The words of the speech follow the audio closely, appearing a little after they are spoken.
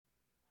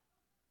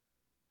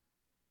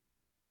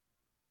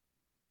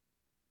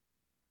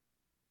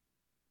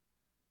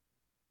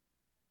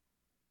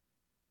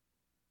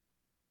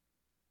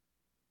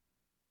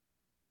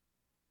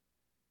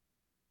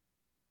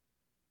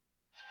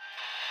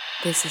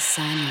This is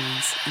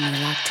Signings, and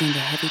you're locked into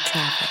Heavy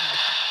Traffic.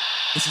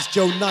 This is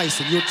Joe Nice,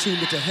 and you're tuned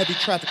into Heavy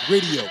Traffic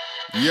Radio.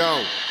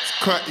 Yo, it's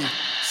Cutty,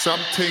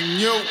 something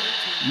new.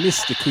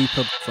 Mr.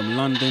 Cooper from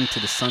London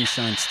to the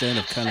Sunshine State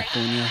of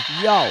California.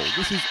 Yo,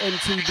 this is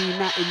MTV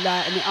Matty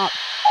lighting it up.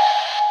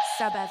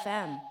 Sub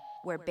FM,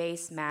 where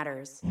bass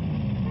matters.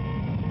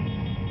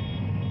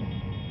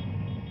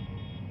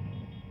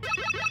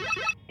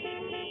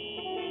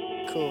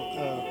 Cool.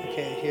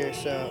 Okay, here,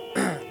 so...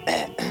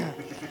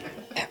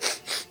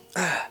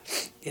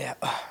 yeah.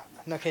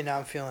 Okay, now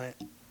I'm feeling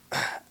it.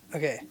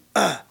 Okay.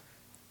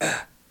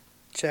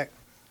 Check.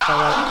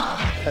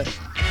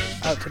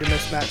 Out to the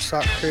Mismatched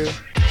Sock crew.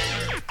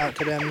 Out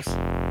to thems.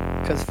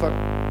 Because fuck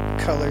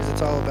colors,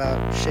 it's all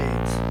about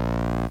shades.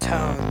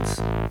 Tones.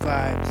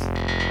 Vibes.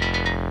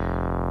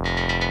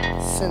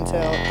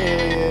 Sintel,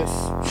 Alias.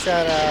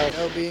 Shout out.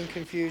 LB and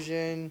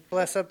Konfusion.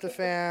 Bless up the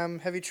fam.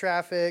 Heavy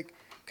Traffic.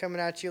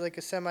 Coming at you like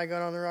a semi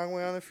going on the wrong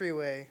way on the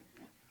freeway.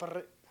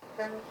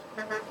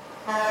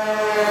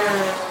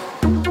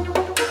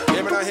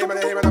 Hear me,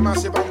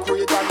 massive and crew,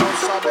 you don't know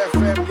Sub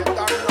FM, you don't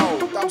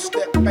know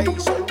dubstep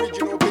bass,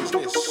 original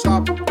business,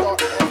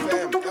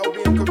 sub.fm, LB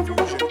and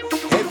Konfusion,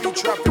 Heavy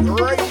Traffic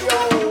Radio,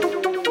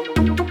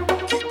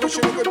 keep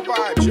pushing the good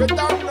vibes, you don't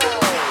know.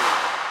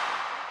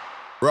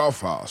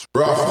 Rough House.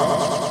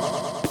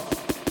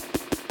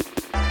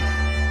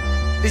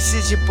 This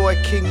is your boy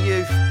King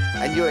Youth,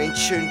 and you're in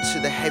tune to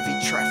the Heavy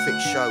Traffic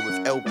Show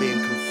with LB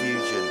and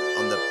Konfusion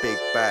on the big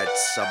bad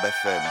Sub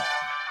FM.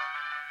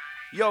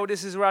 Yo,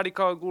 this is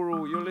Radical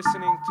Guru. You're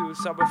listening to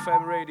Sub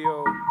FM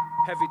Radio,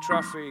 Heavy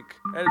Traffic,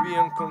 LB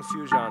and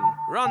Konfusion.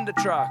 Run the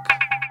track.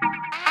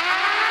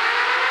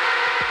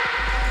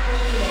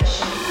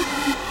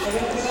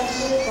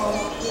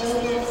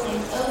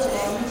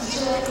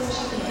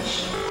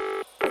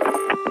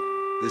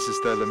 This is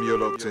Stellum, you're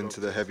locked into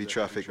the Heavy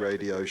Traffic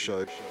Radio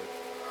Show.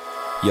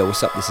 Yo,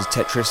 what's up? This is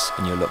Tetris,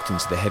 and you're locked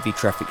into the Heavy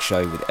Traffic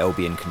Show with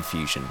LB and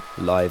Konfusion,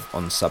 live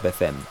on Sub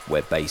FM,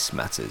 where bass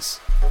matters.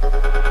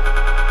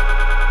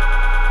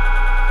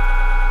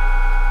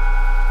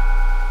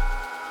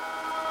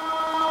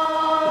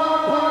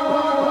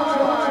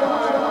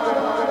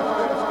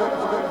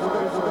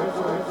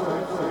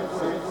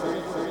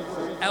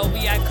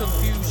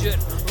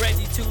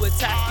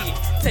 Attack it,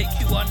 take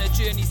you on a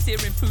journey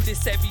steering through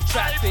this heavy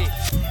traffic.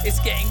 It's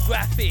getting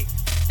graphic,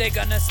 they're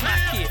gonna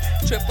smack it.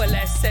 Triple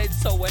S said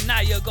so, and now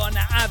you're gonna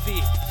have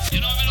it. You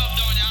know me love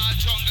down your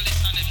jungle,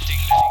 it's on them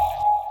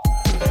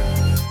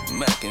thing.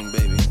 Mackin'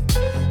 baby.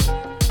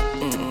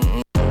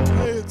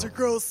 Hey, it's your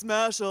girl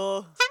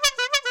Smashel.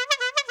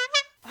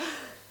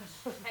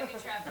 Heavy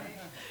traffic.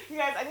 You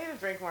guys, I need to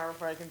drink more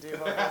before I can do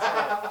what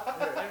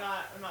I'm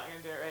not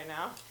gonna do it right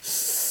now.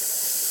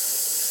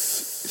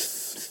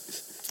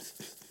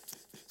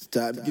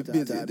 Time to get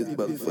busy in this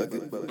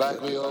motherfucker. Like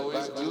we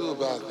always do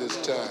about this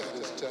time.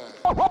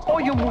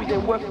 All your moves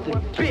ain't worth the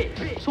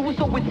bit. So what's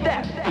up with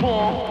that,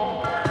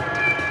 Paul?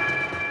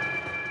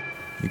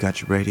 You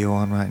got your radio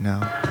on right now?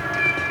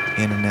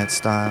 Internet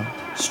style?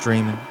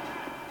 Streaming?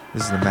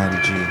 This is the Matty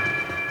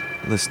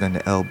G. Listening to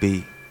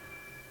LB.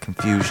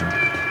 Konfusion.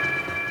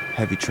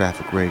 Heavy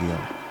Traffic Radio.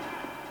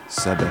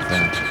 Sub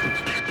FM.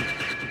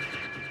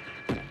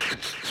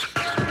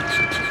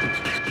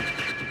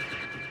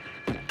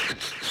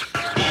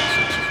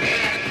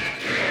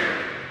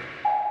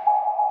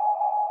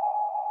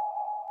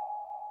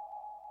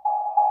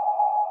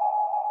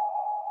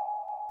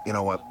 You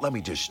know what? Let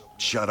me just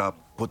shut up,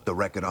 put the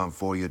record on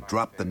for you,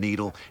 drop the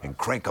needle, and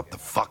crank up the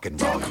fucking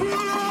volume.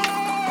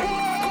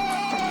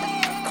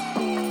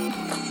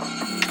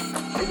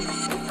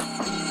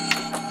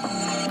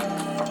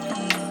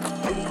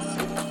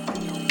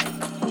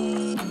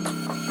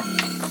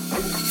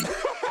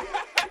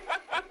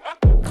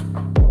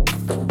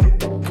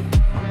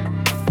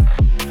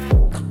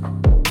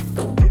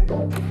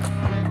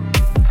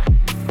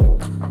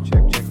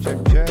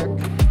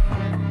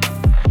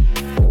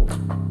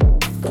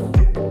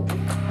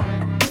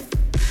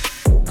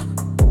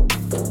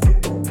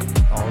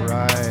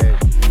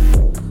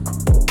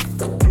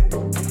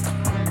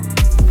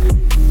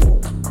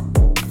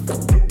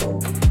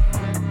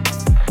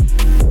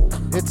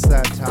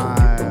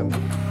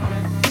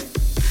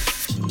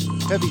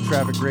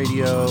 Traffic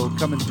Radio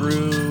coming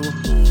through.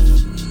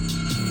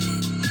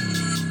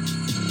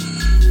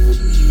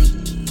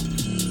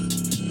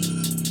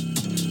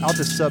 Out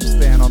to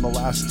Subspan on the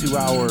last 2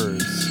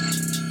 hours.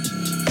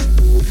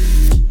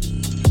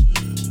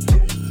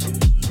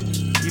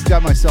 You've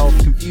got myself,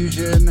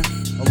 Konfusion,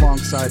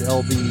 alongside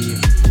LB.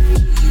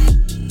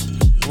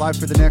 Live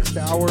for the next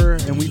hour,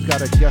 and we've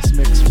got a guest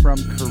mix from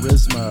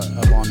Kahriszma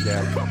up on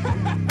deck.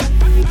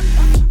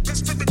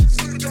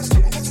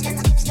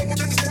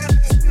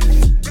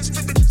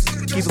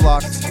 Keep it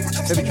locked.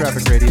 Heavy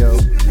Traffic Radio.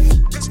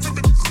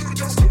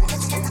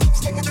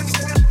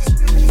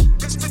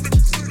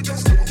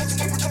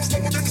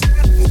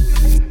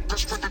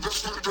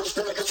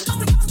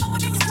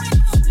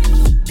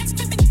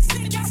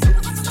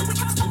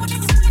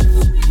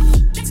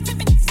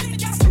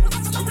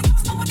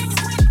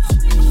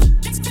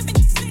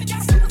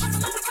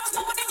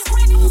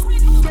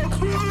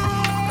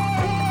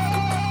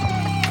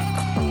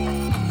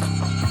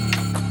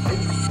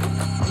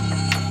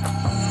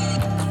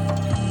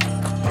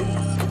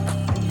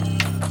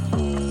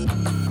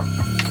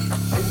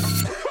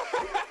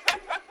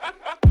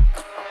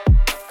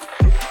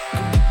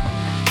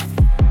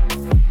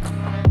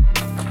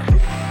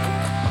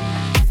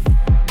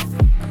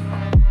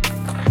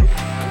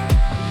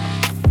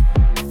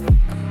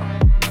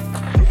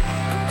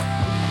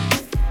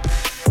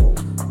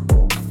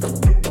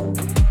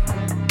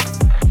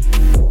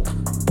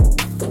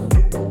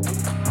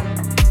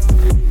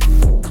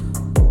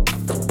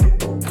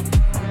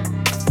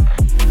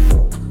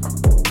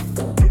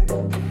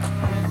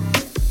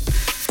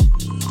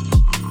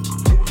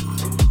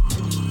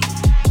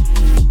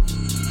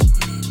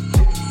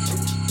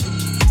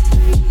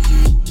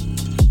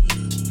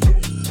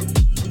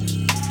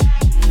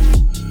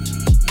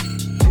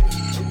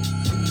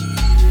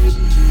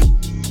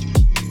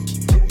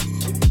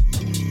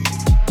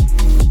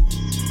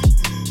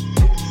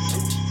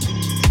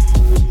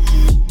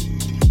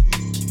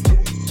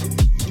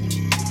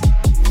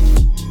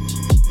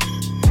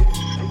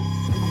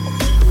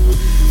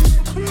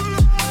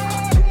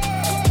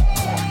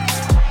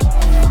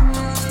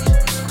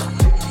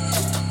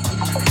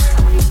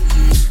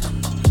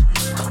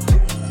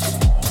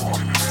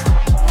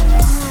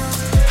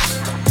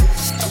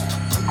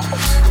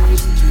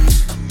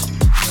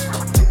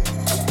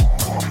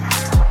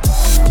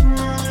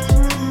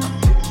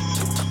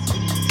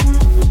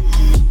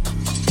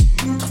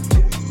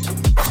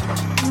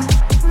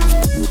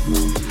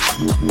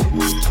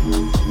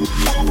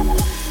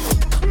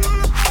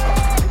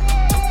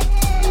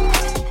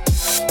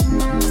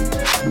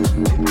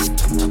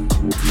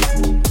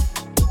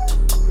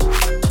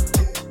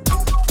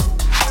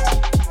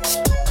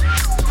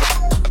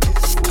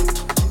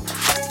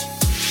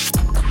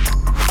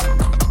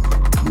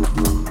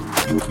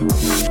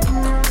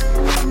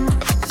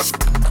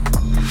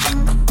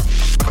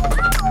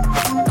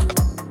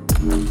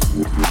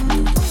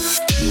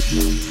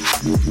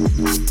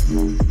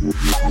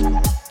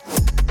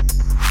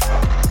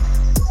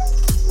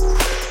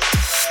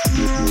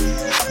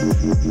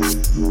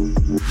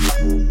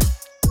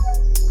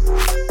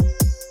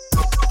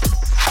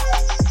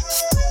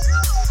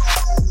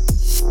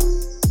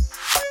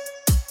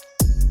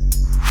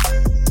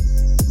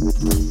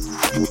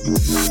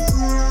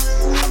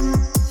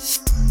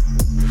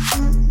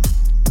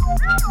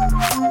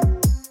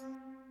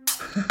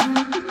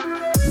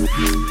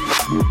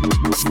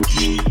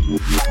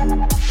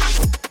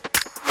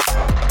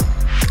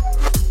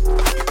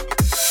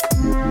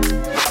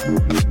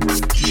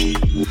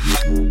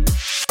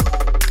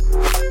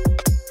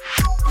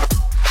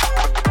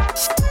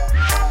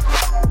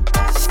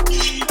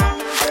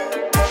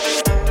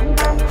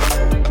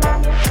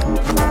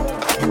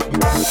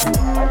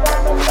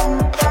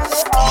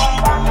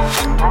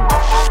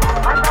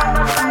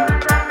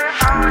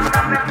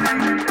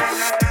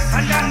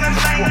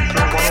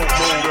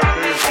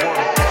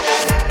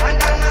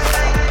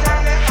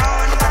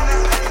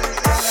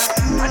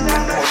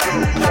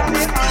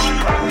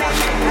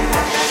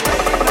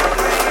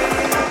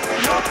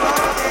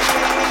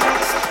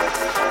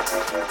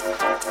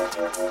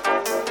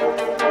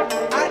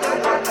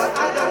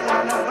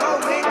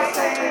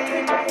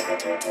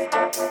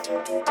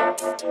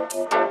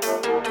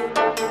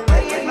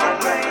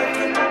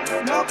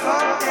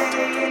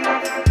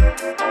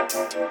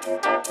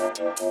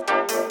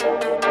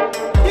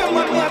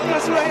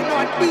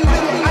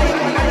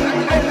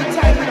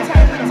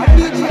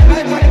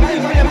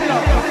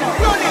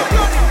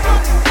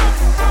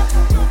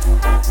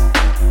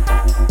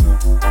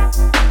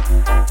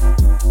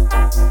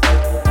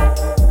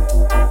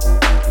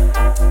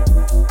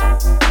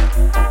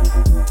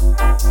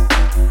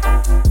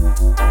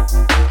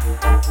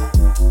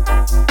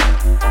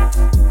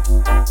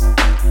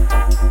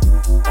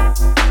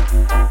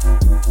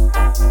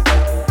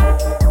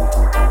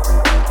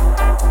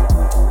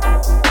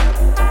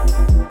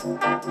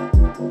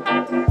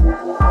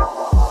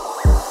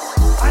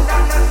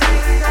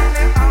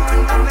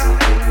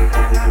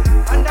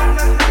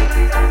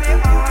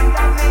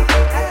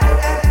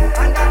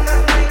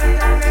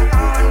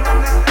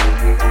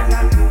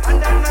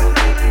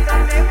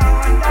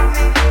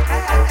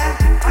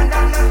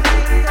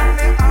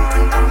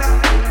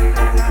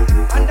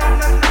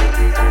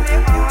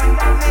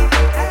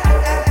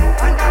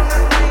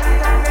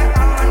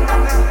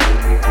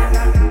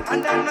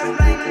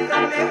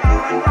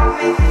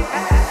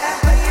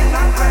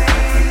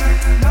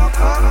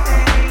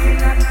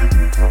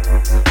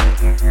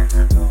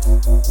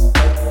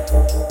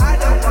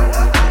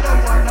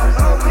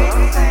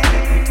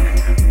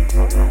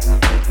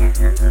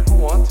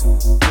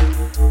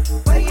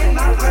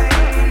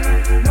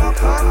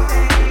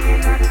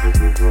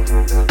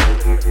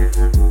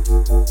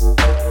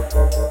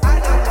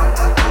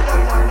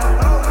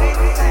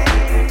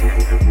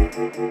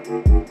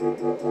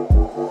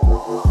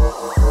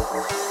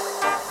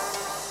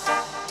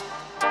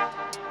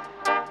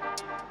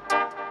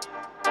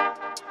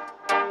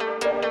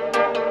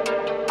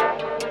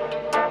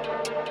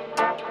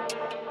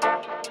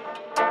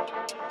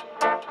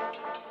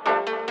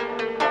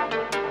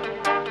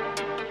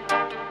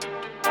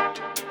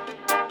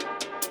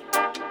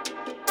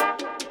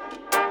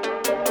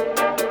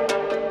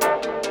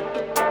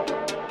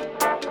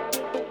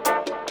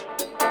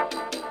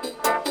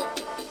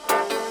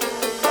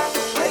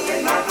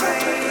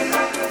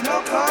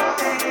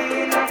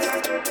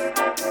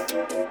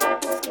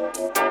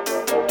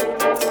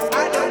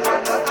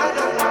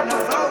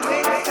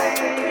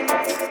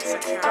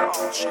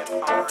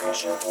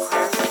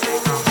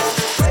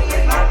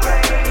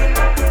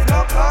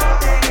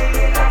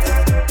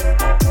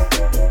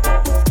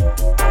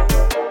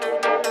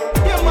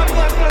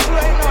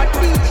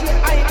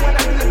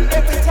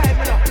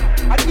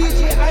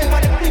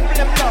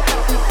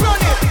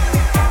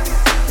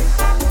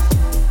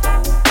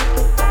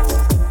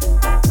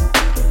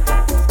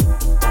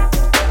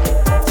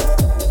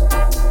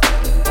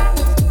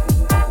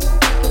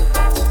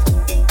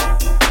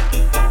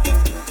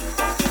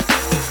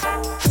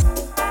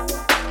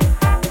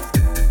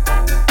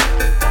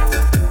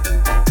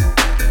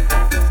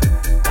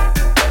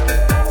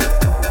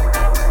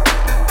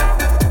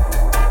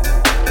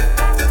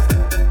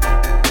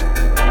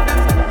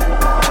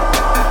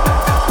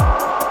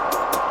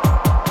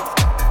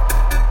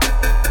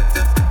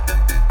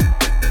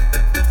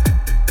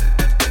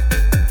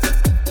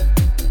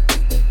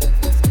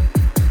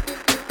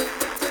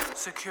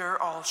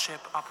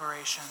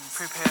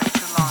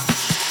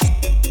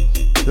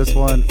 This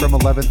one from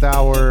 11th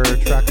Hour,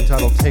 track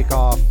entitled Take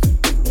Off.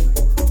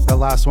 The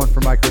last one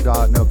from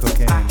Microdot, No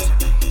Cocaine.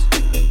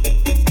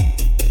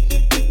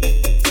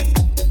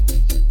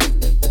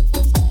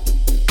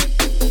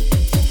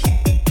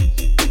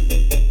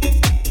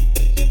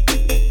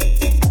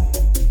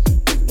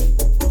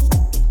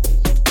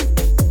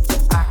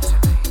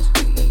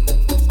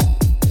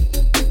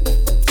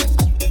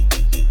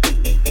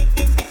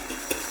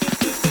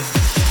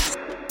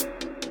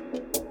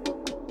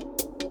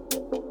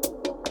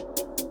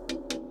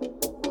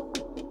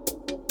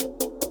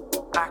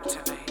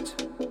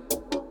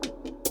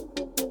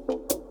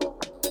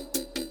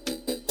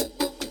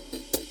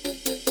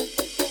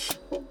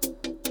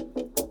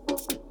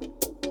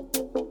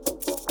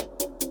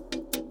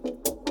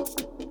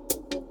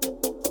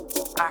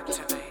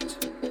 Activate.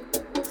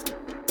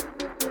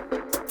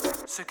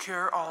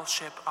 Secure all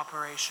ship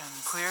operations.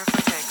 Clear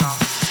for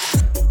takeoff.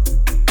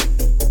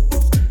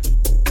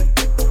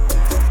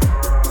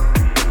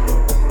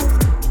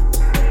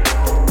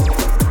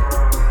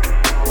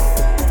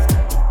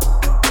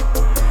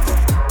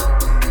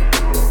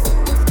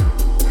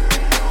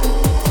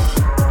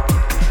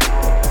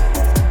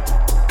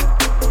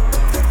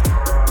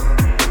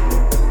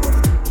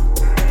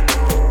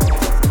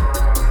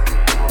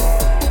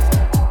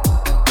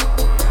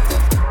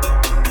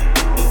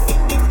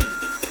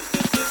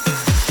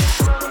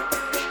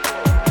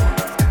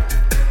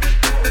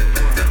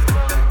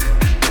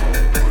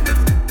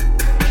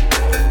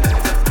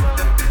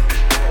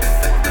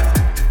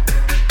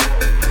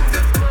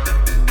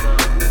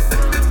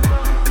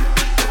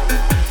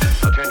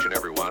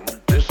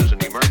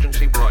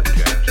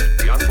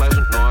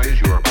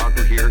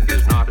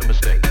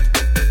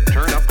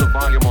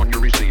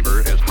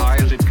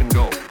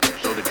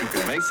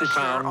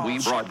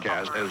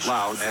 Broadcast as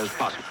loud as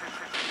possible.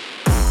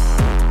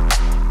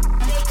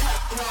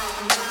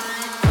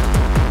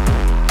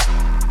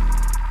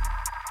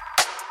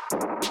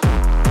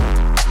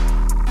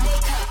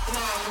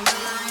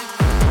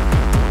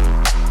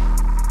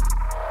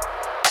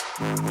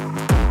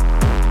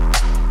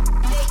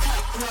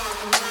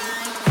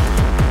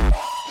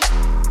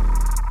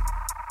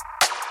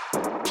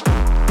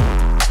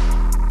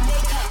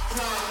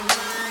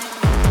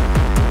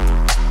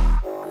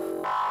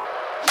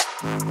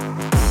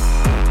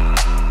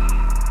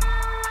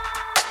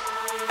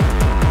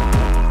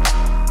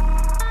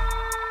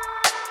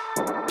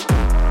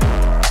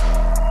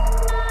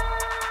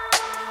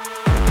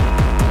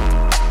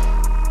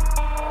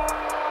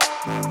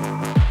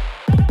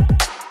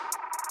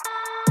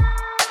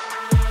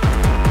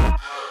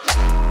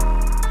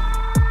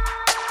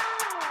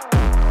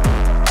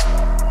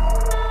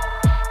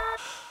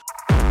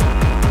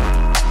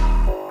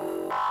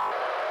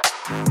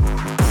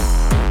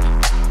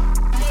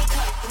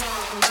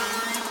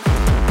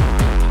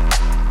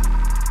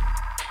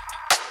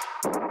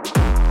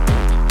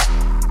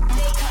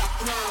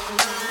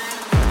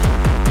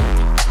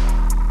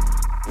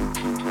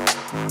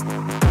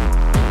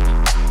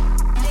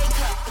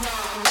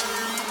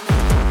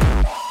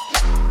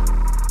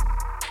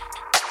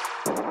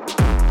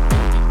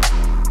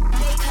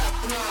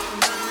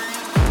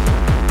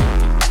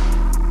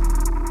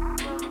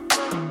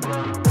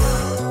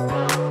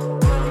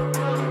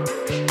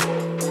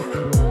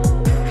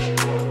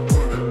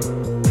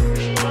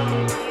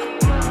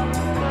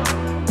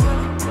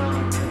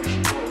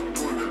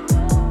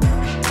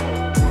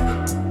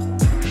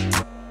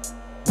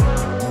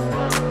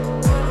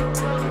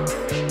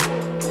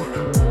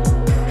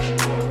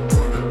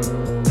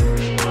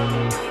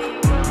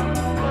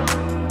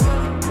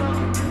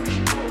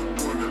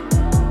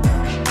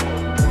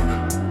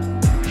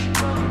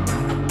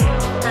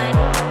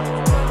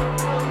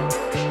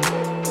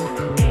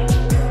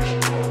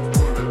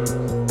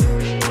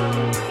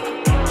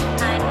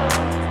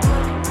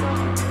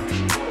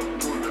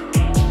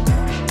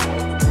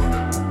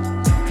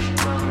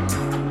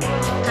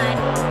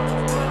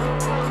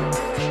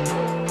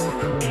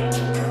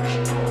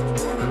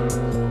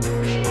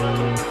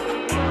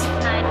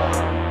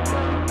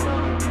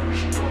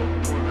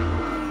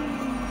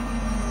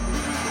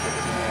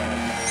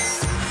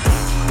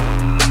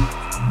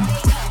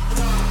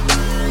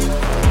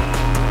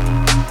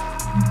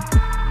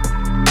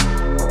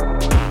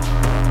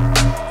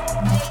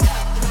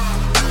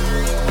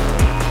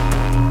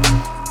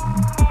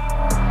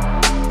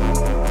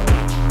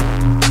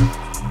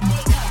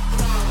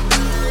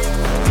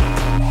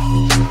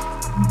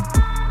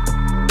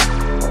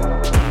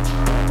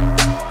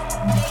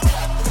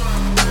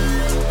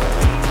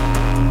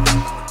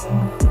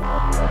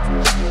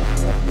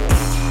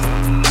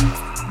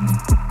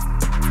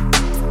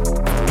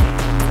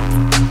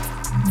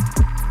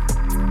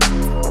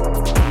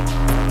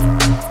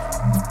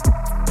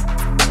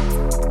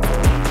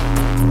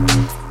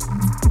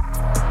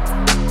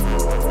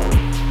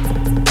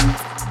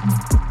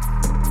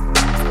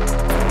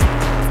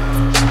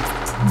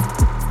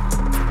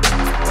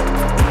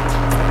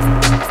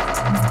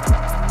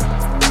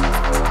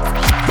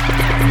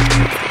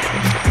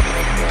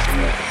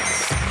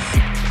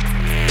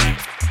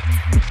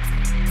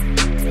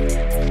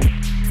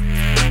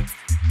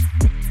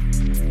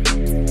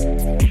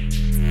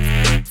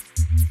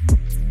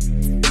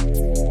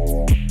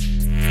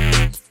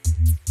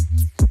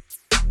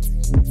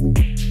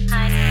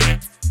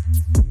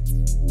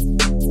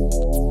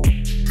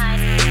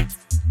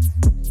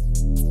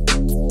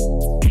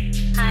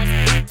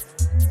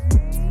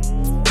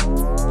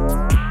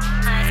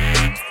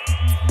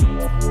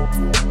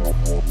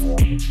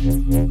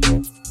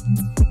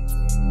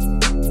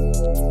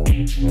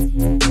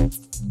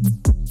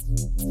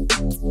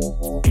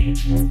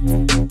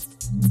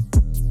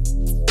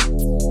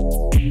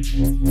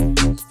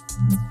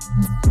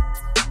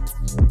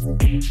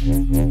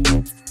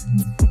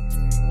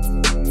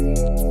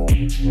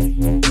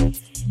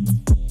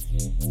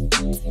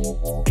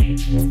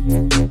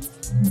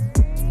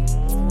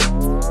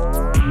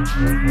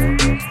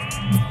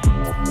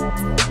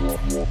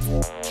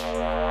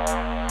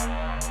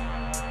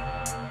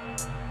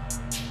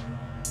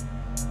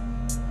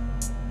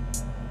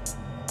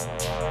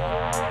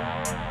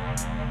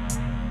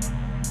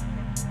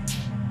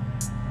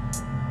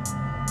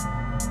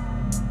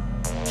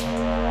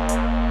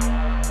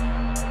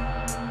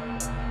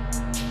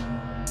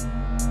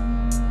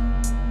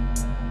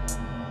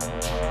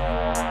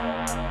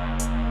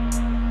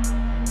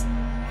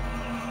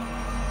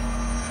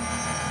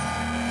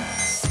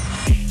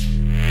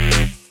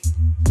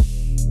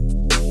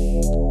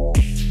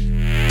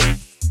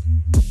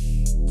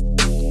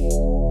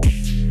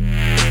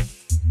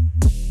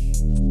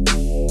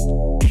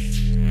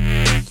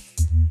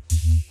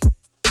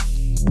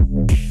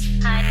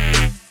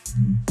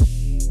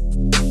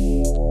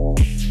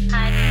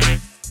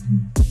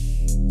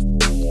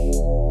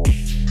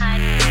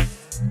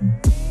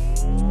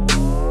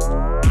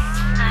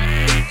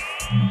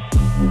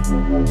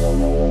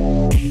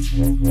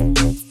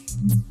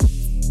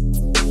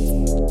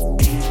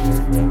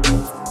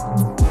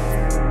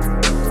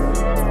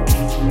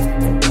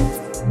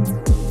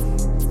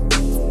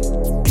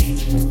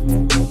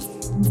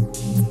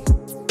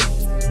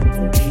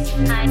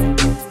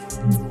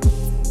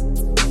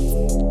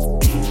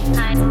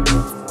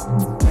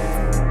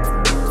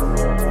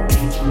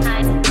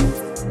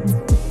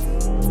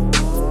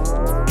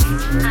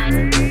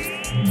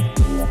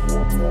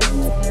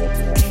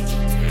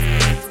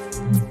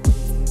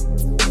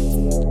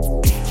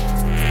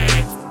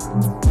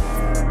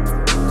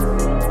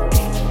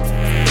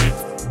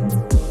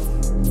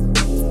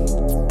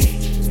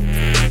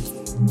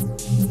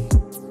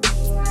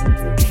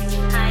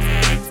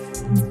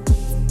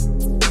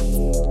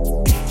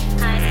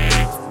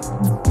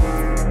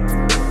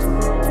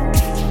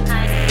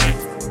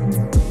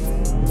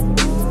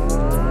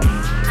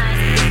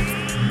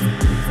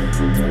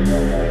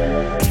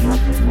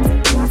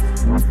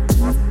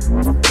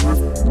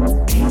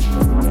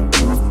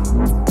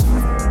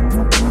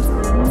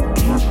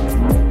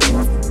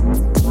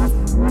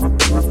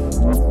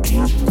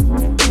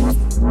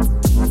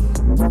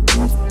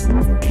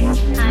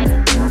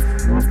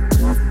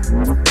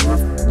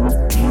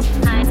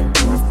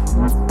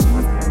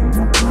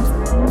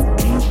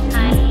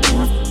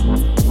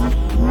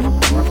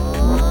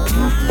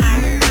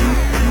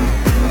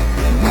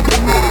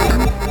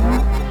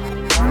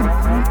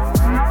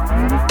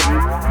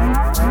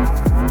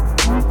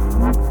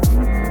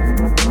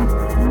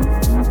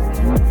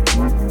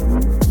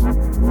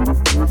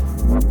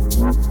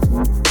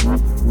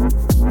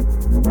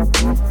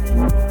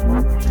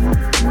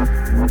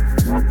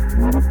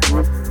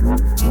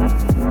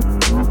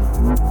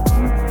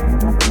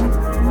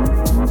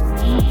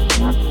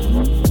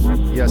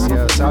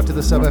 Out to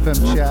the Sub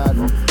FM chat,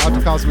 out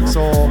to Cosmic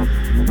Soul,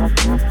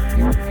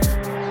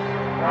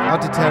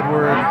 out to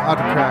Tedward, out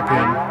to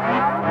Kraken.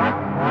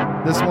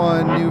 This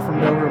one new from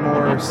No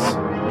Remorse,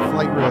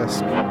 Flight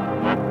Risk.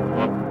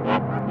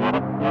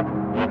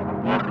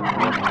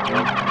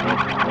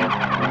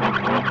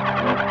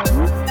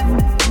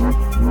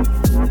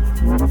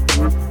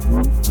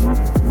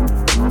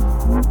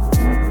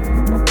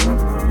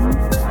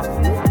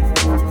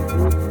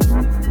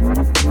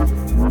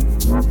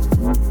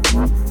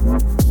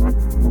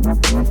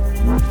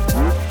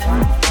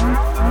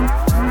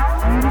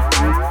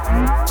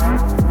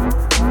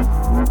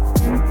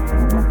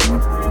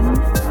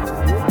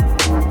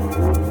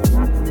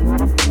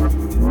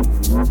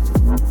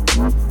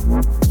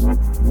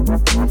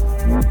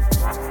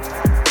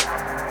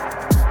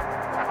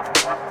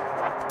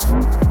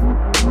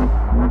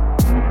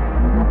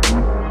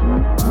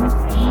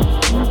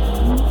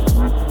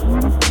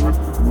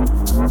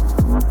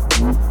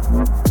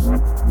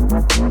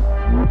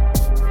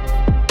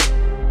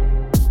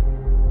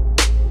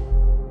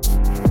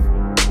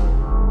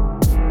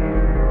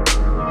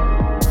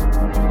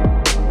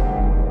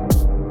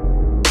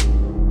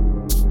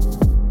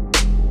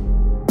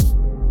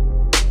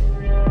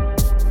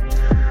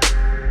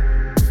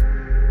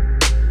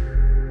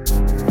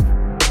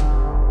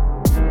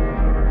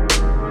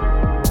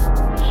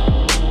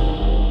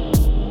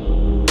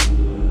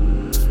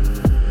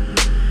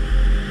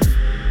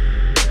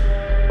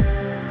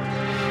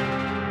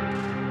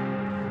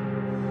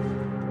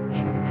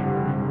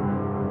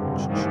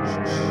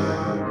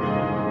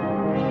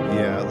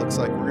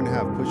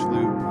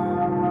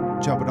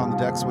 Pushloop jumping on the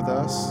decks with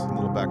us, a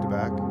little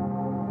back-to-back.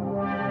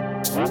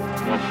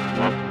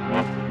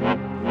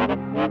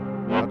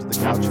 Out to the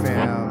Couch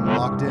fam,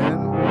 locked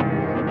in.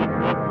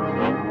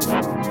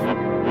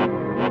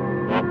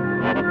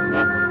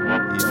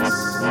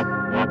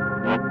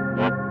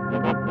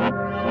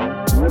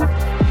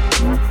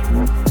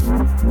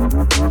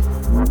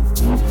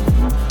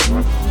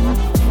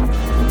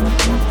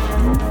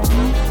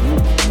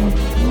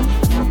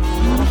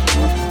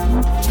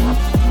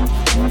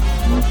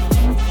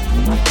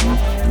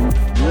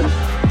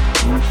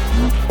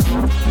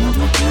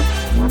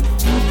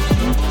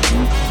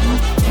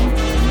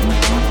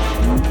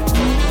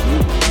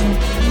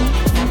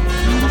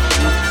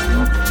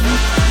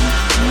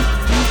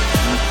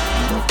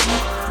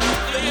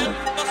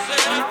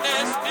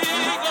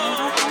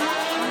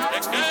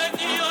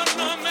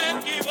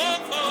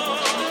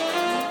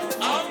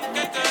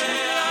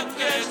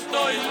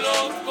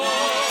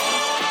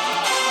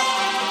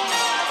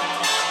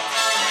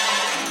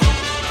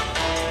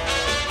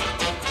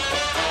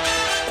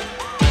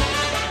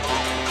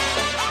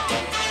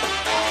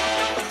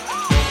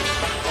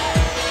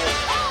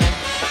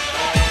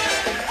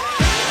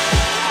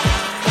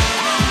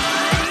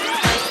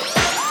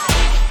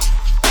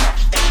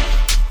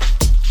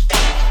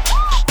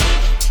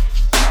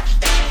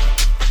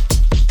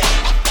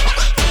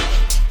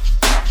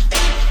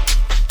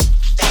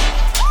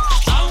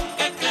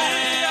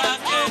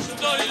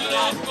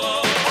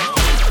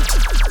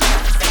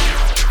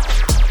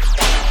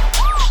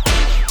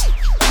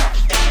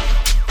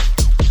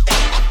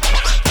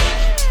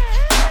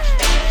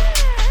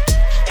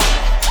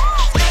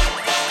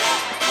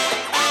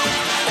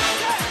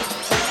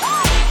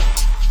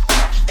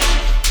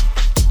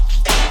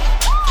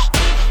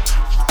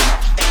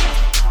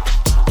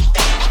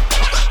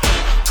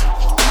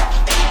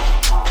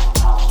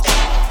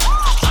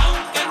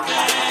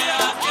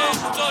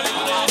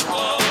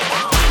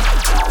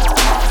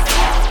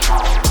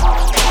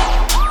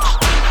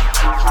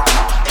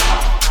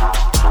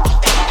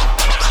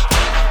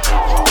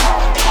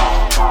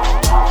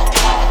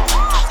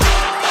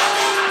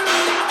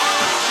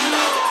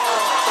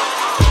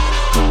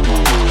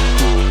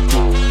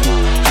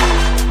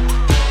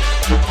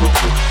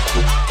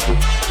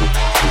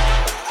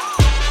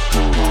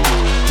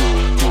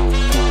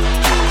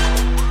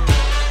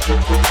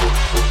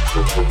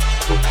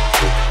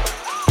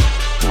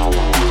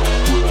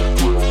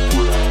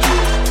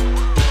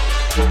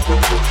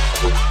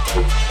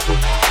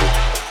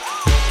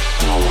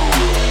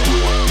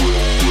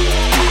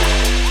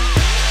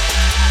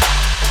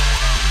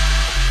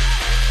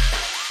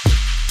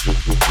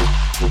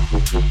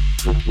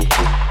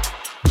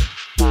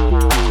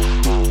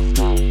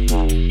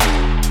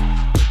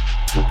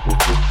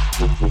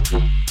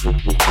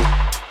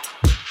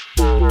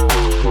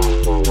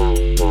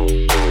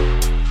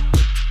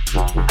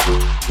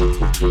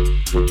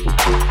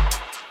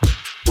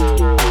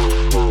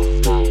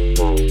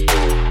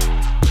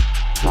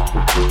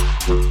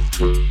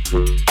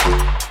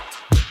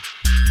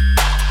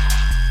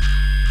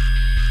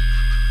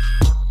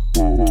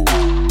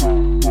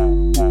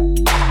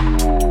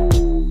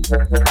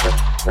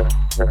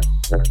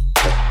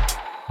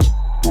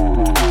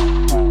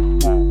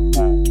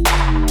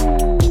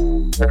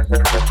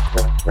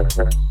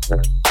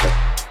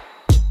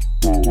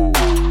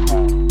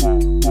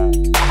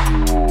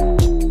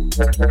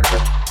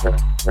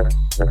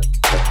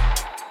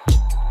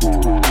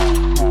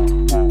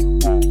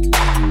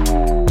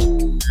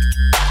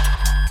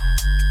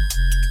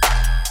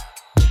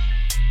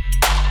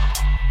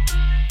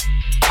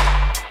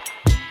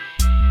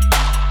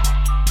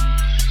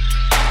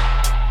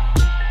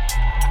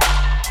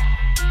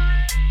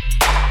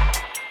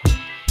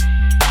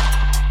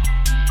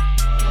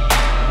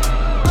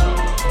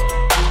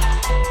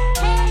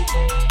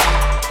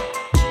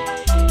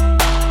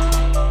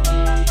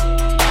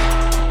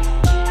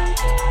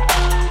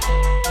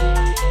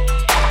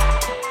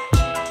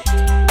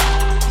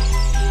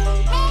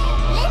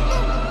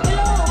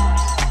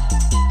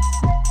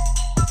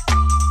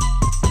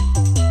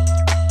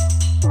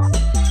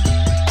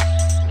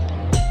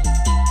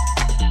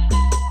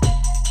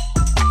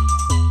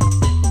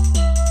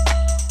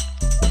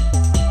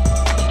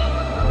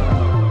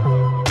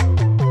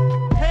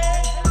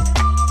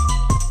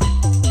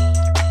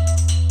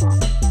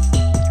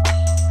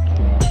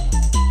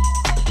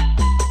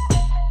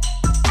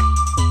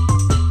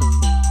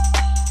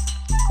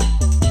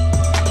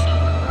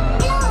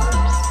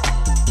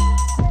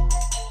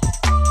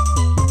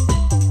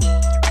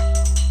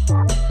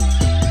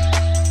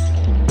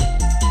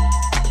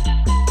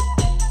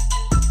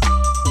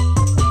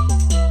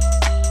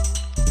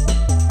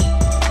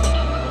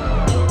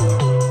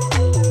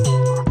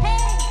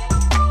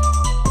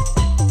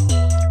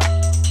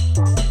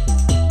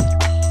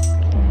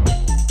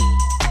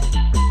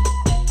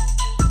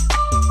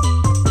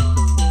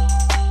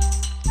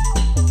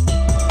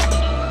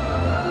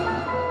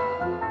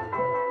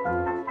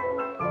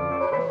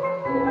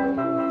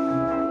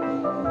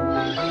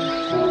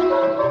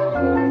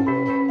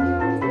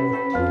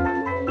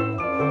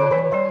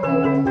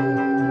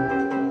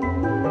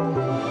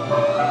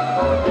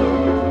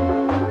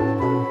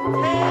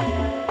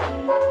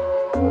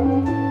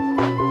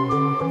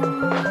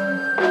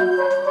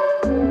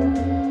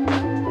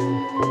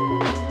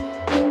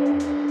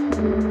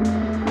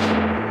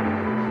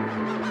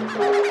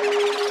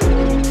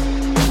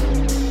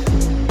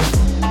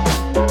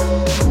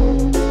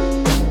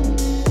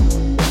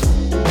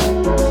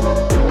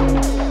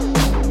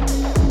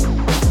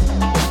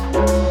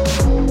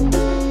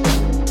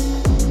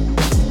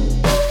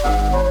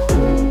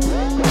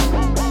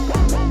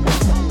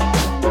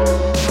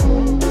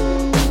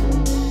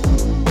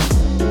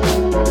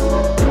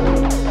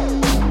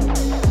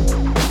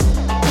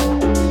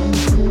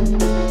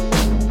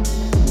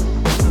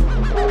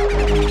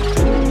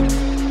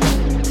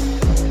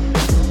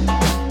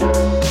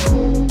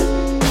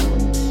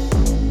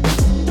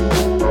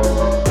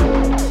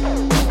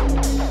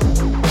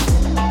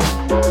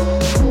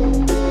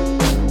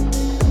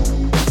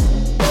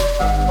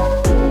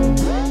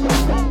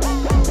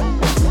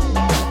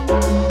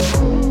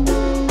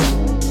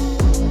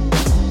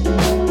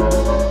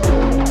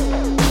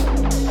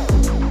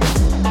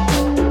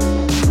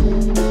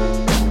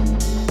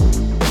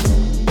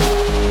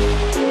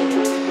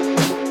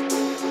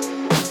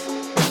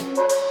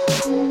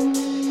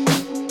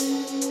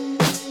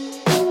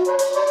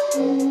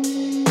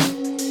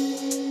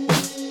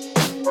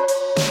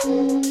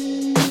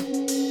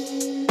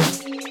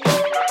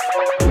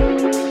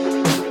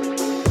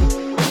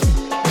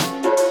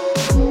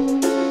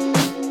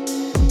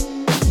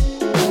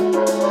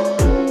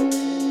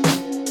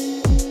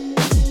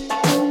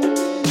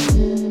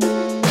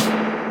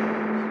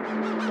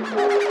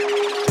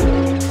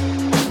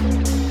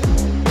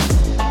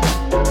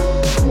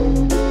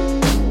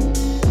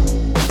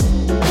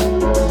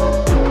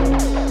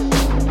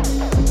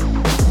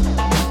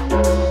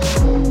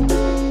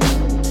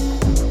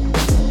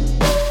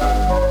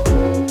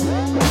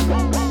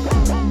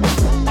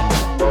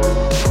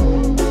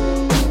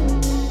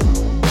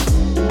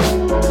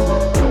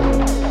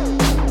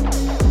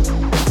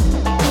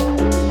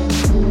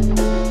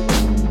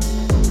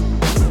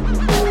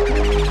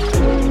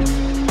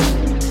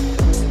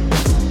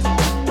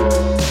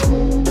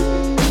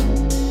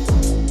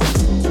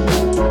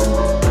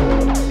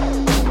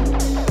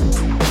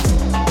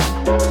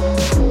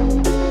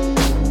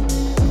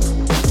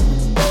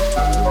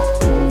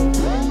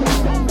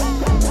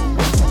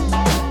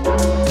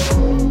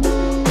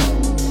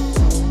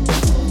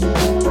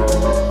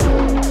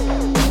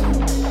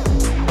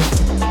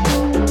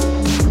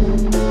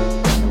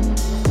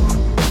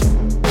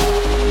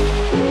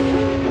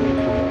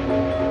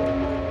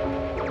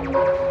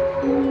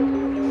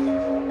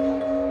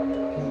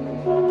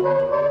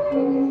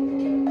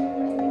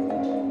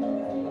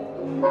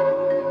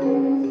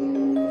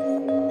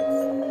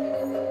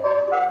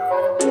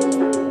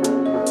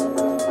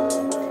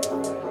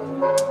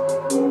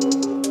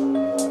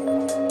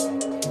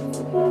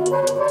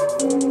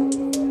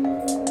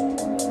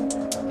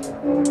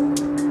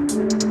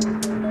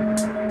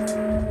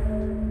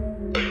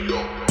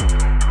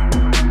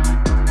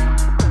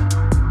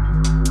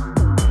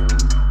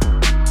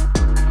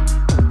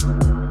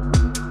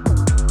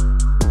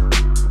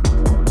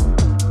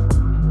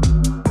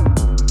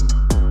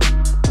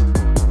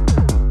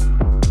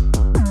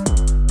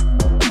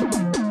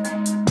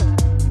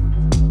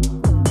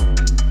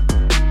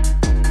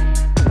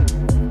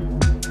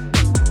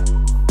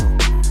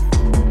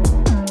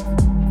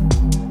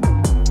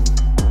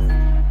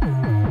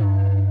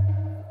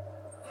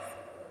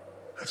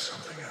 That's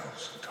something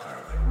else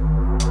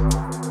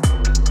entirely.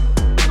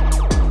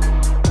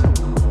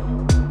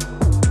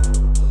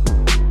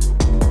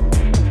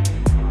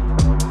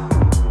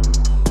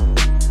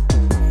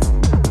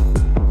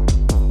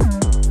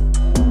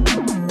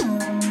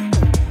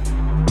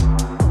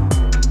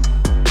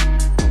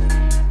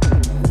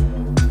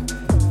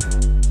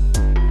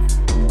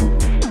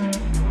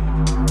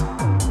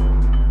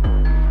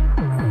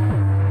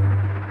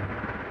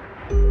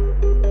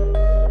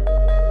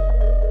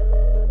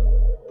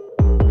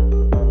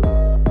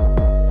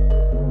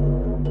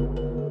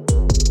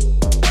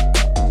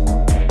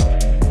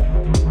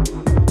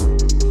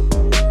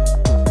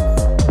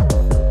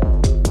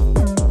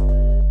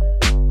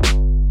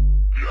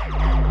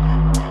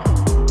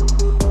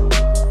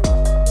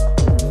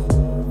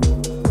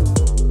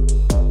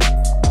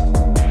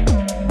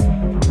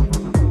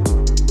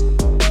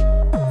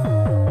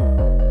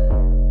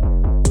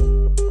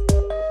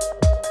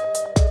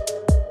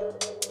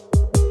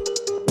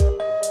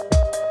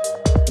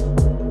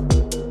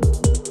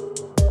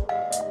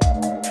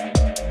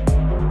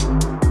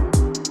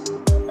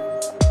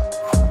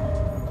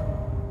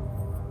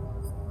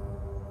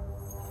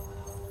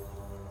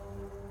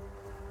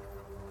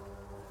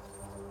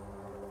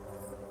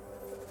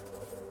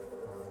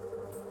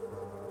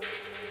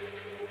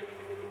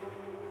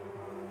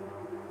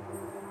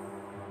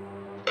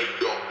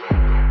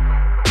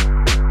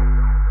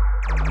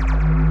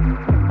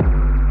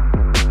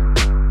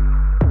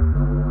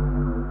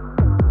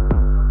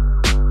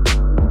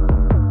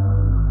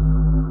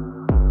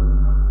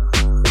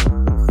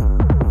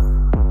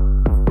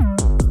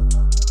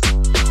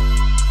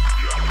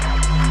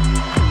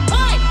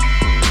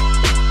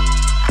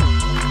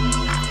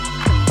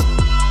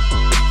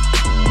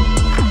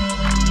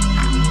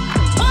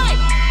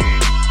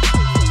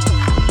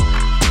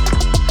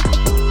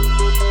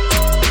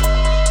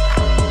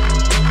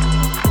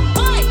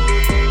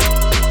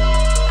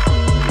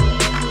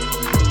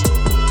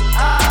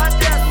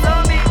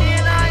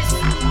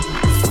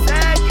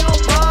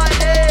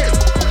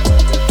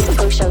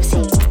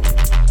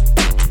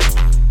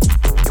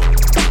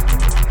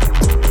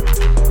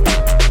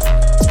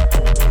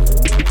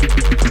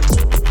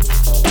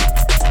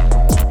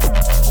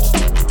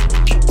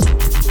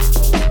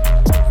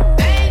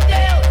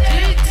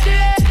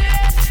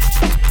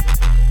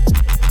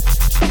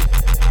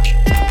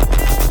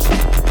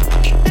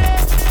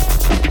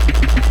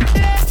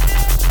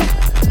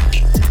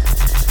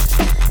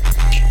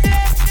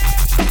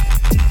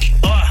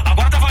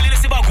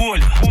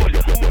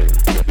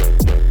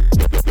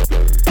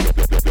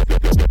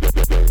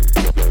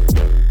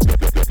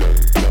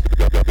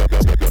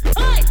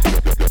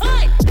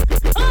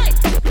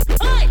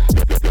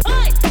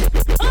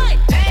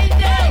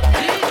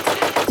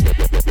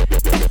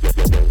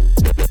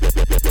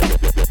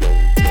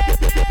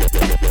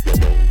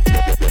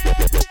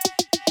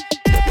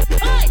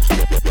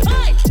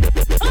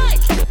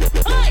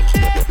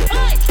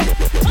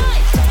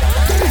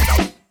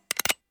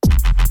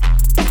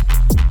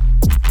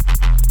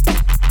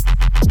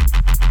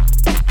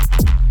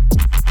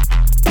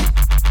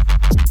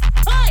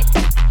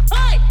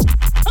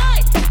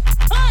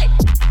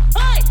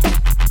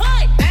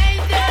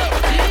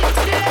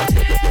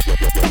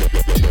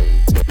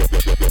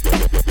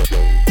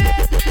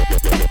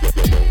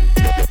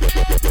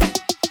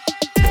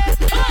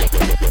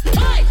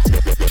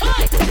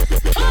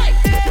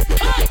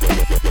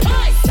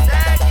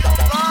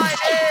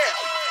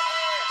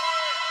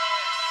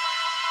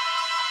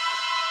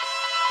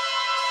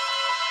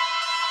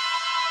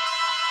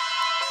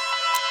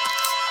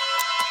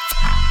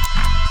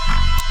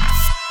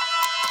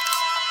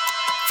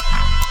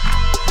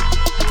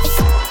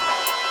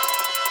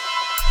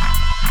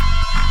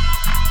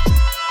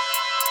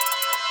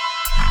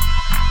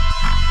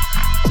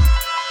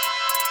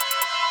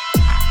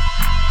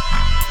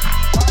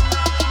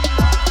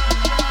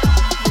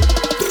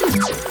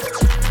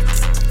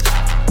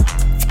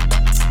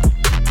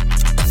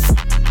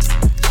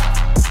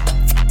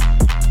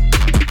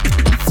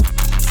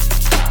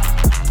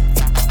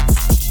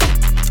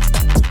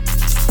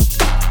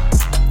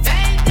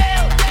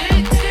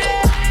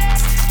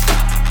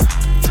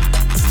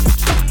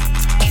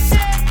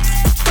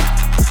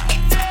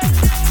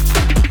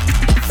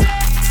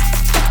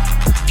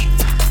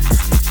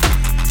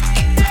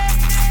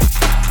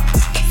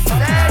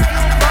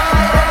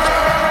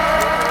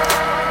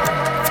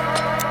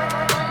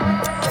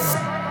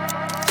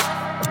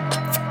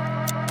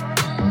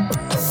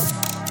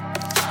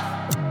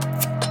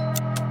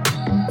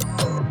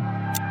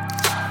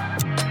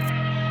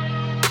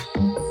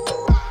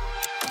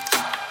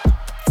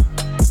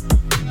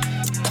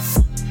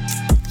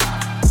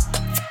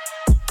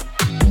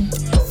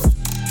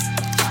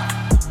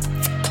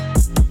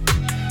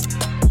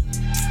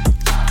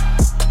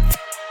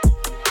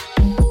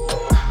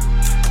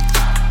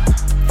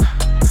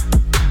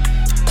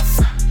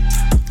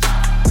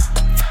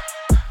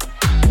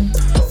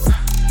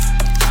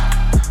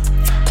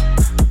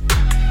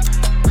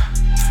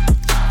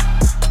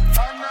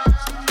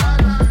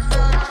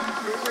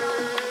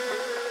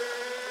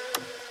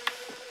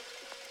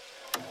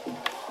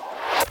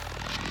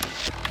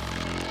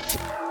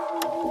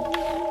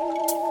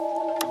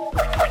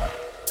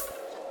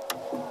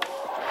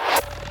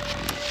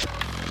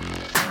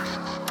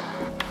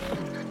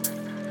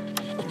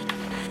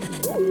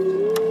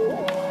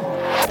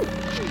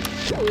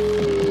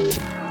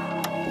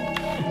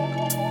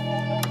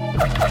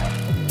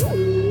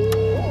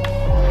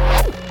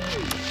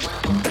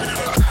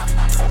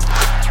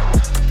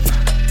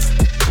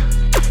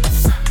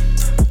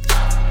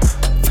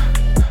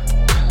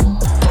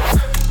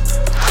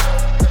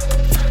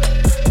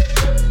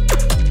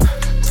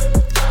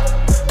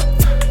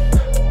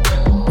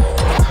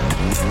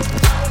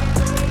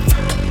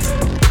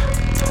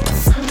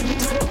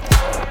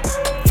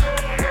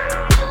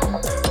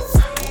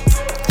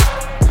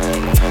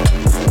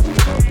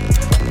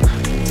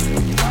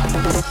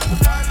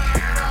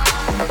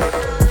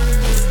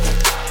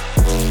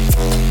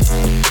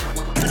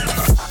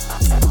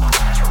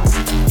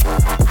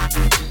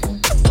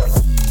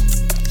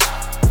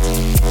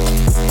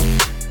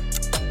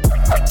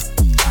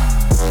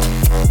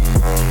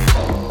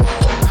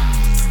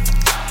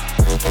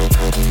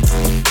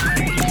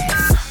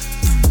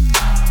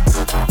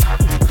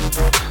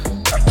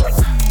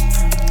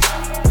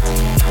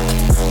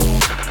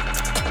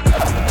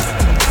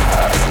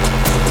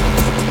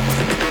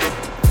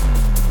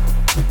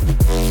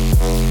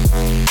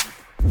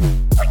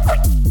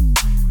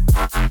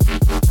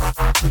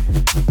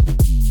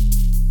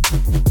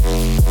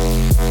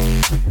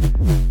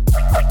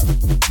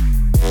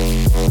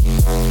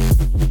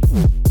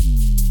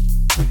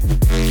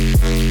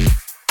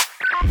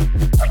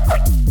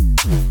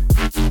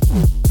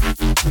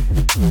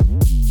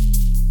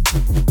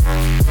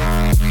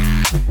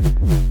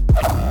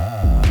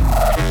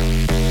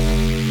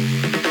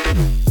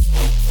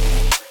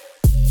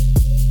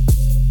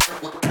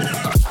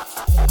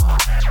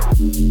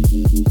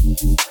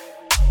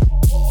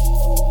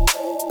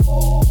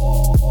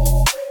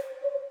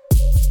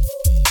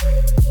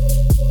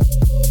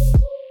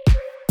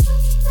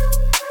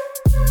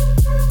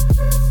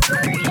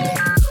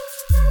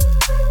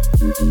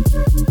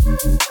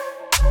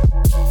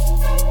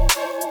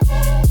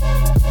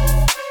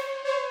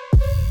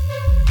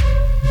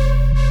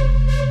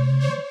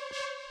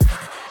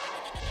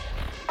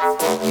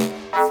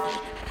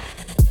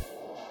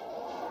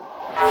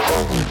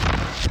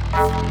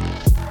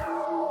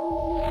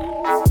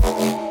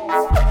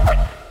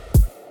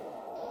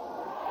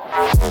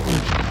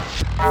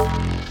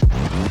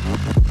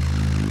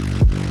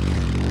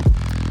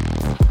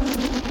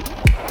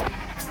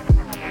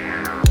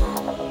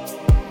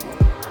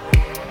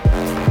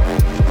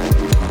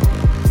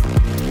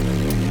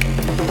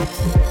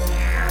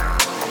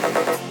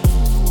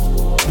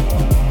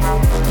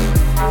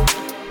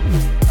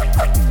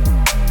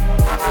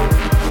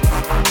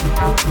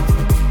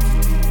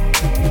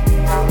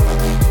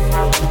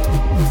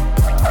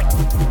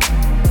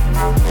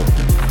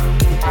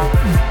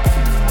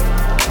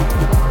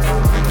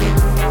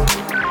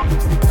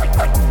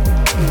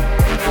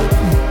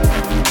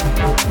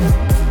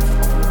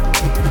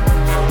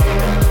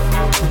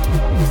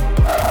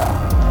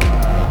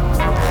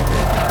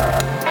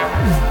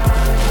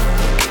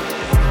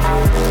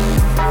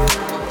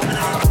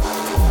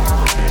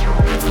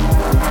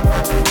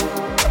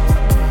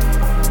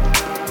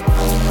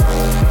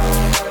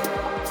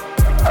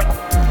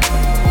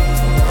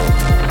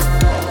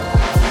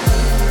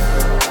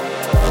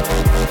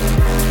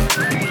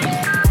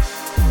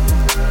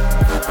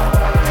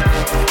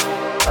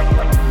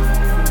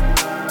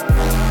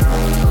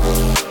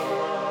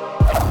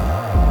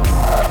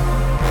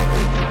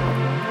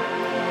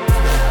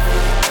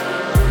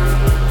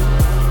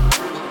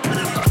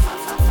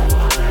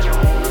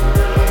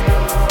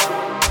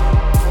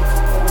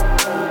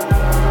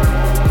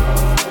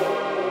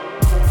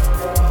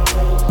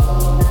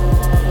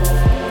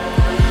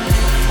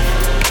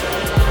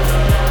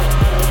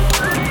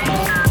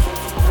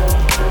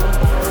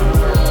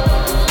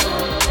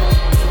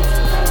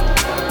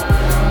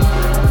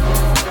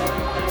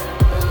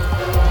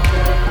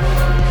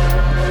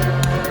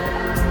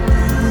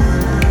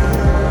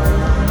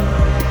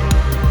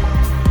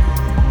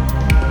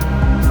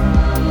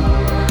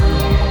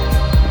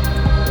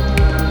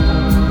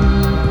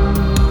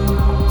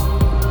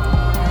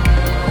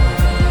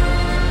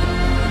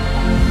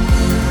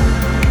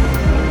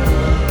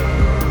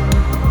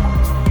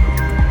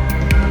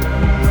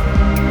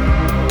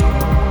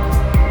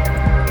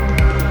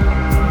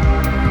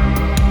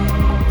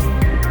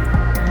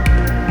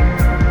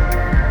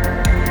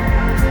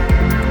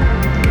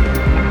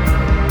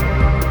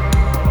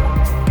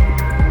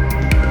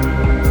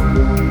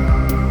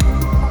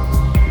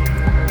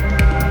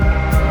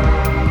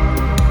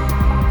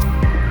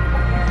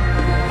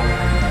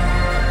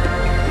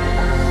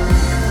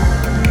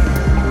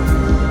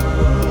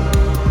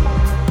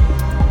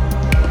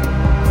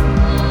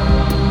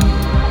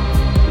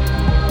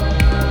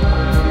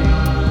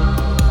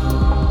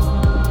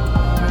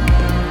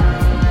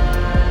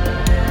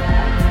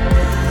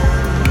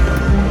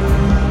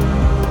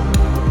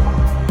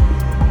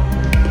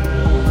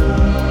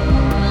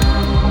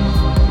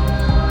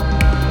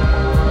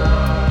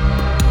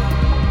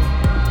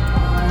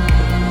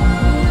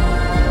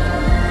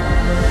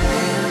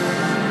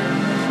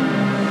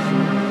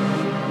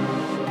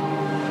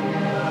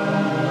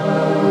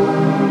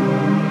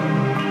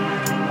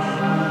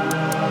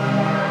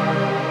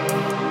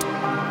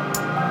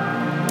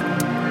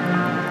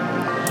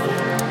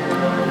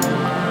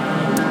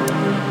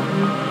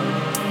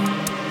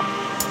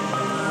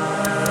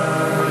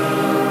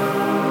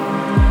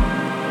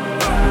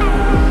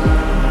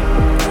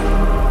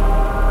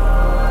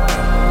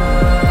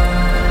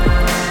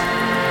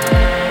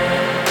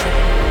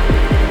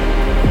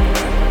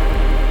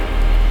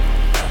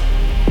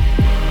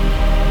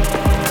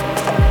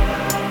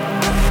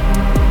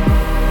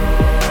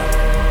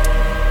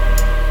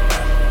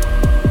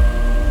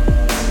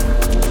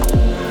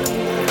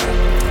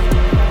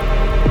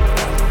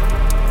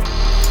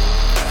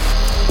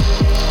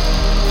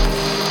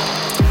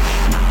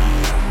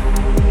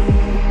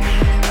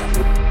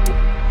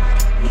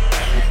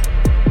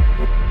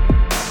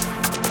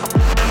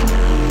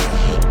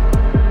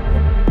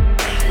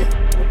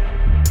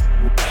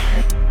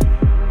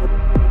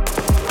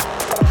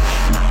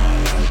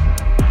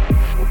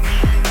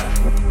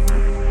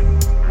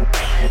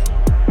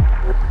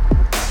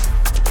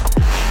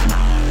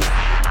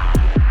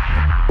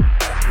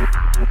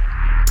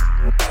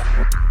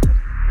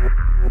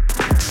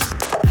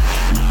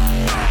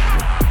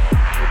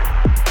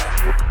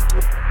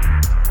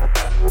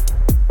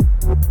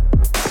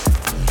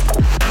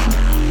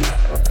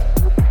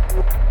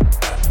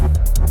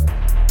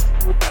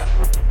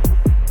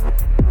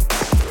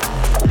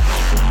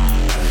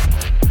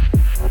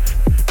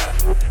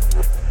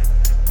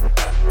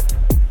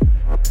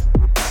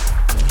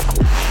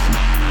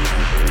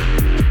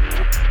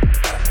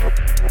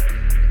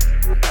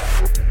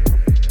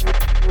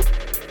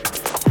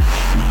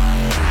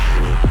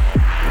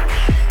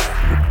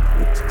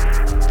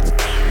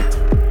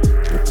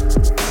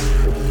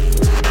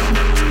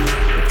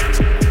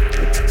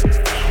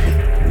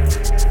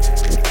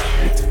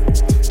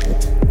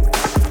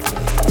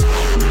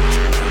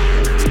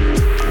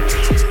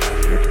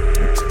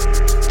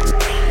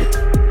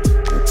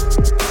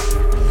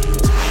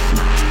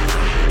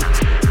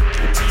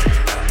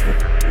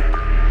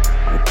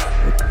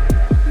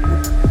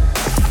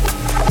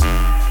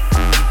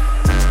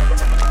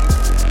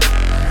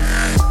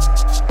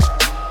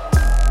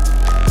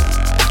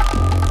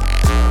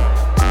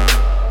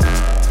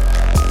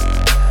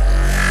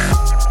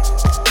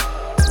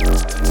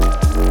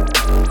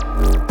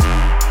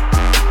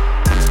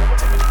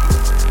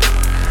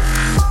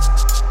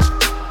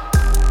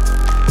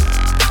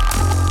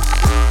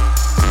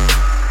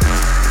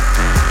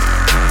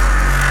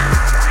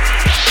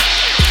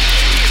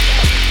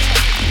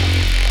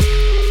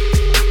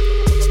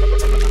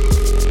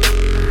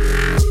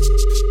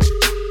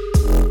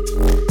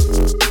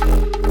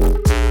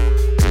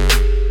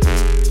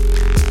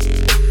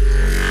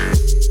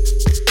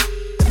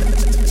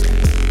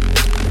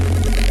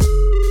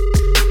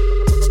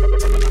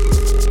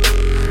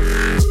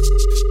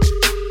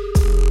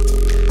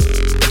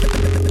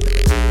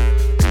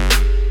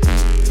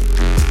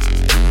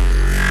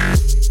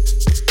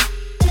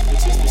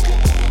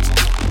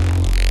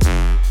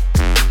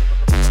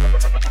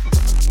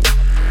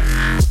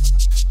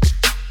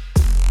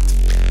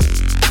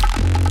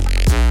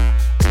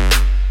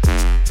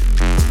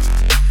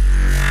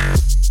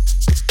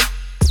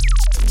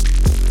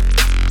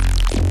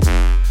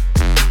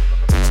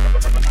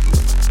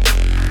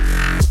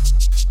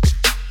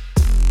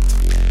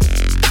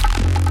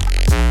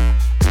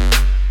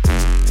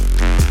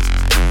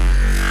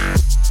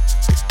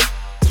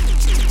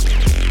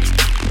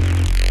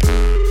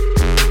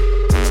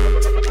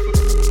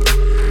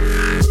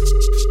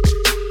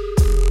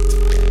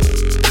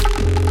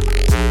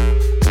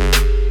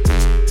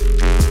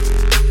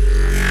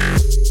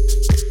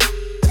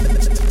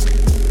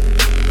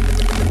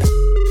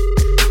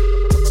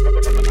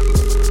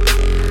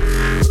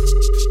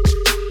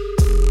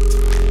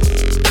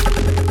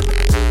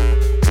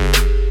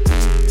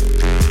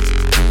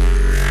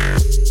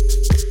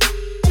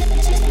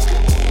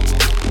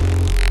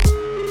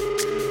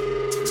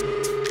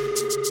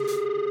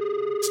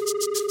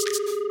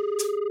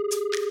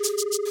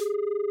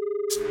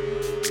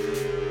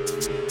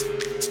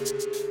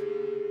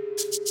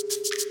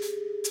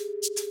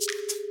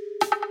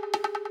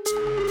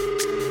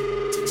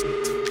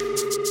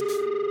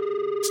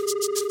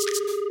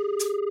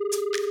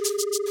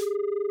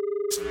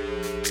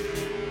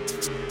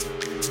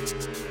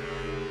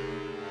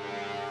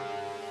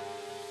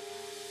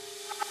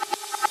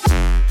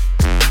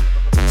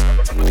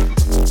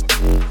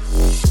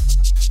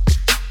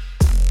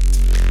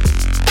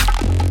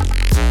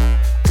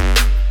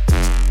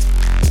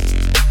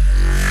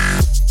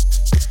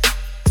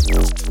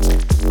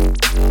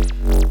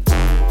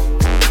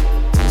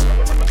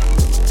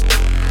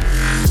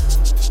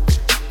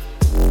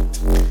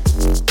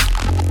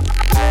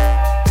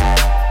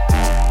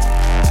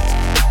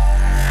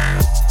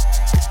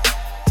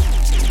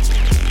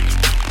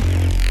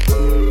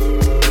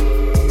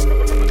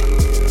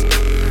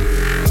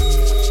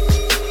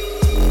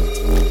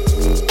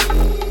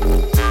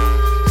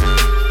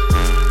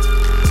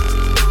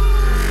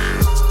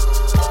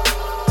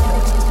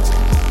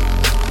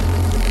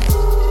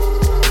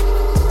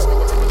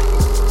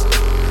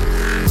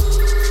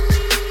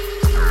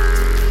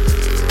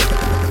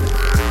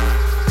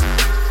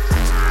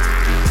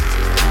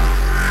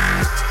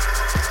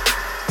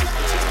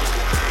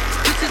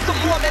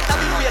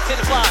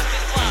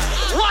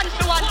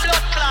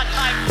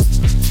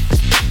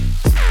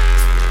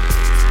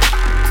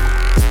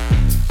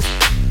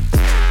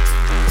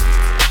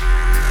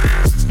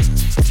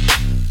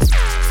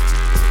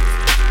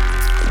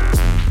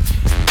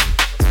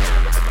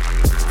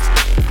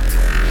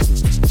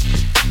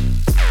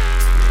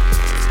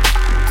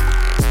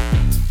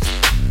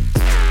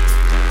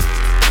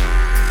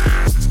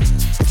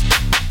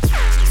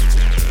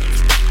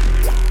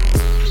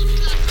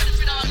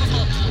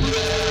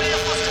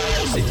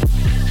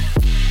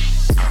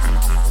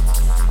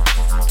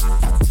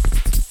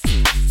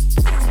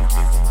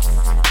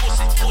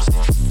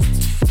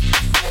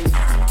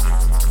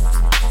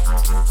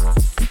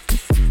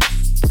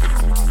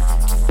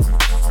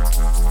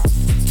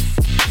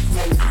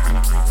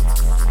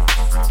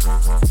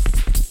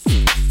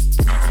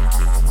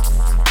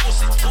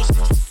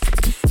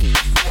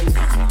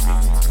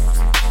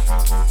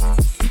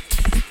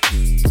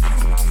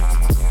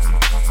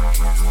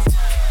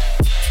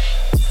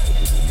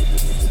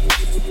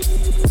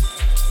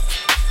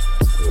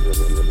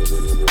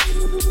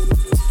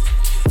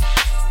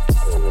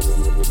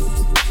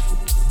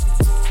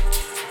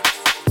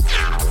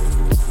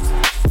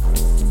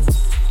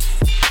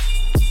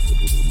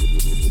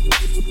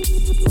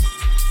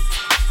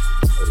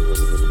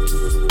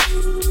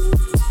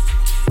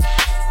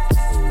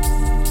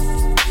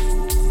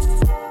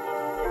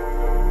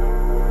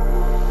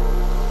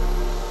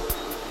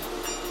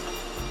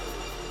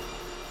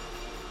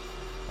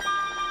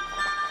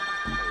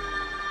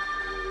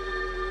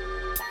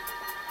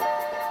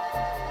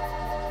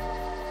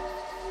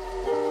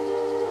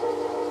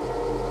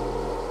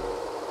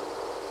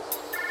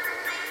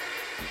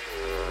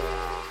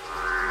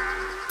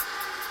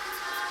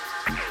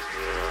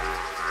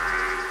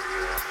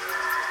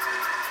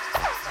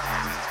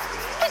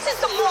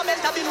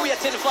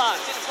 to the flag.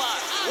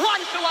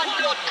 One to one,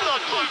 good.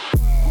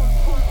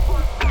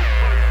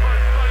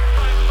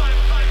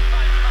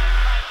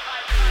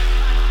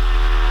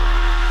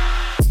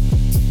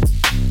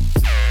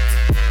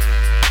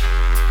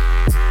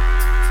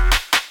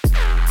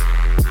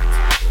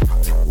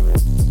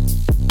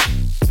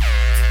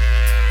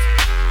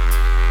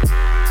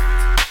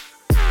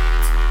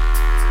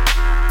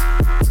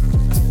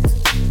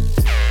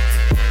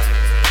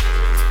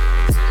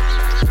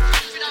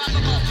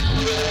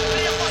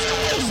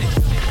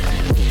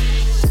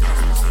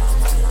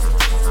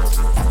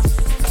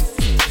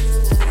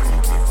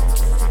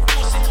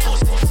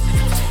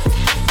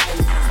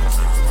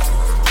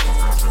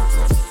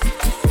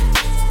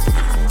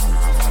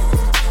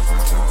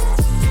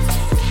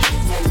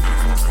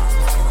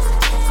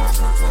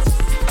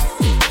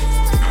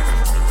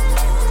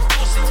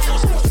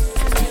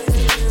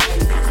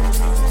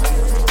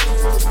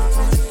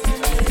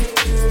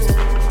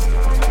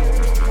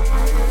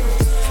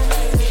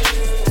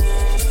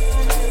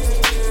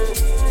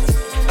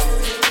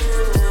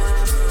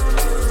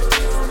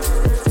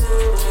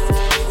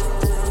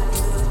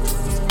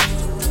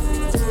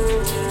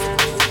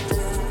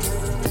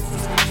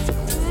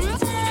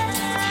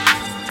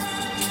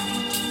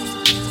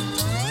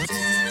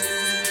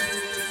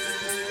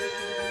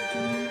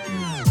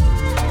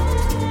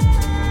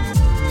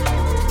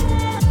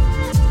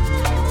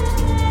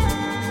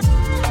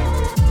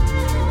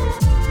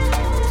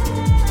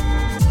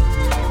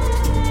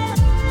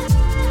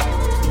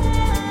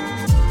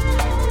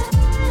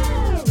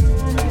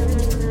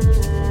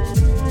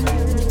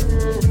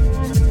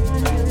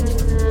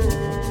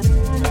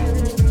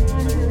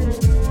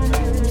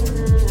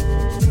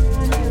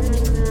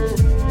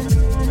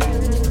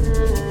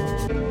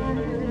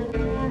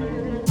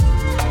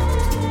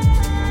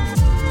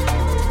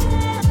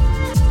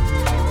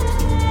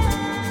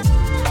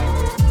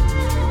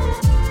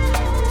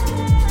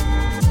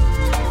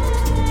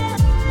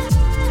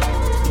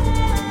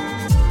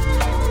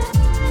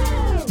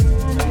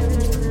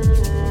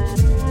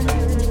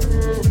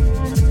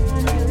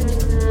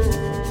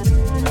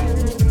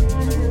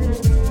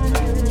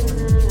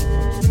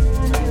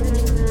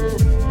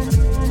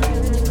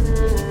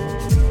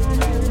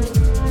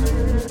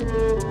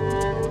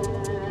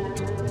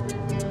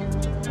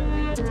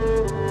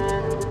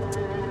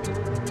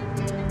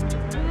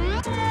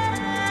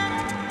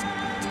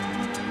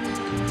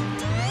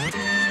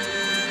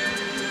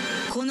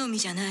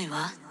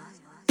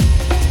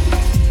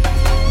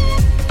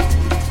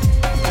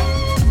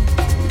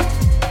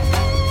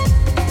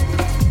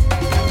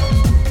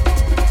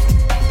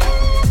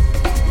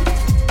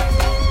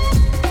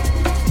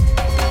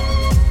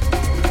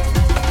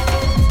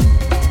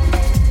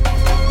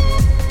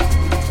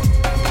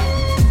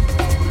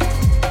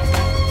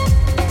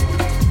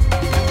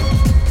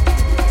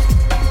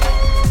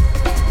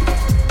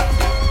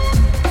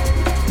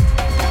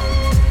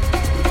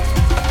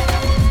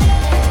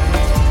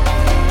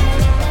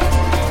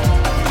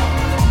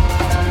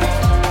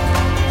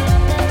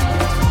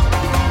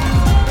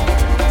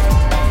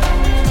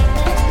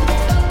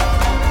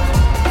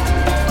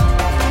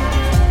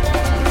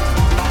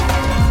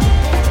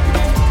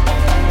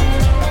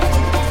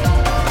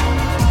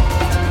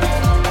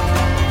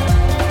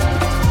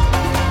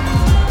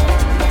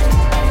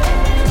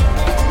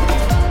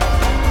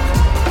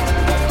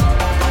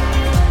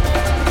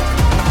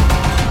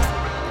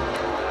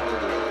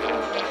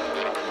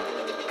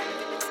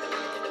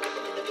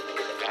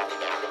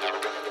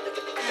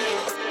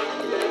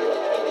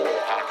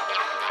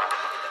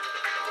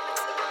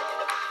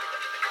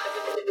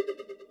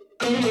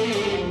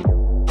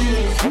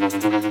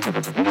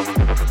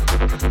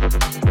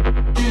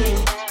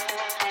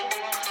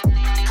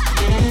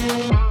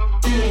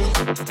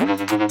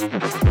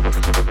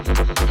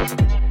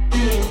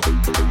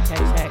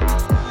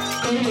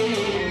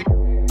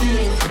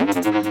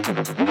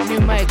 New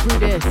mic, who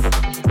this?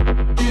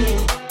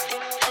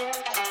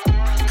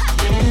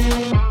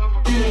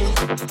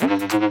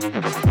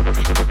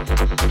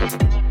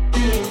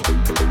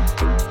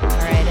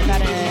 Alright, I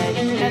got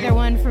another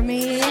one for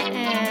me,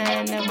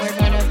 and then we're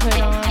gonna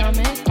put on a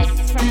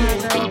mix from our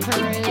girl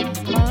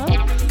Kahriszma,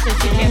 since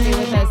she can't be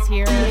with us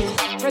here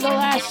for the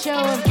last show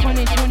of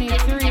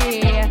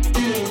 2023.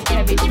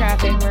 Heavy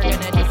Traffic, we're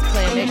gonna just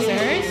play a mix of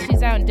hers.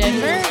 She's out in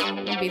Denver.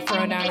 We'll be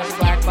throwing down at the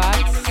Black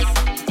Box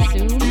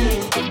soon.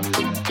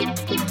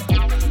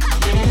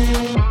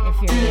 If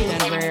you're in the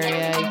Denver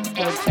area, you can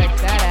go check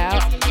that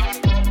out.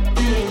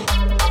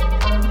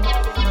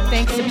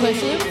 Thanks to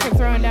Pushloop for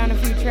throwing down a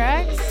few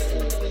tracks.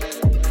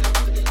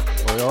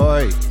 Oi,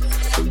 oi.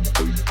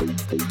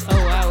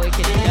 Oh wow, we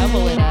can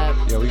double it up.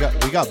 Yeah, we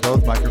got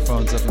both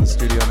microphones up in the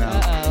studio now.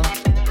 Uh-oh.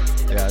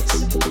 Yeah,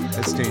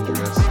 it's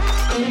dangerous.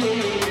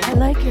 I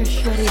like your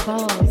sweaty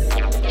balls.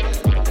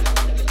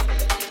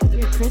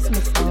 Your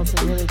Christmas balls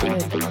are really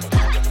good.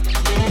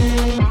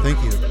 Thank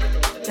you.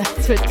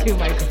 That's what two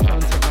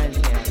microphones reminds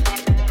me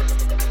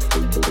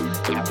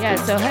of. Yeah,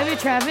 so Heavy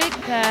Traffic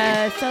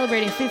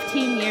celebrating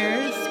 15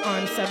 years.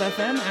 on Sub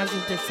FM as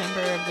of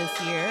December of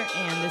this year,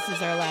 and this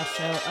is our last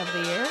show of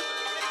the year.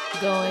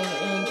 Going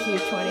into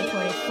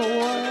 2024,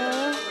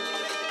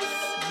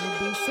 it'll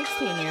be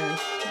 16 years.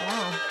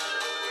 Wow.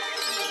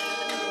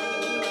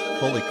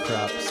 Holy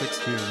crap,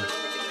 16.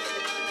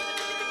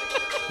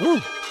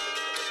 Woo!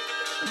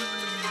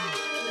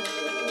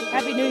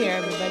 Happy New Year,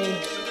 everybody.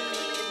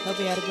 Hope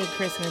you had a good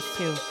Christmas,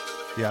 too.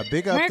 Yeah,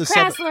 big up Merry the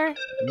Chrysler.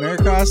 Merry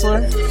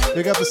Chrysler.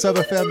 Big up the Sub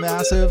FM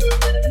Massive.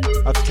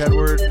 Out to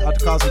Tedward. Out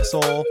to Cosmic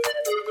Soul.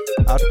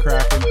 Out to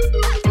Kraken.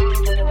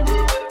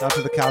 Out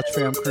to the Couch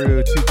Fam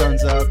crew. 2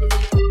 Guns Up.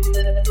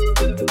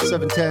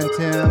 710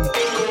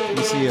 Tim.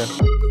 We see ya.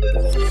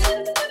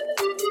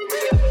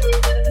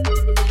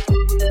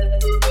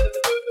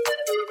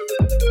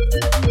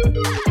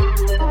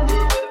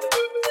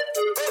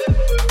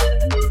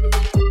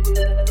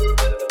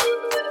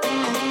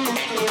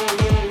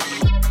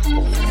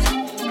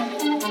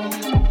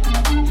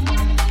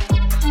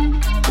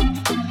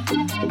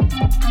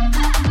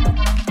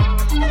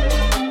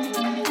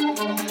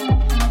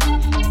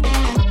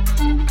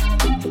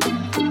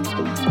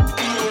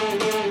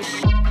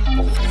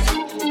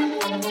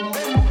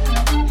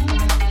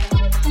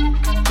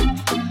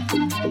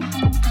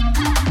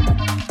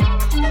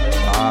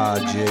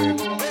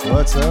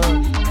 What's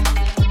up?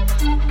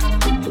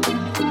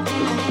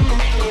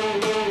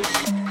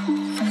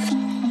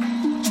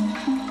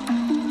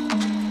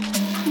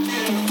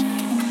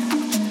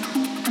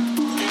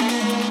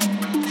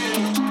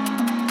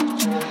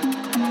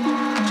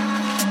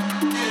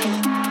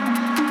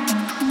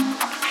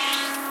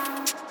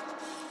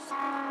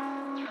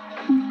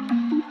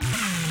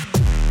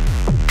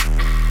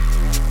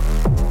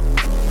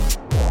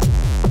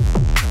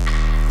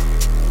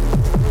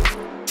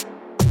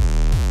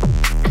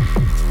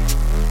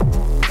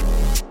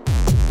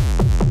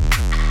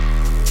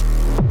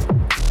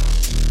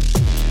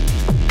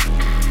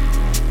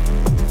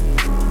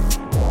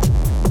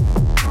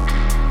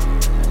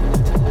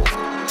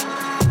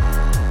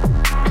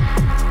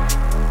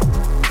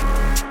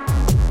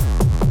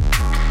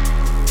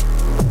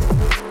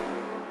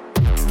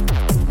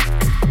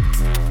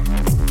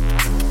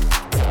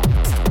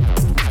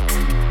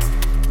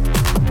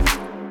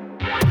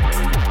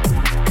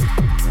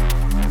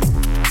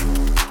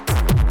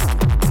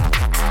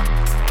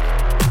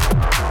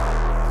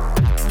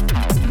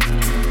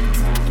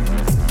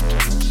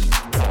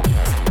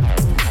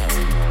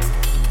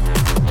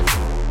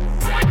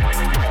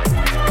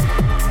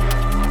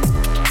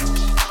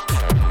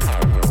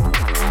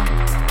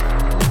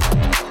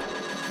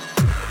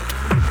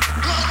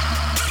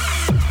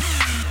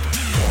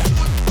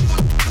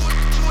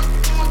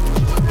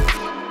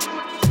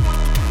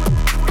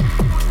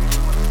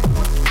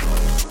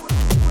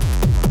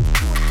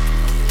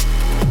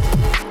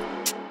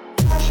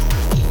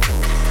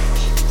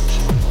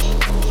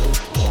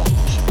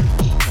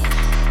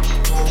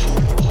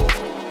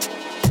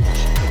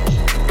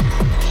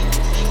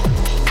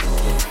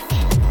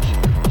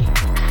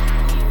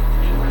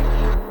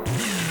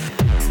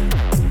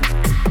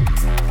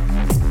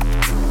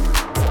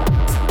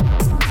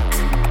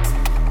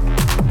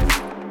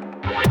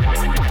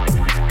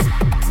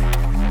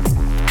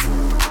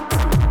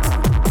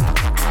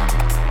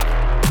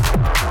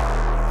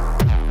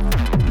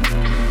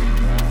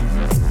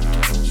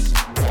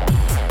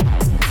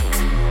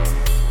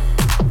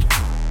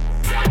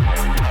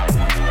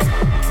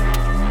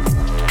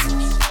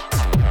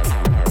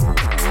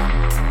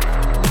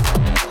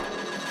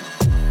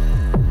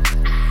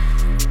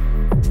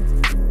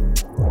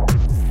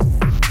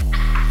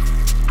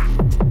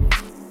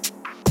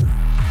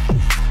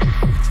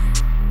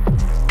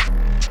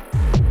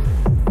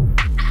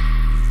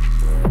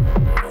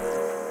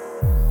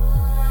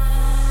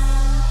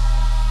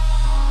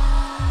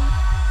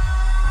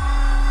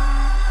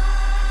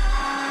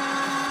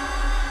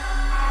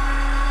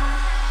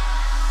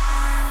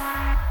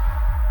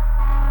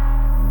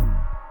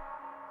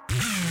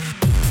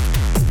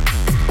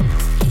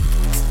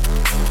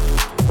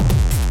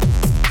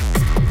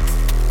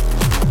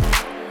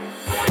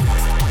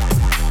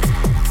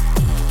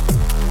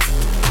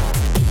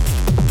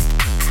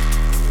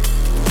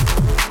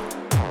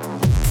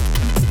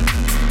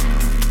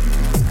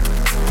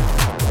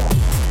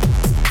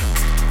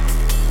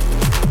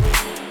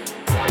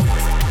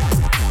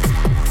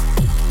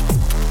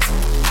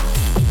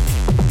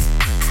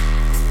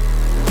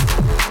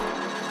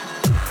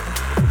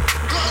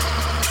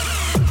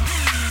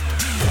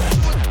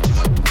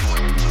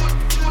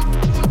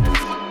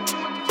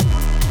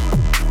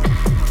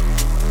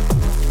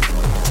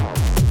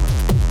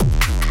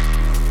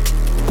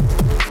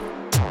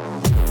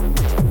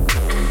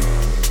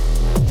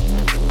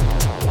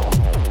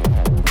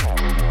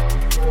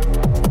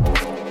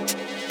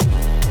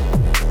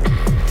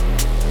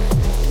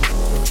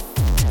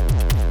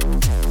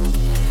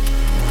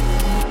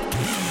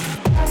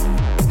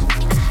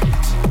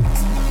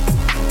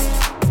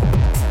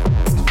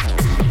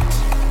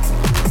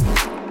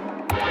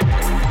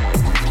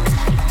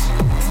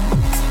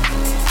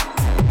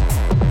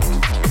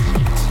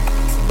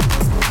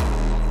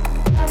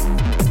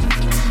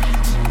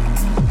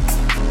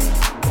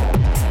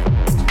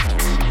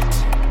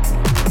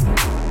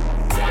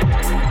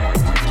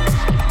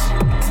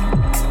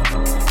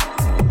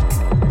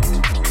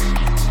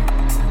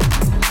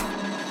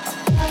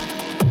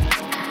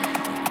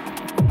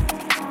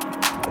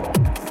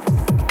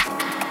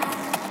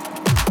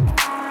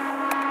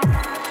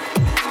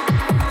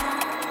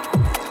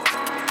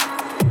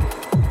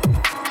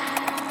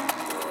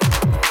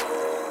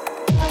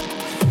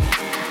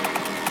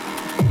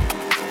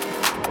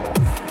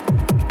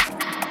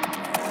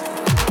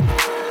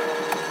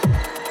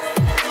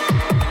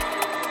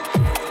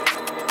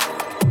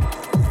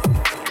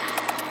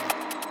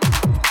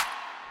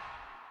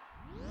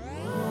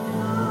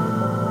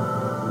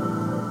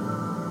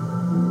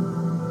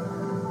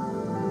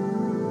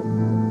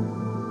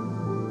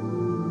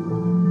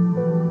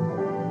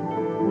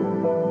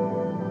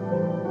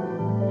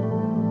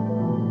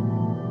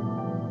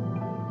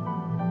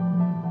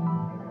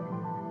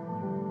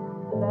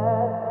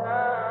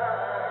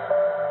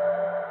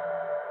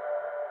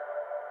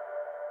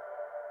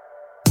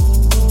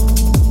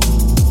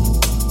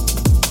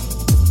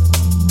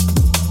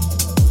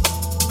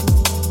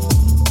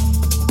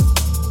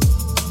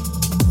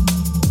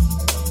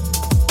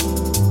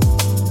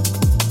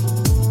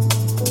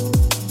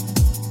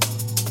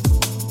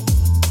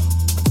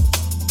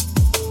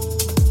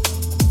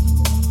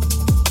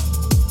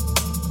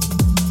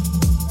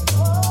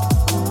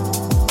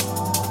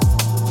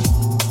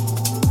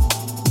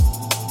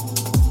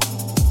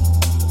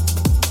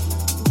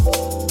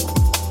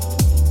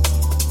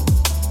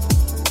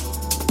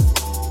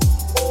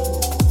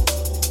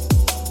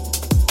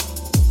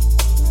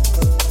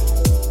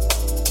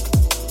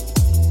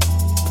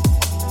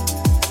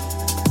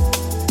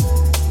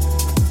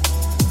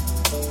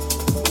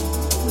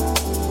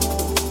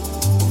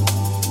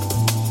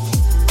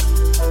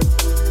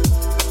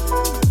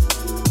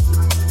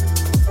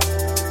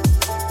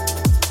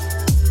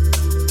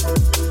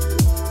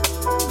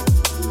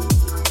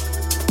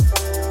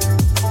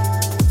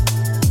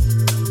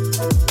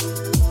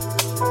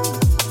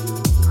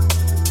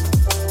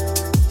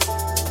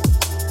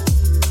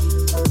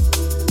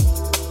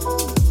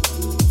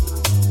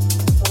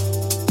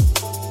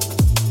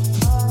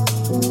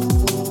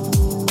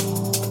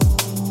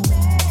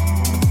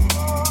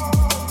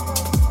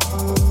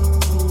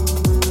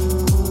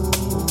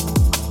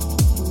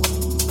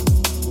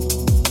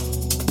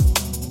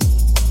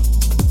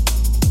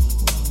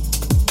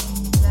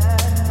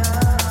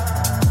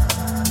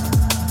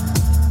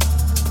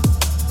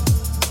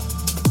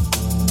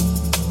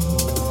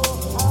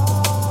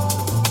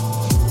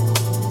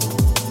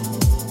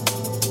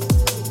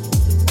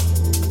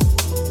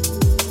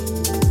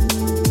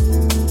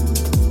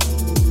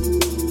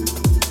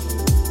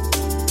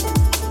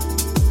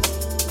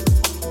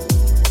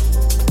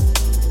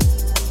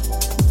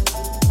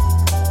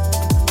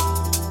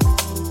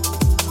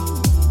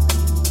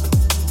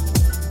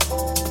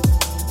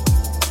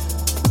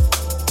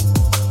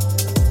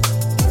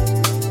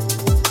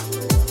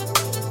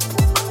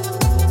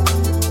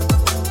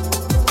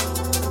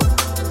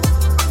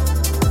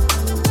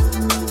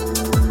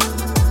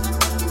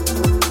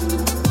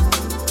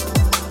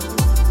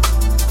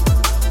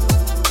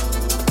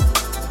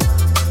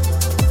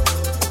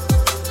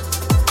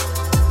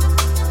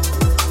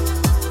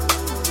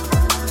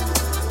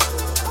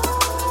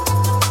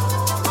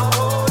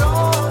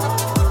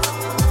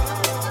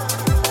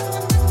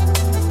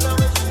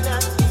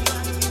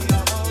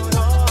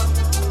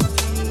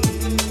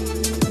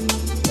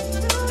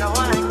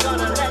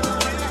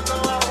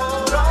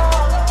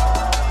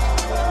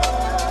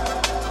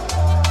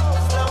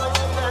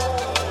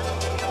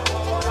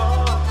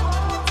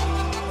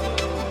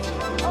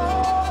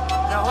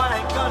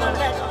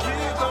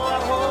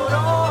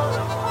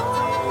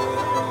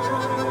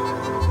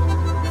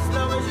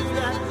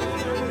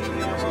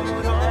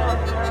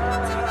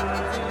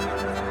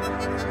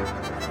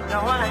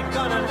 No, I ain't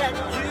gonna let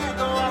you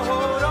go. I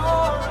hold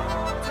on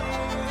to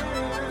you.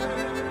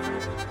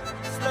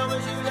 As long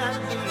as you let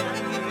me,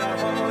 I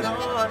hold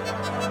on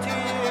to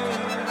you.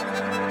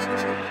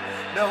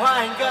 No,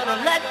 I ain't gonna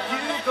let you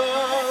go.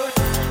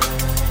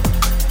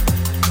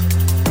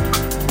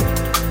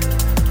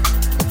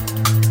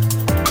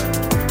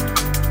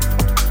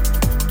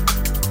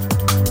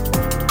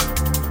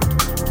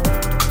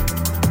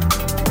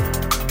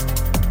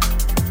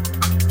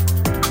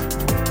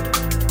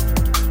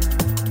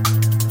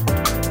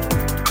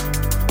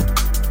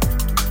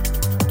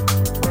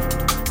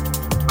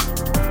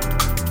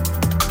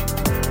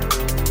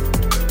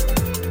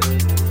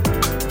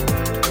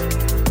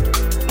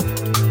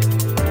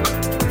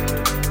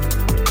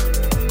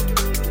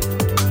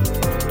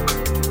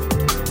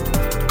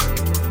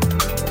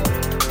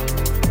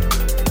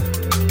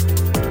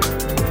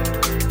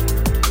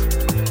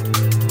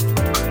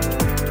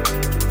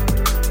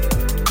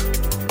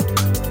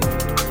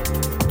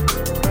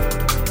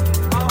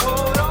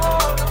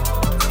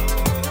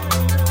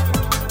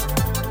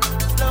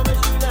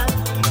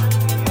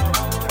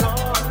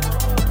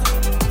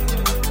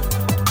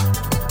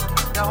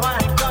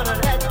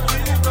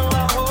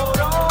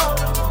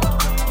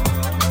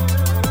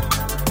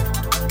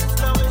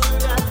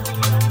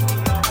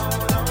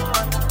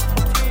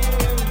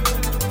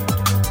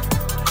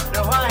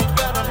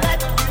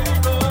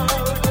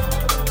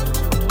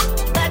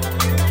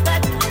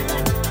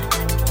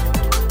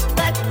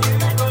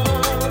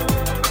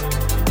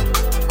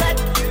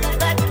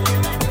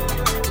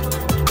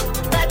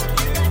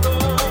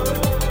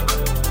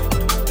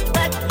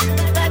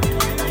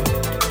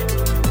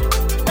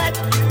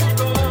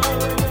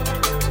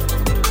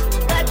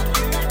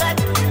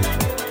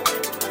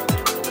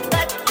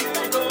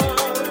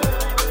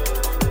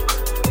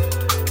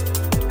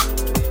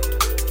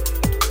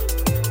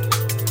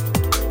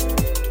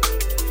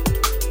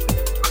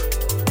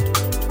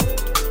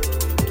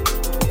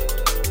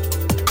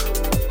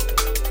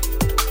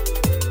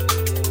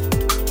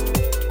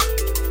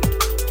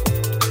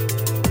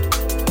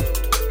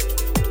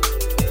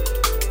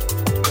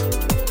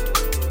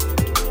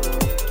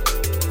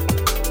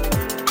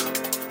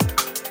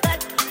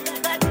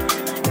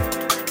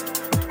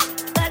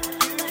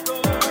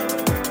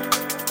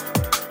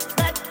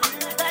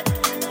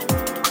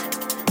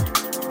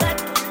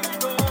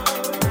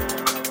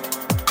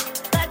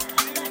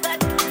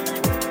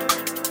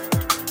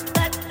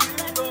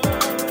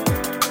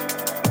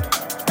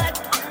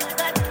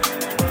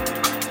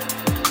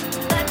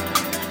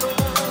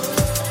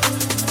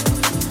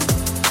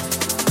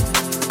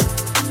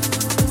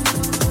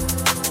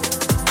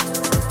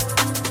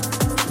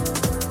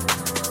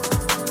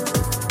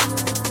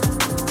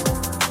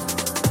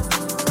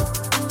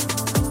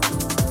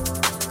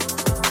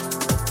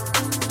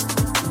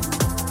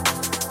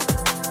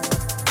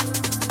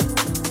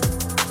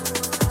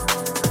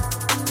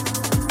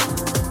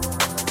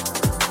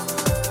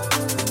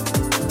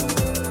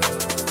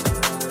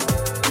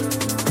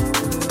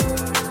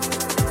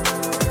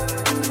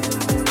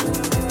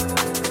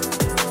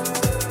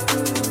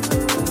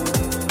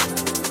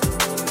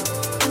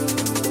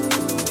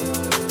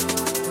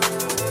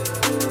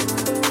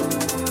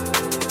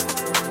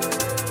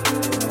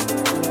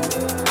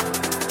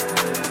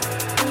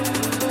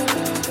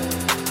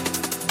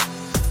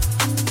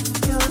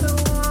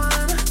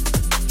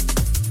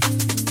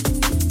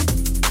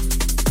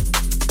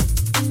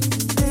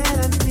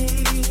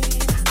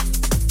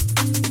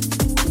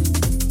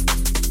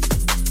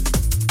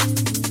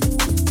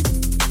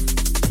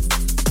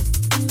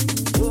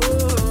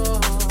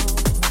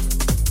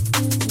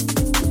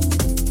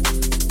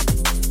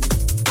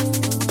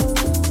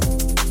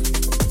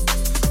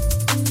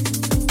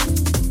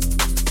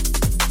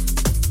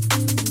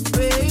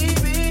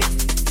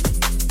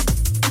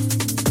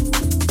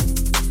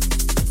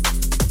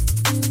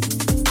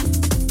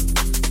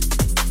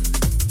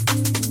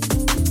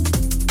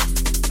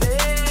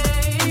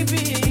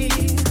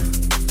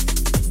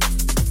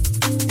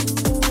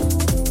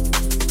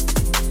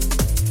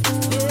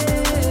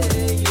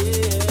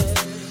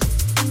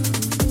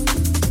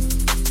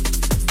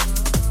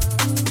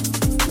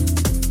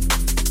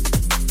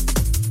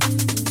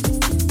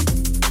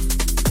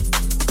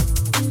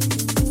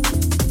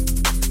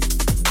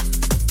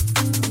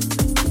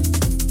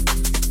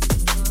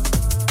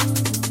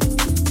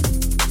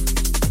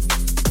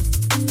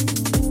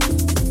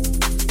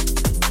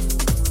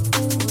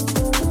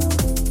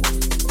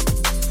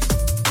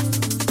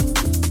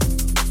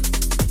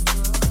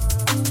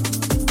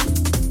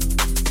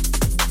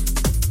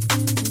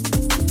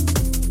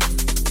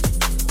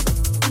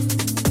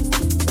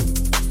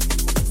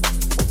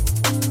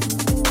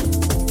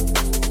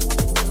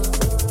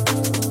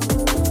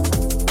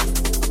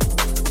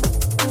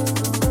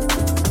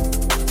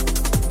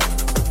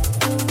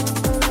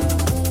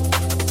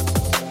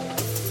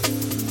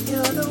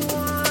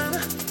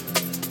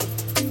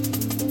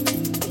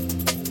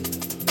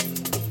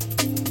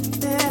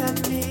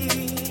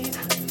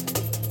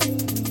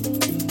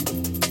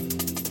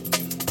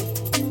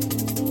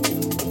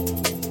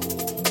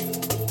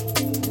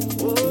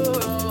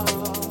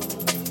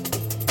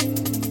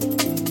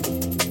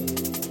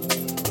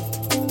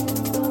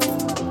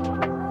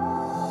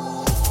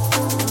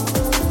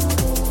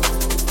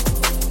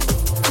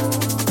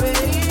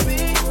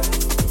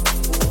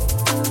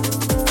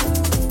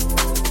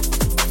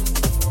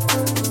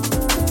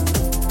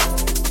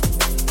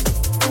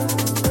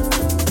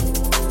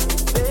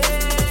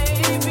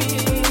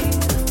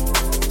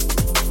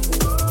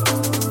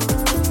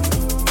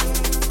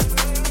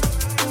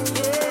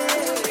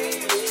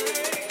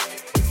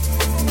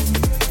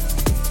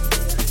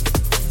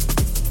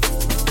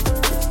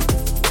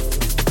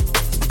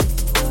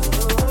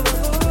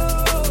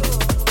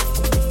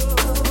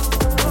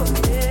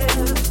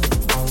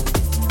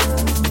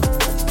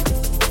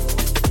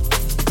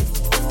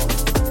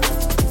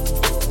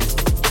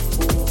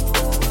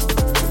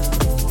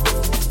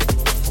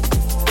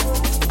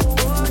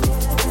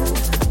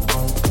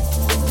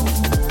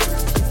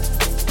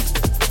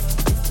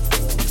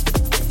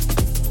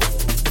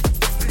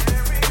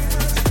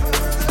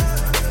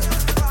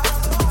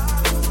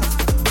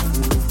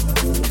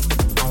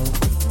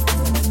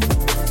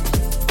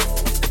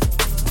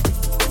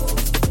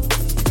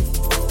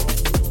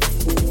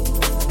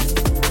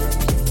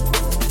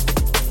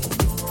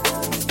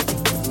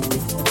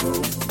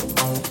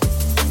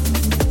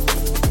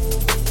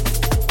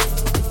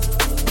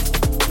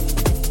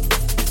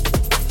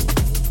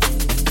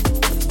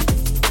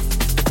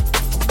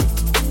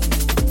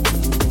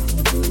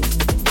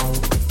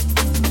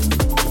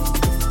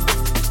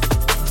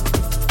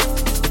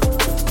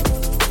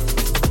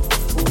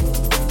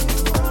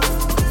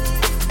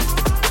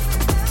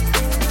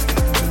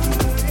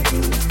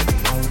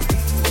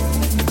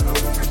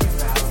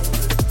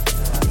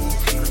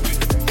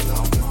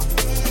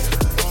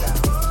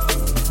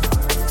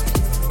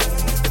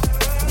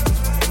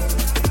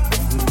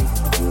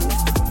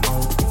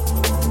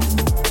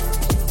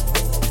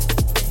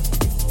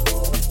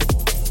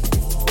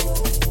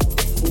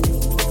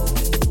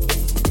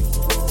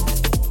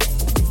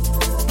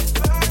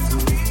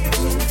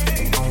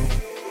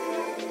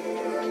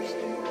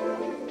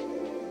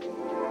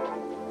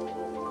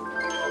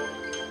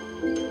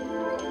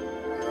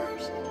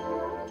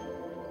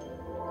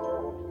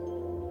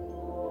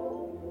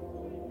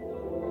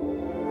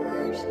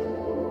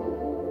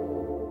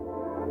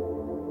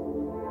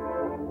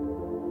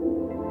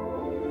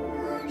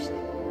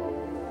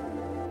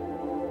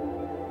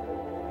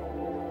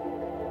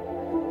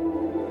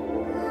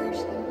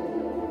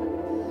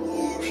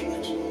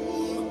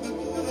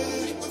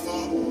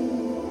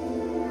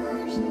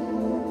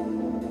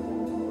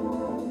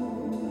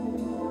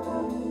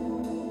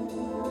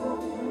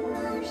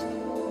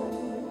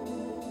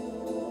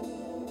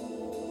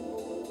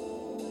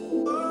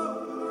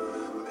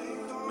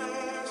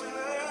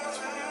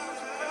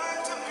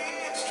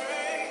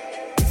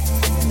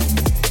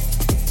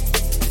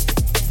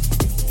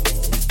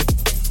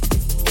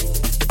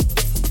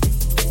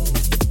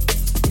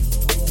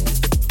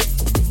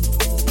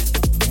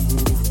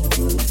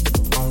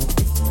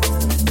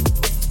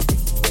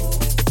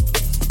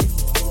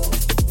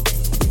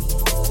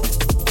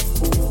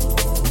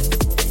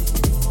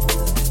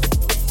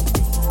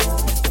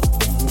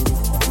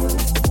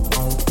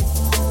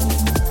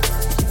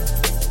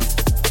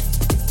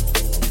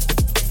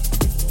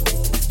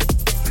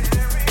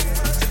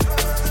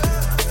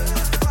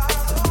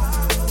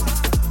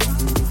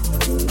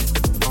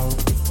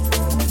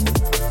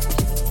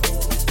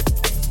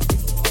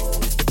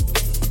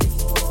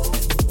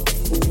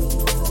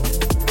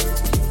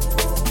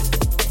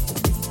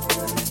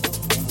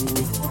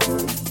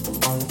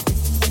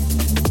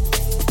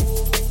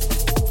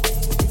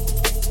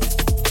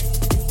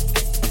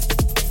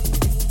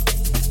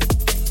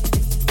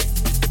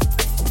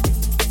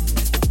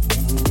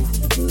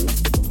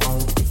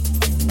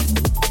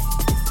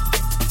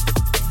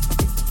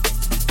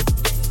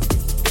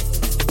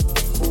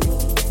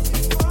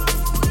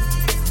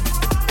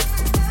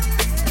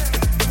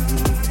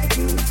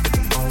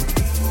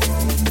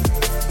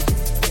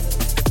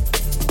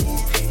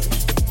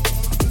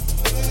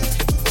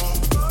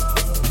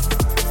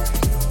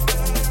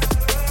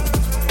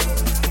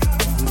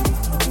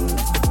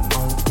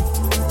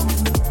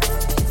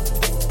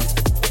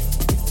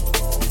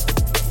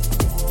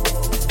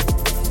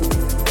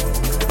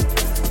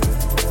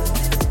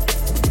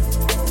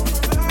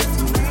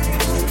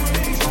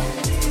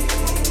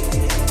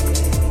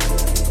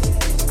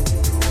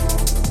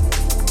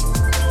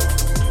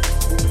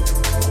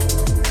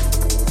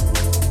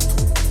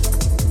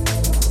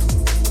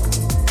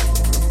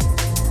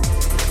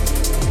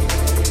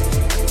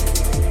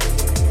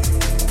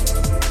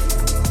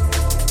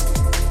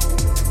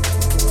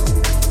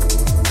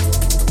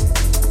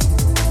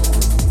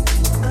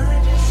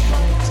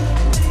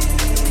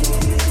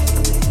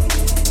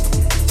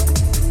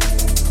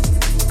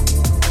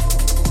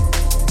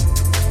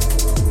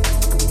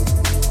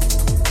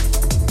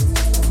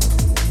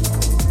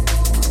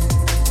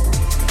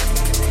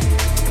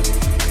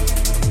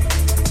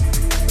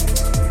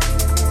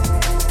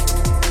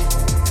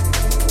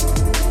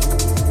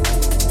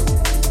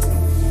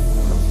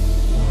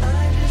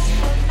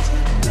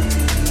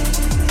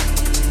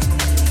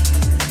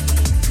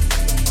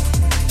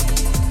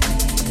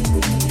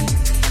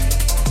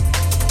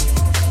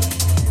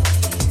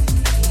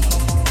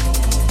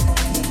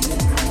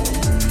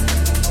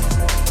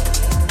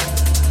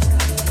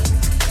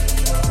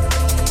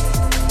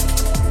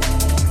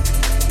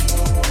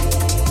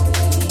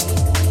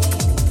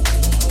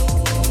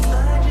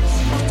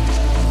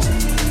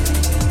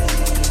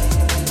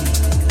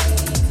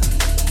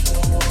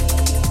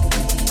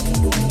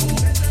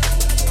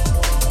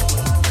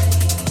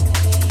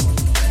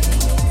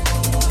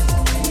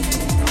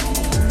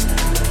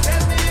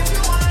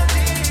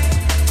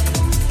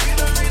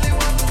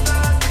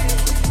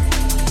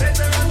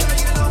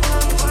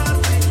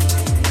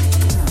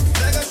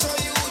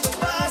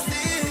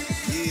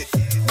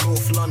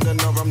 North London,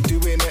 or I'm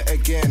doing it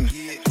again.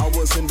 I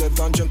was in the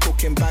dungeon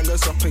cooking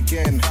bangers up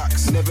again.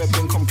 Never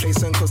been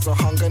complacent cause the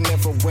hunger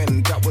never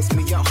went. That was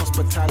me at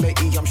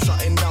hospitality, I'm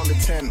shutting down the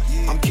tent.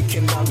 I'm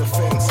kicking down the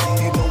fence,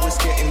 you know it's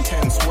getting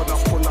tense. When I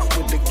pull up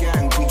with the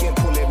gang, we ain't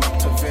pulling up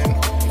to vent.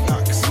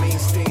 Main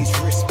stage,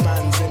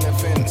 wristbands in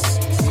events.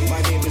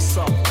 My name is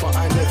Up, but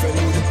I never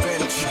knew the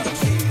bench.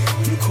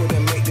 You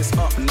couldn't make this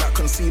up like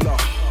concealer.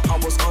 I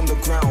was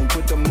underground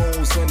with the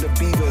moles and the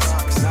beavers.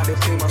 Now they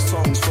play my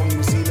songs from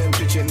New Zealand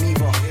to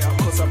Geneva.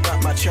 Cause I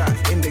back my chat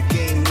in the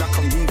game like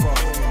I'm Reaver.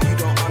 You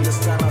don't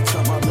understand, I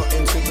turn my lot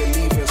into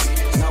believers.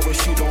 Now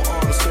if you don't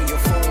answer your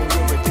phone,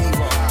 you're a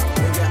diva.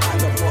 When you're at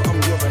the bottom,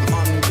 you're an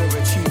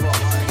underachiever.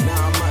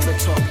 Now I'm at the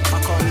top,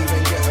 I can't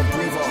even get a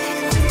breather.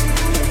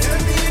 Tell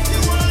me if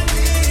you want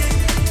it.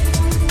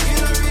 You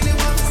don't really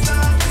want to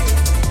stop it.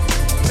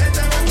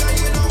 Better run, cause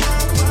you don't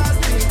want to pass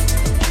it.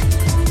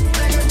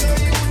 Make I show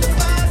you the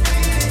pass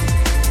it.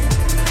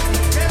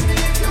 Tell me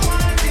if you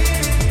want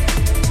it.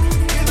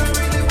 You don't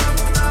really want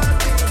to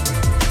stop it.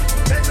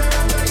 Better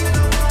run, cause you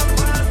don't want to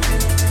pass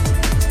it.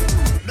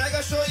 Make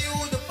I show you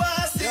the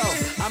pass it. Yo,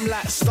 I'm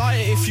like, start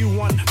it if you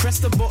want. Press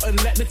the button,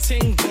 let the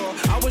ting go.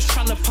 I was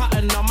trying to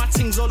pattern, now my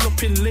thing's all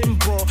up in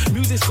limbo.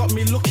 Music's got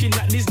me looking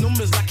at these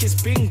numbers like it's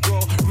bingo,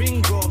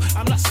 ringo.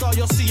 I'm that star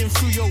you're seeing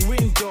through your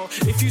window.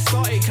 If you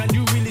start it, can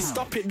you really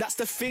stop it? That's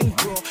the thing,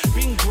 bro.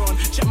 Been grown,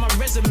 check my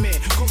resume,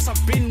 course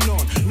I've been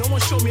on. No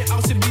one showed me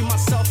how to be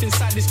myself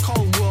inside this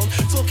cold world.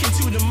 Talking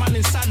to the man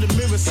inside the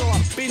mirror, so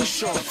I've been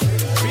shown.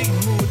 Big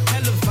mood,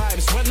 hella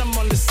vibes when I'm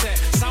on the set.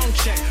 Sound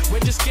check,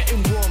 we're just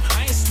getting warm.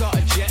 I ain't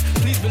started yet.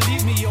 Please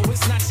believe me, yo,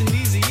 it's nice and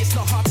easy. It's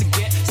not hard to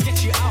get.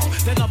 Sketch it out,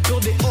 then I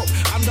build it up.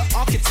 I'm the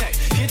architect.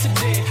 Here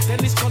today,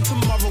 then it's gone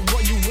tomorrow.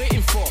 What you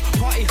waiting for?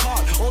 Party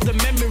hard, all the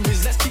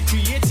memories. Let's keep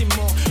creating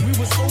more. We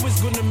was always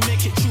gonna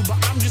make it true, but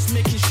I'm just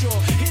making sure.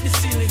 Hit the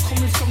ceiling,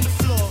 coming from the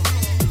floor.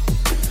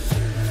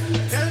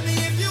 Tell me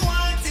if you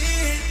want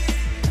it.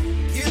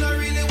 You don't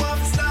really want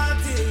to start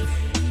it.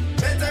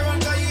 Better run,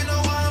 cause you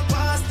don't want to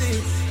pass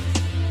it.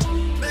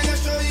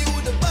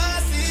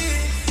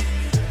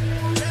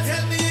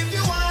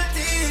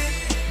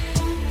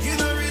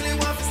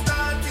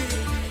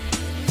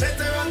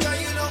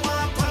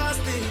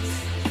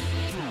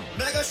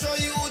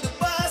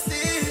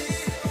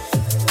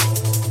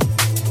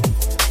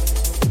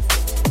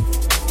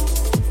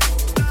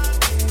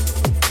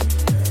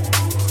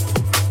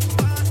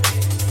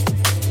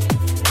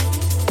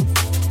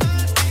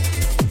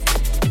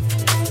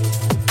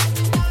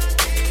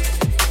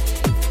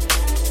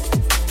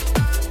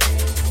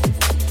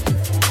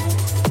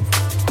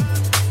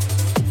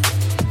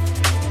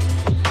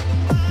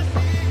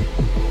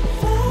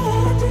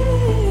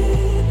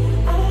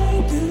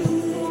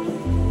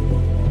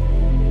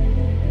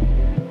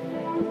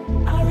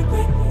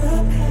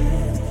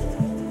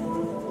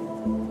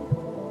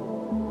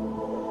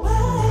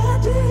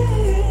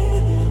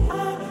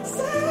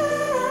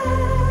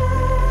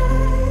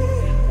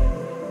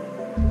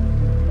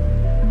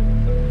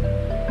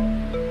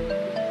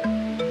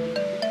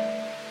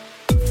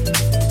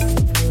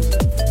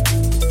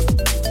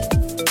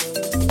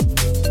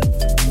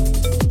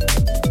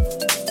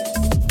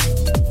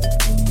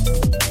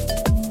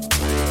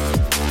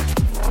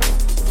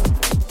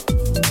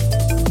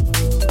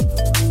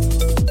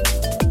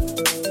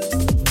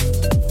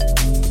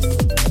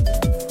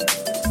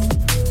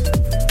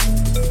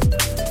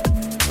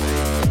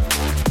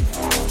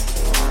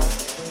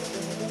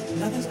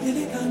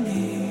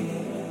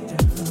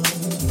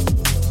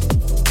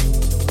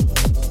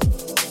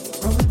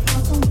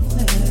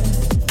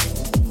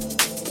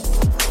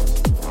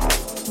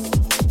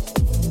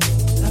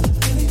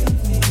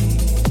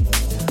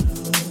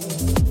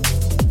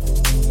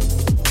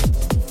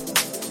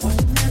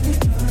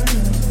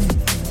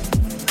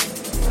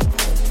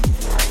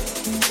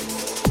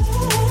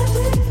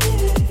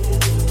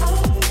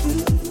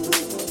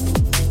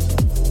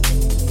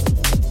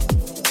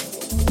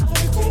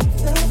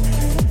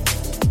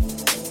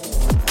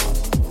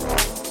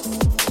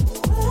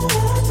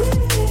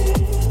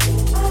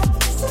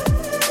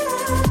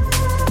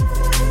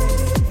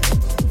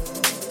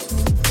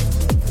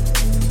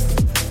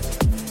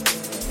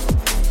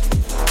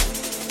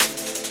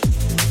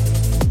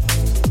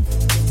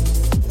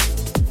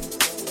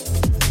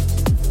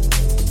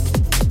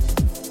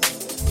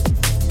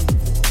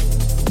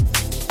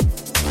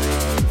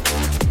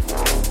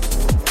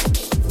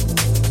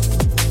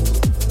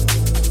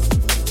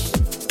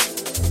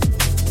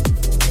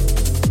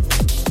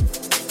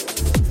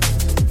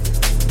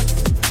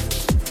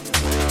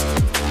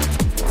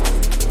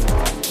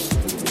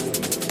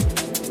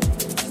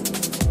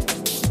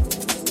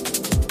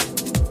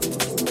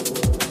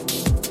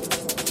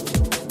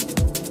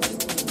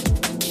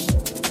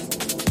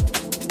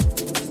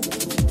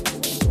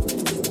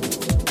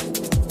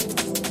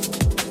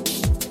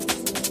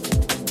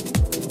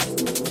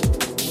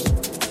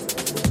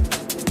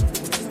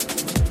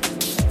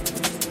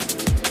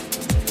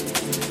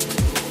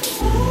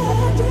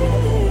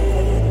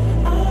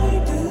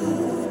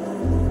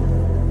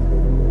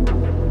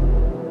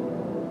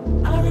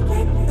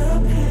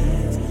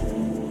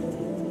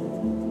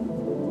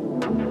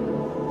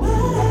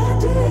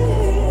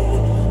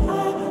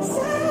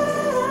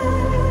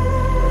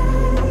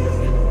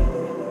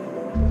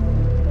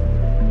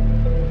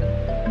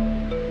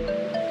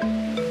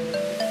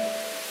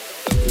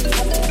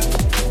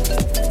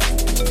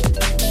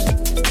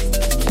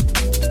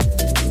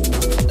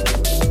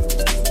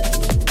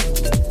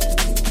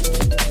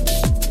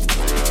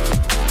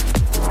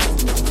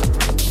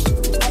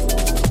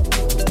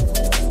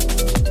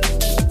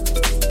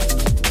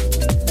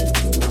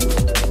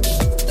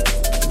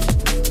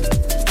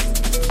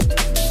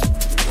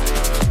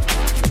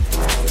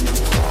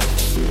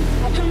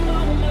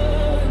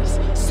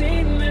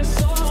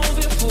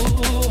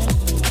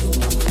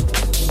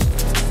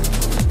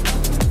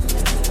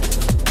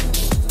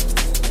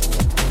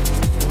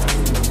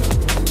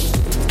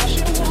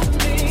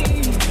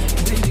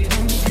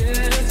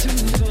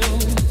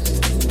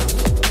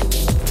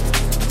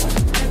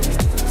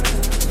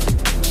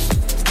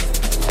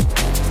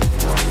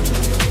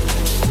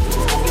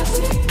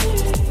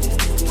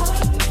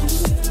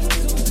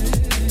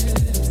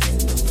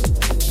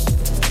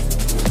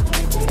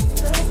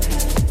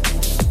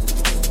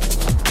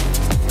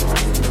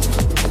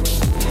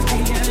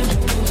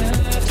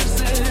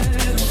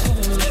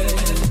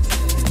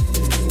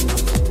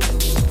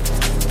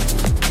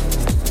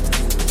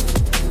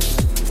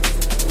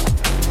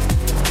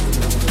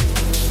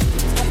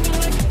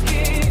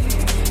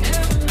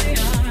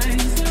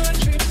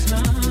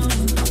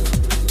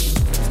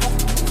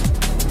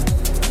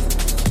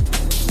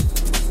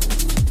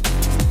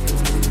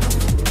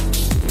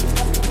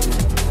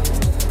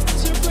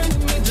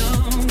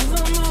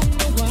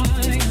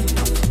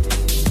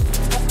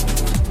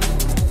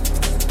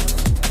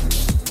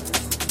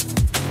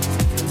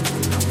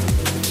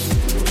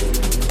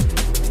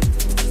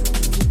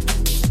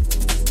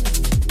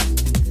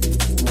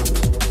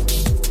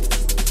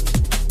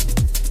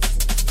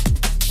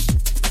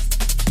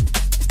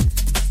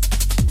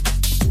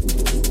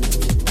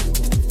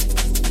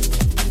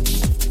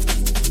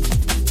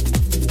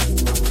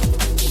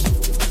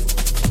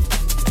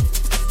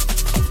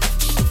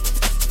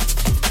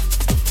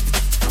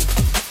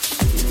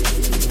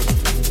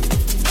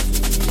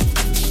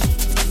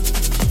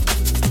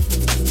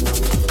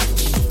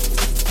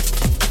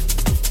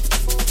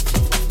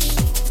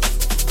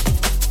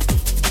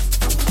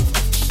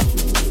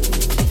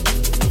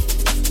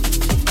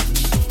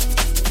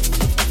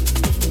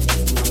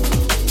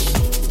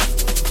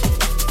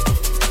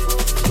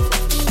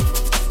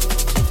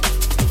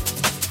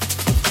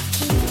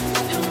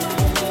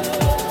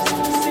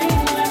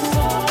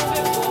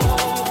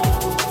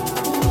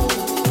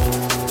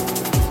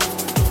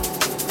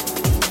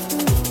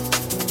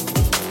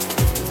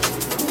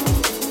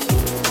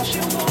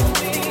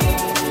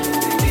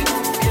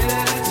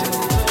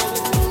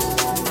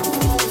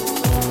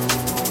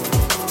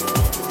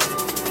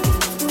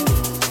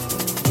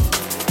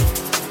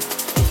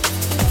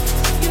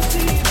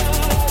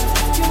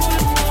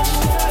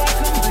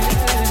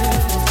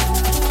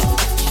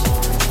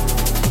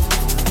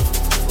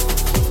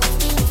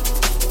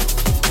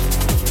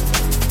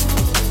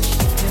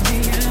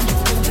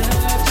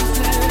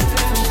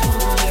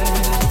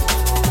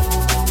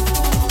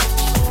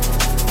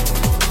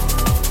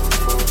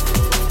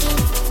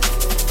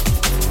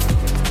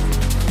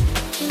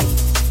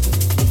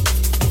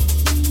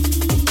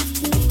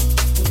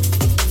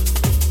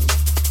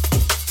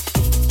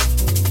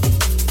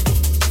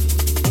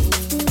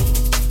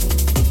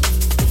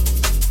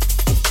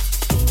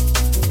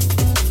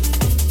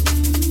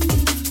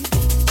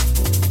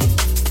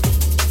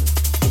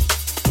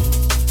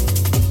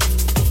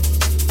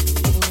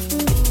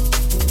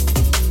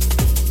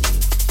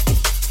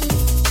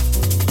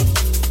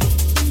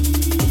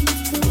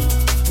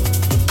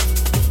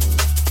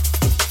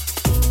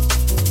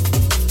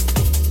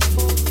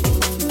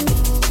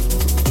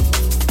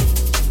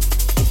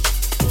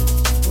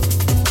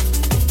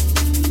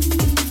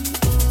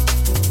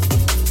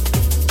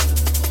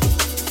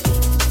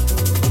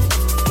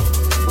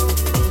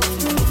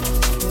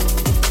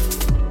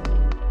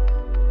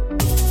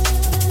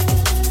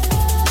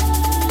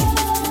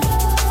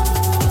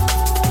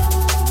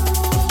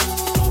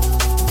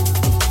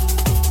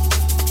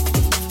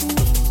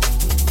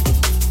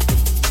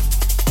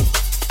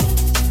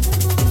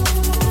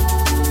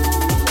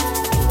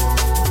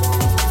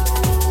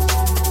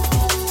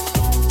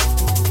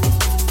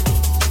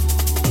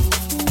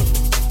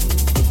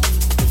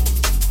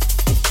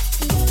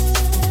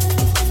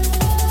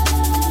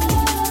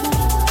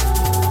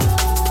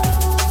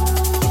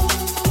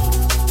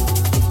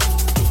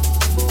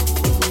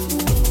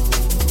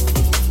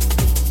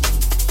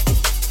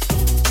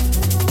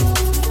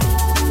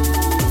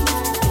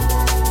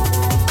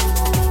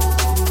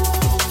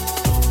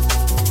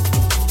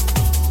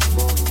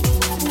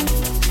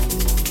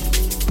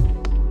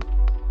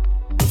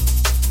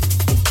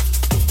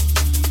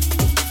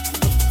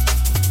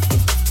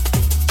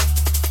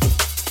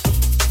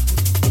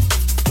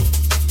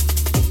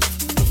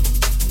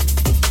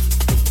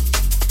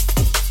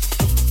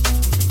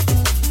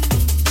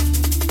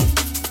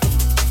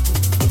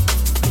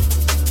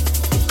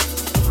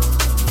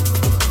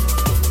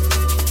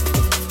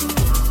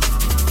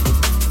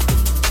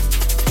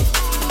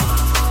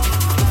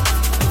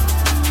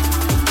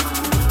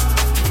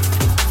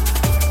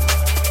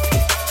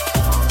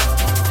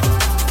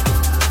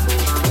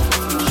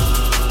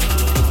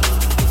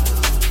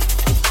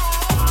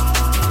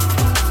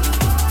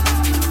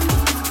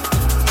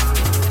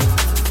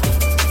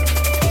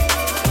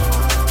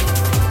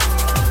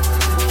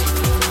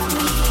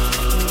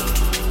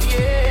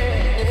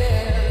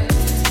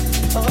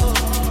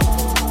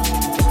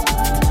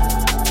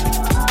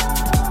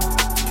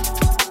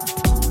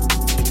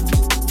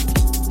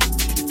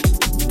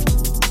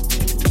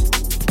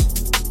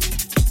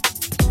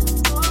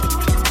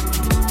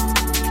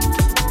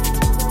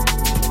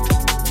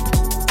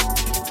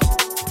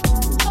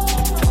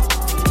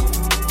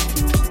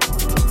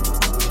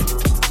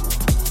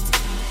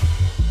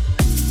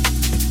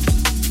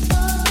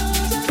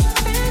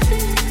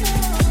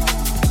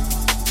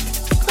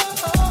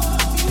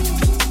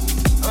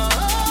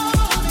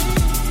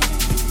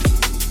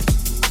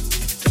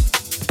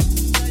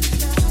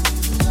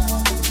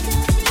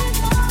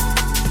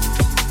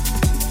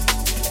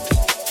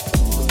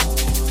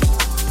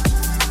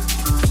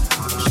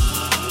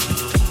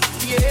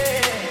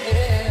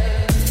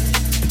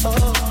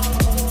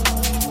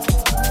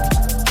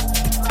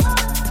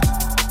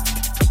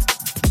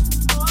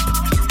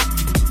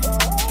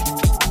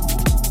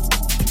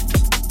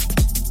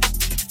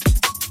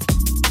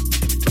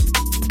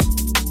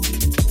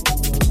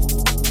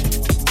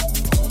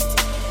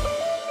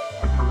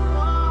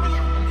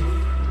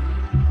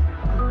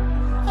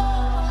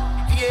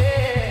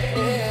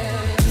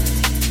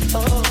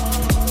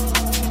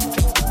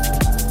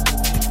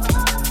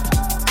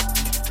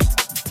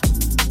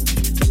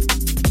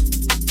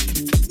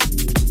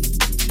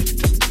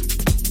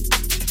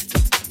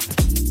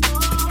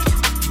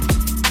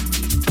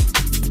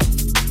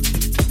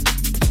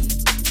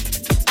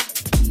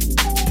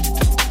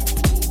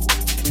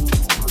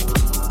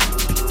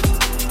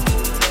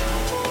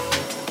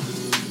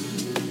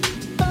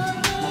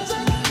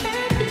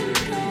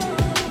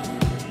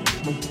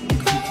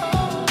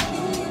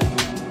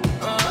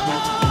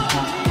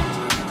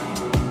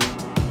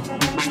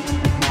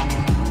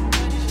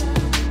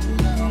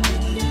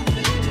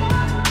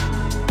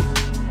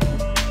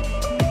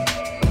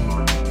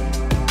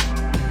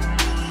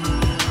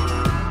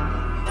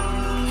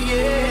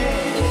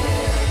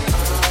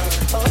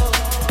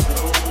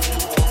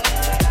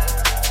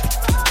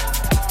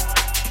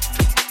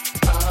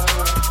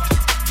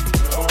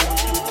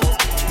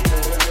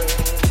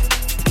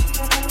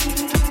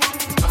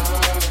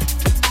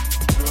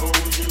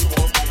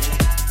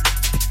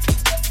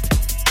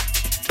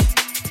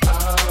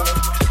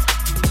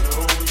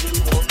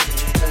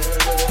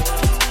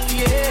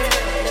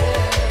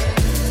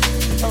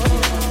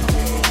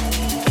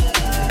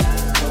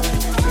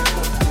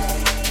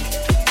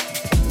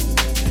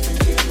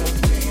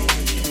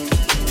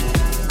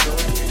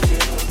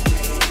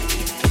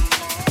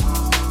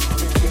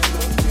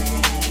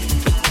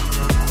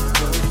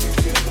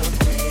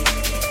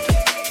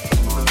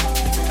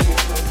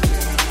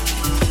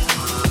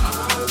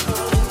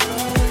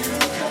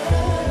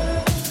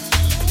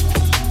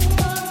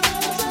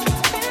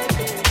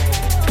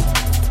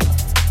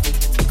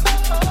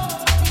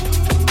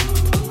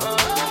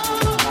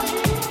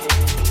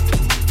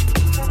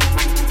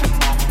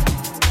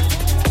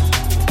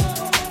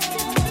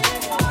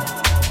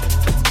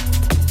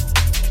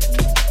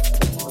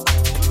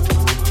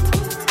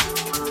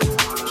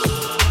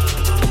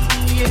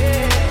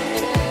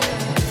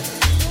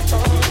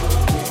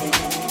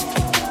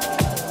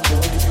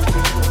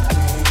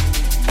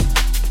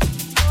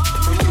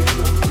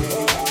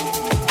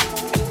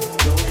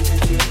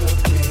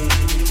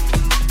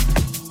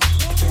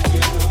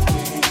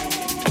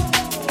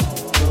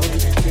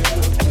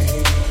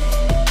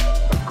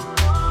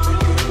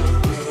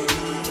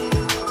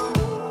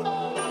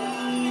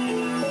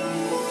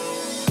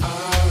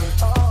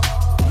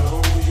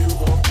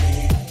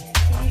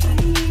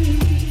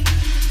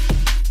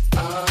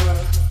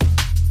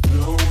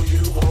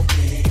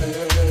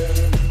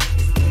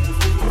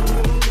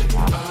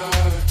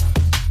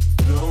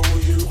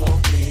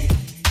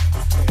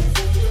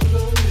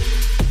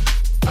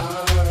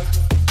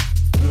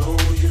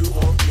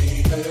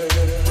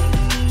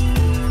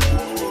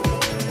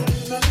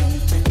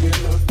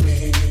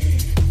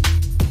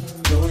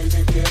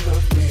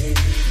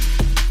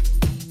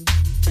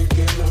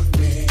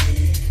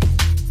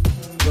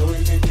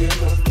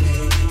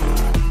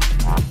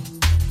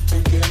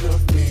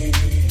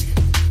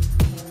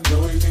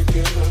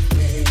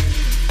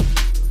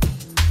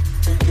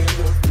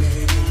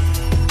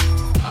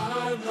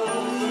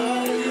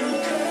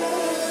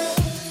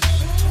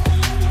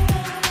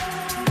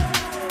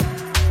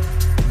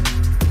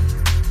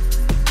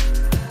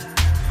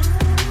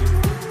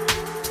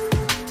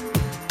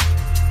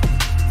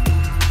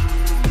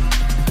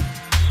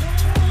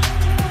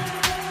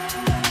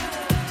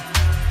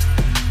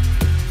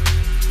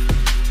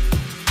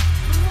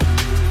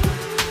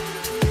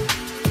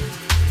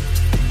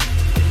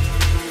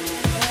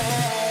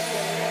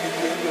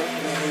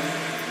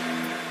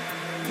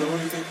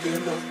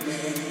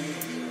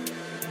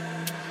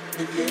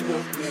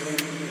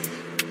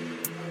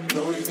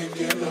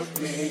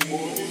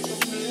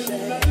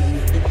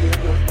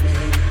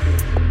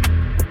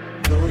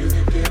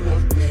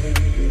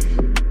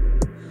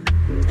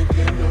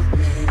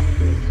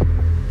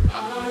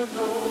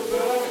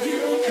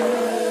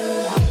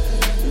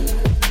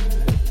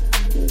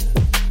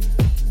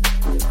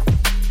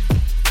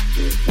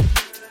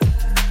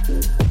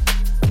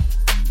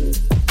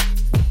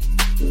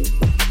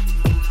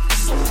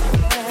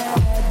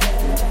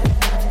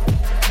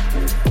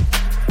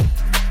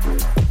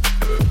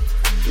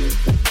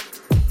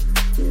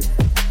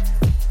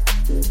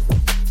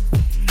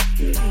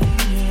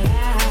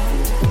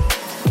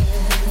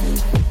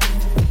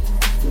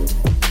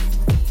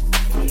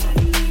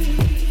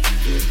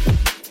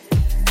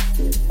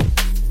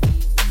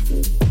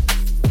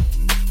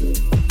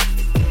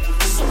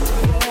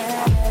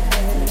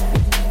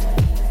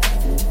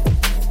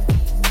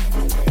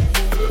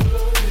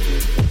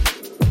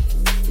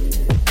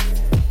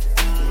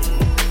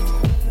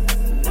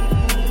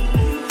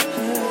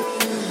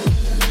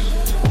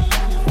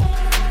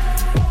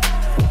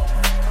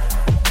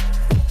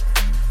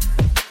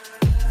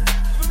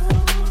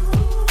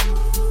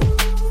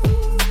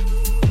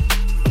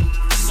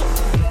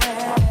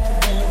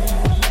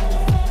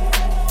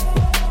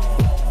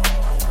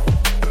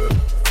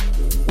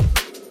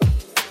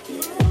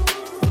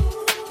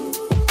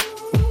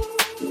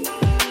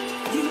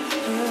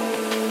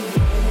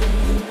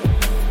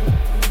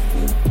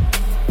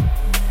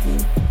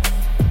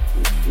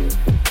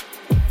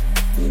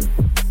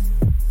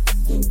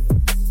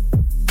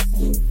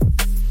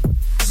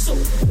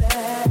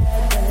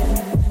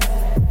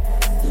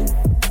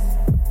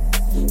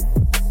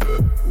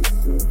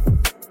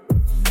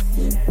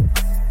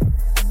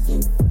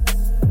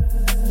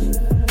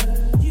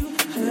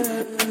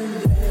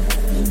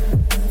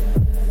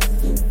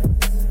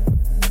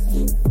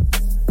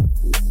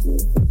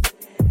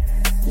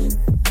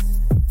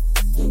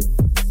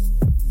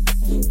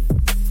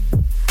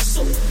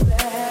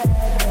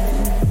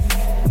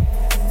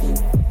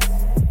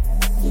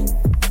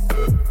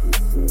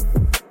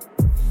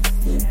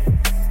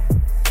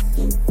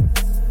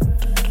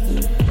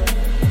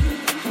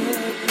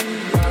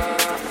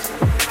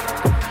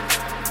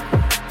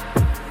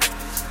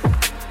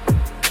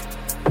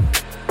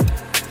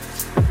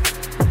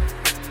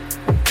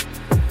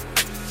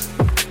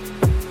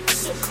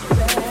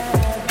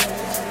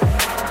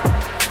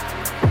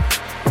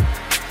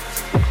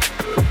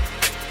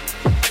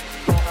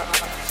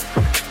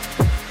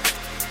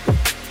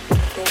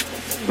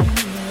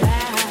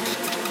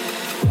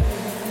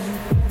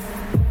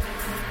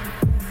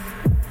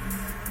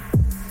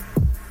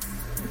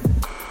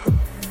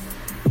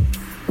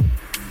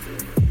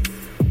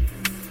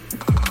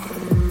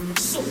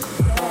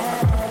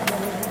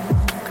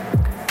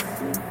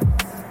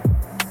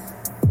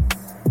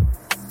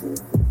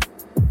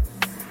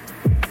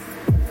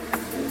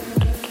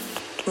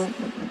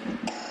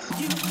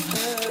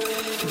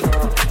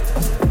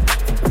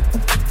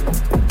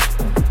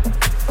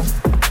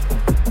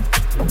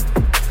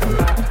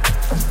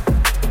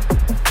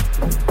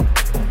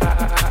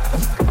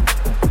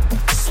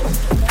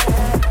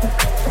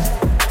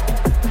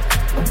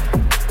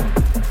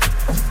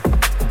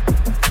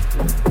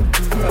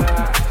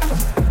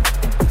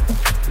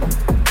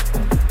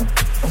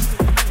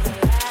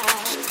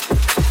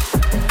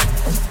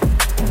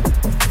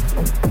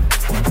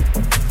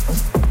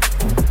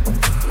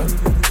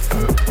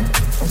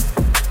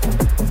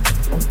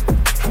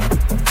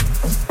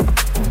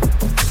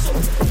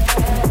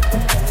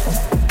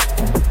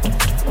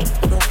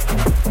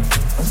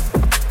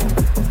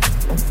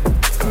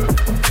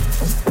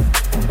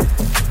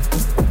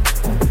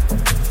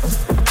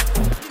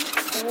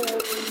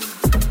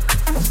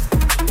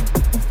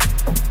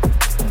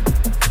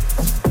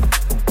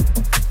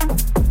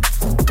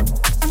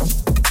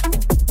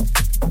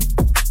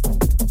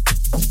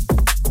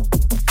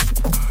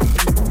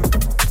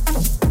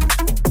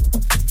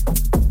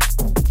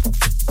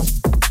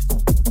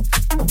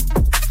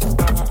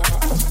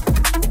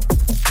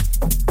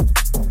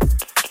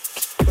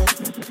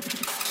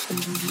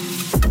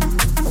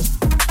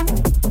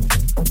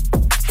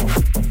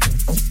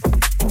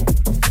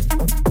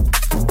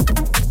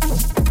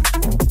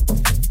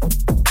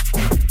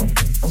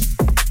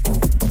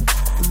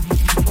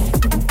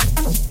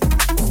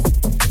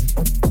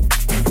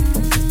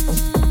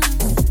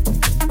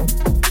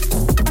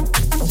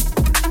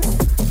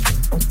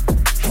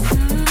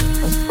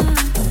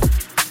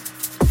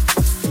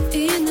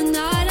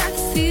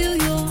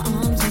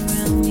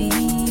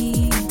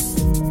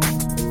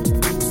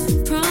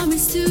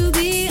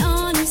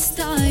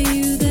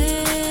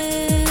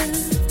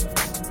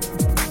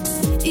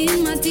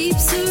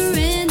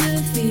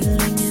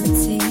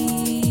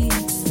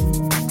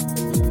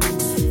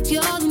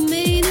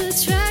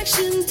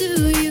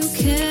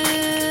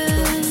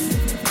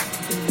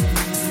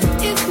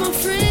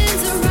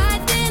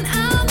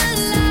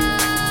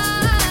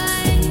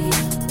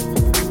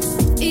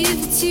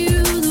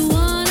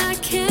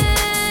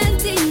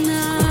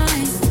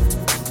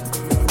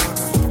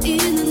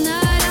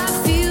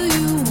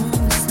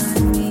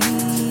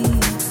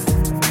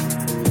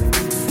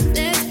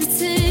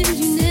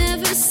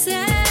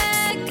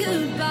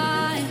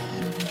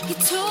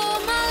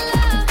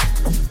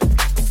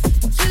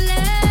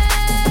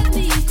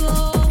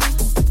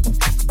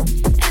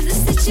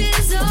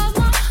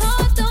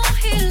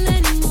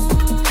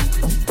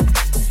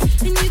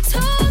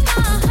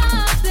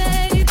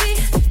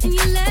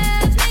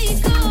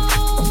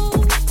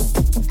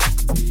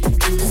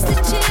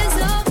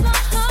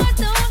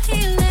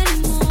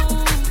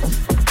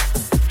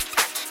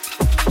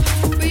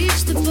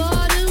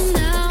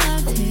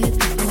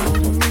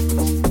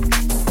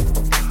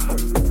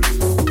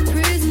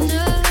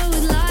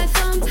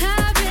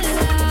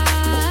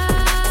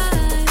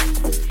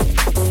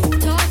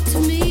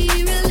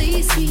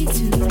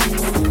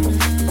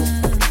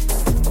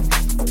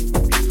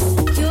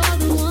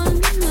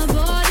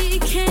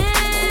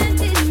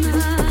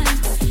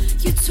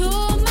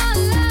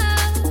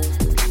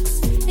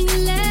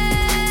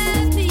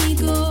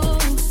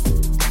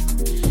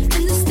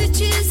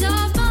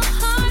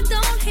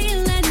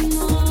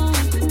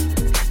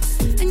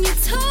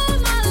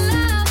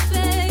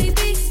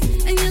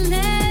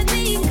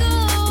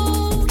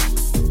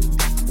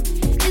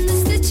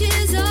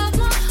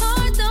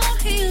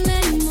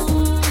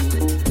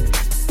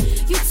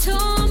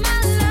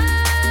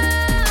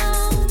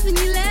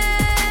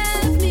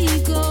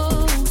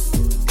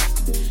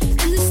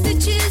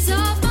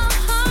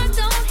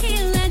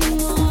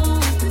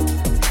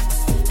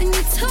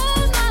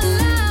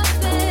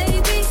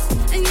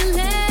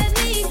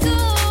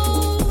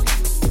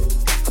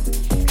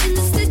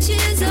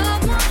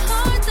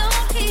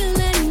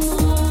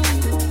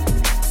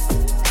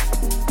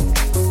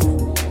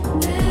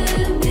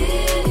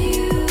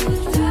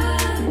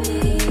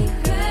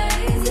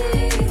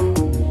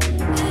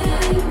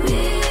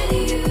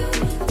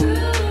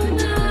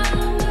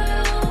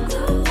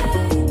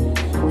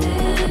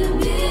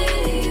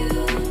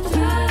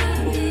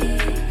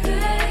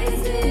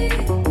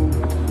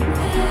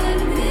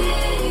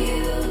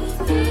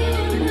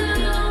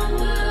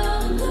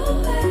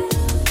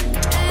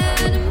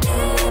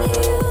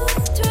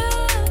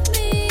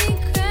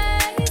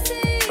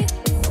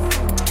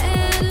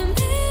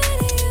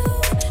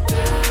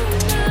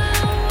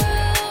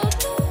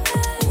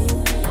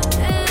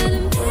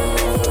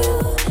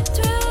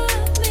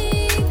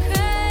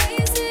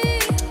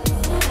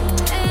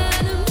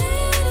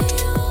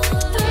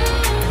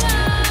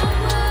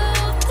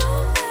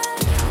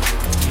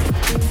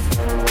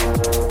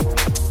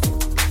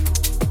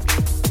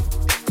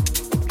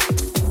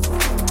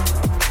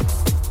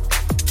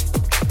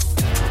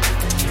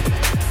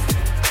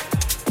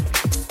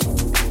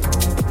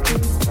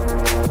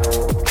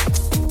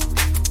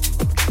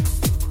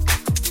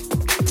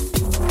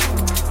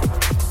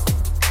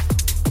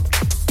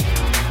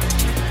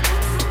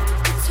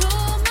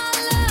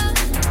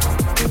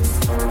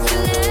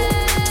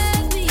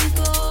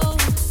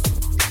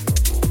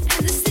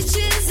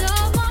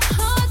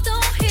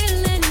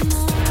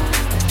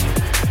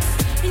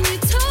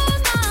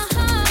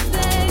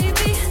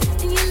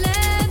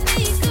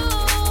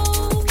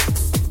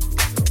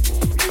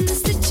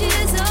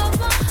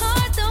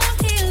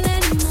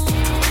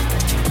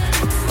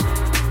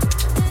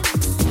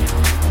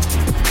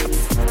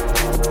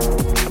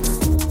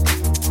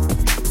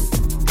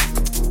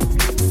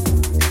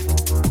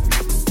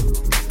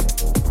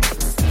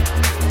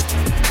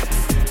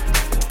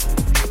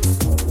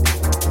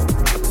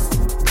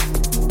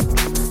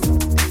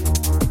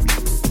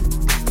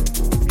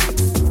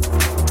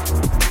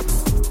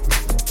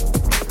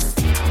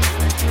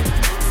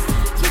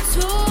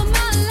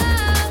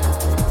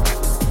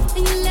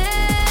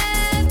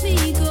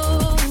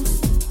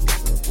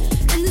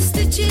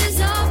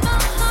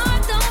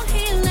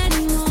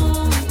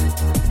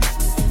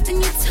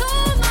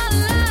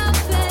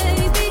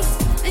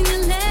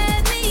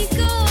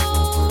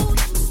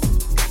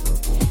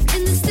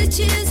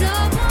 stitches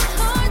of my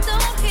heart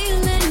don't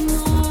heal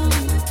anymore.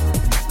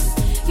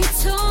 You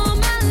tore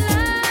my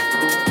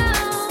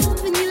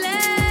love and you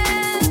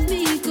let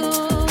me go.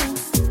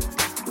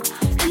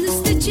 And the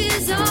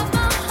stitches of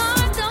my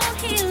heart don't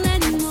heal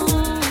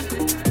anymore.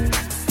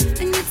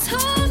 And you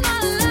tore my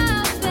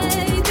love,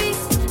 baby,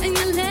 and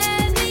you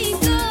let me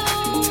go.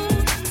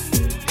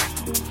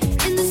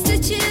 And the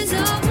stitches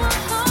of my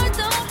heart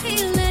don't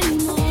heal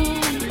anymore.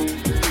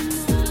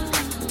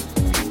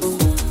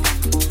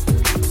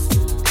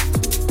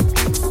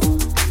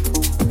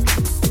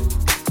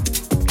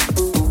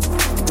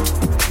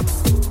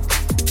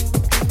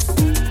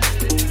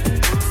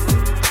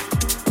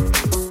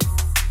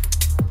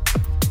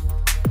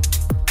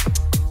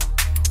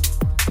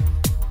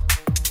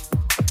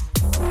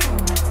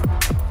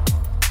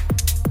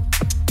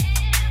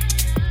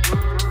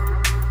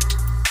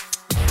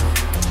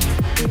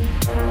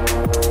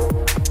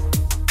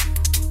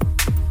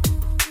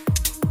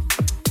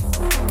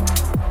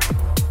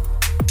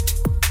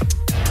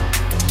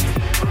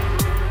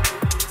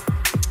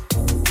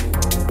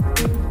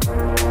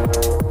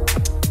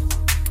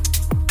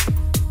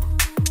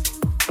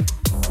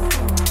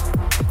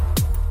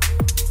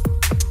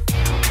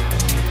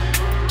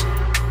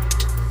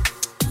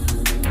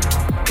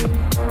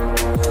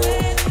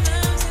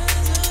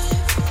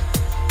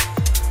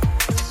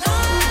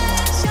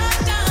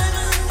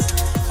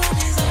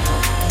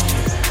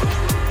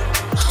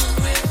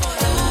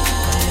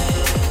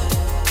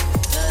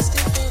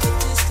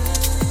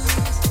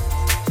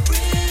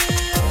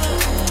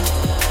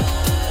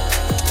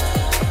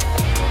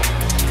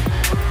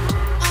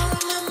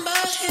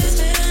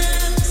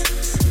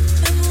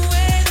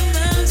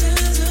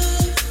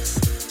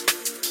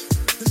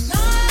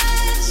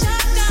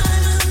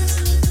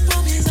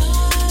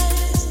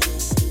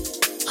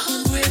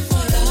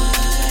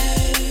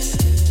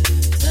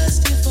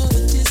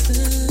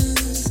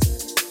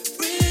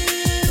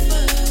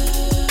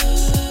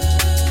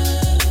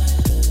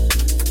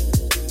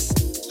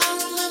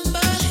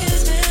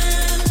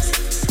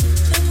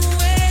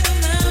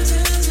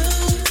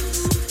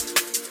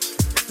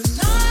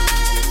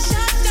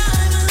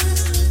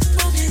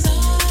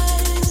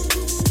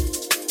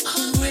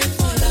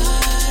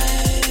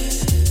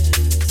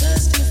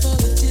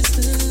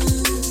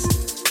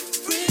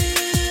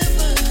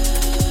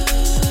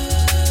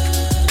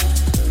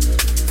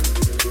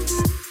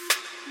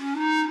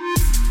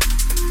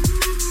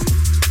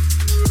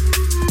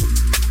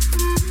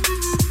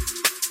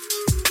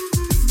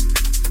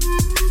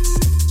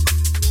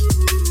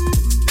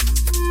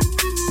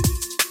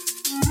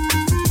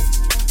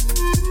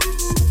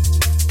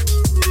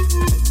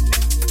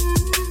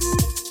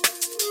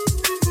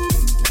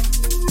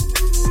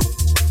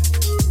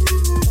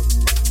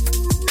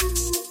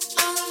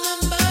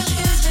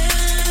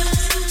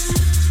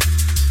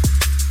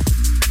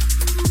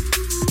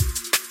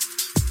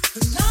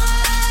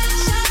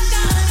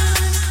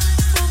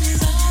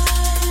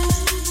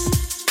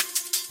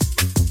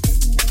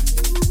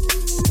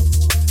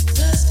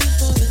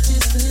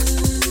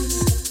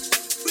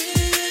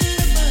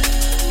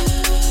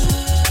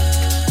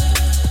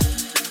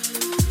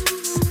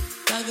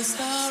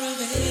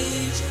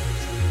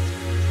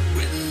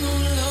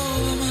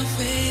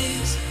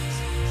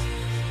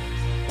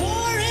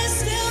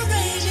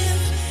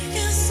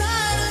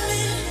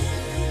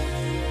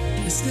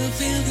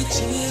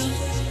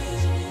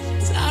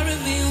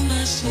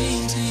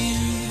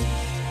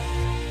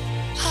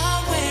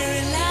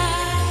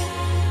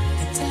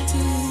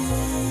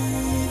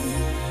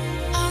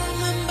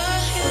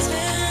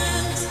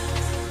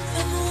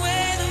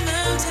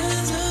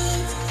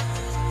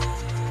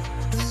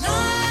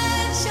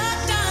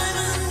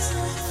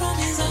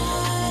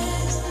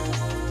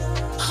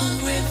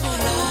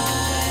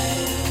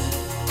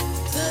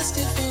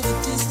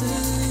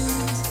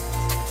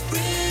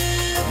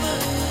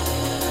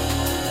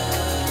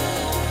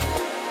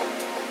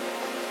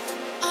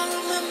 I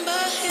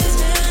remember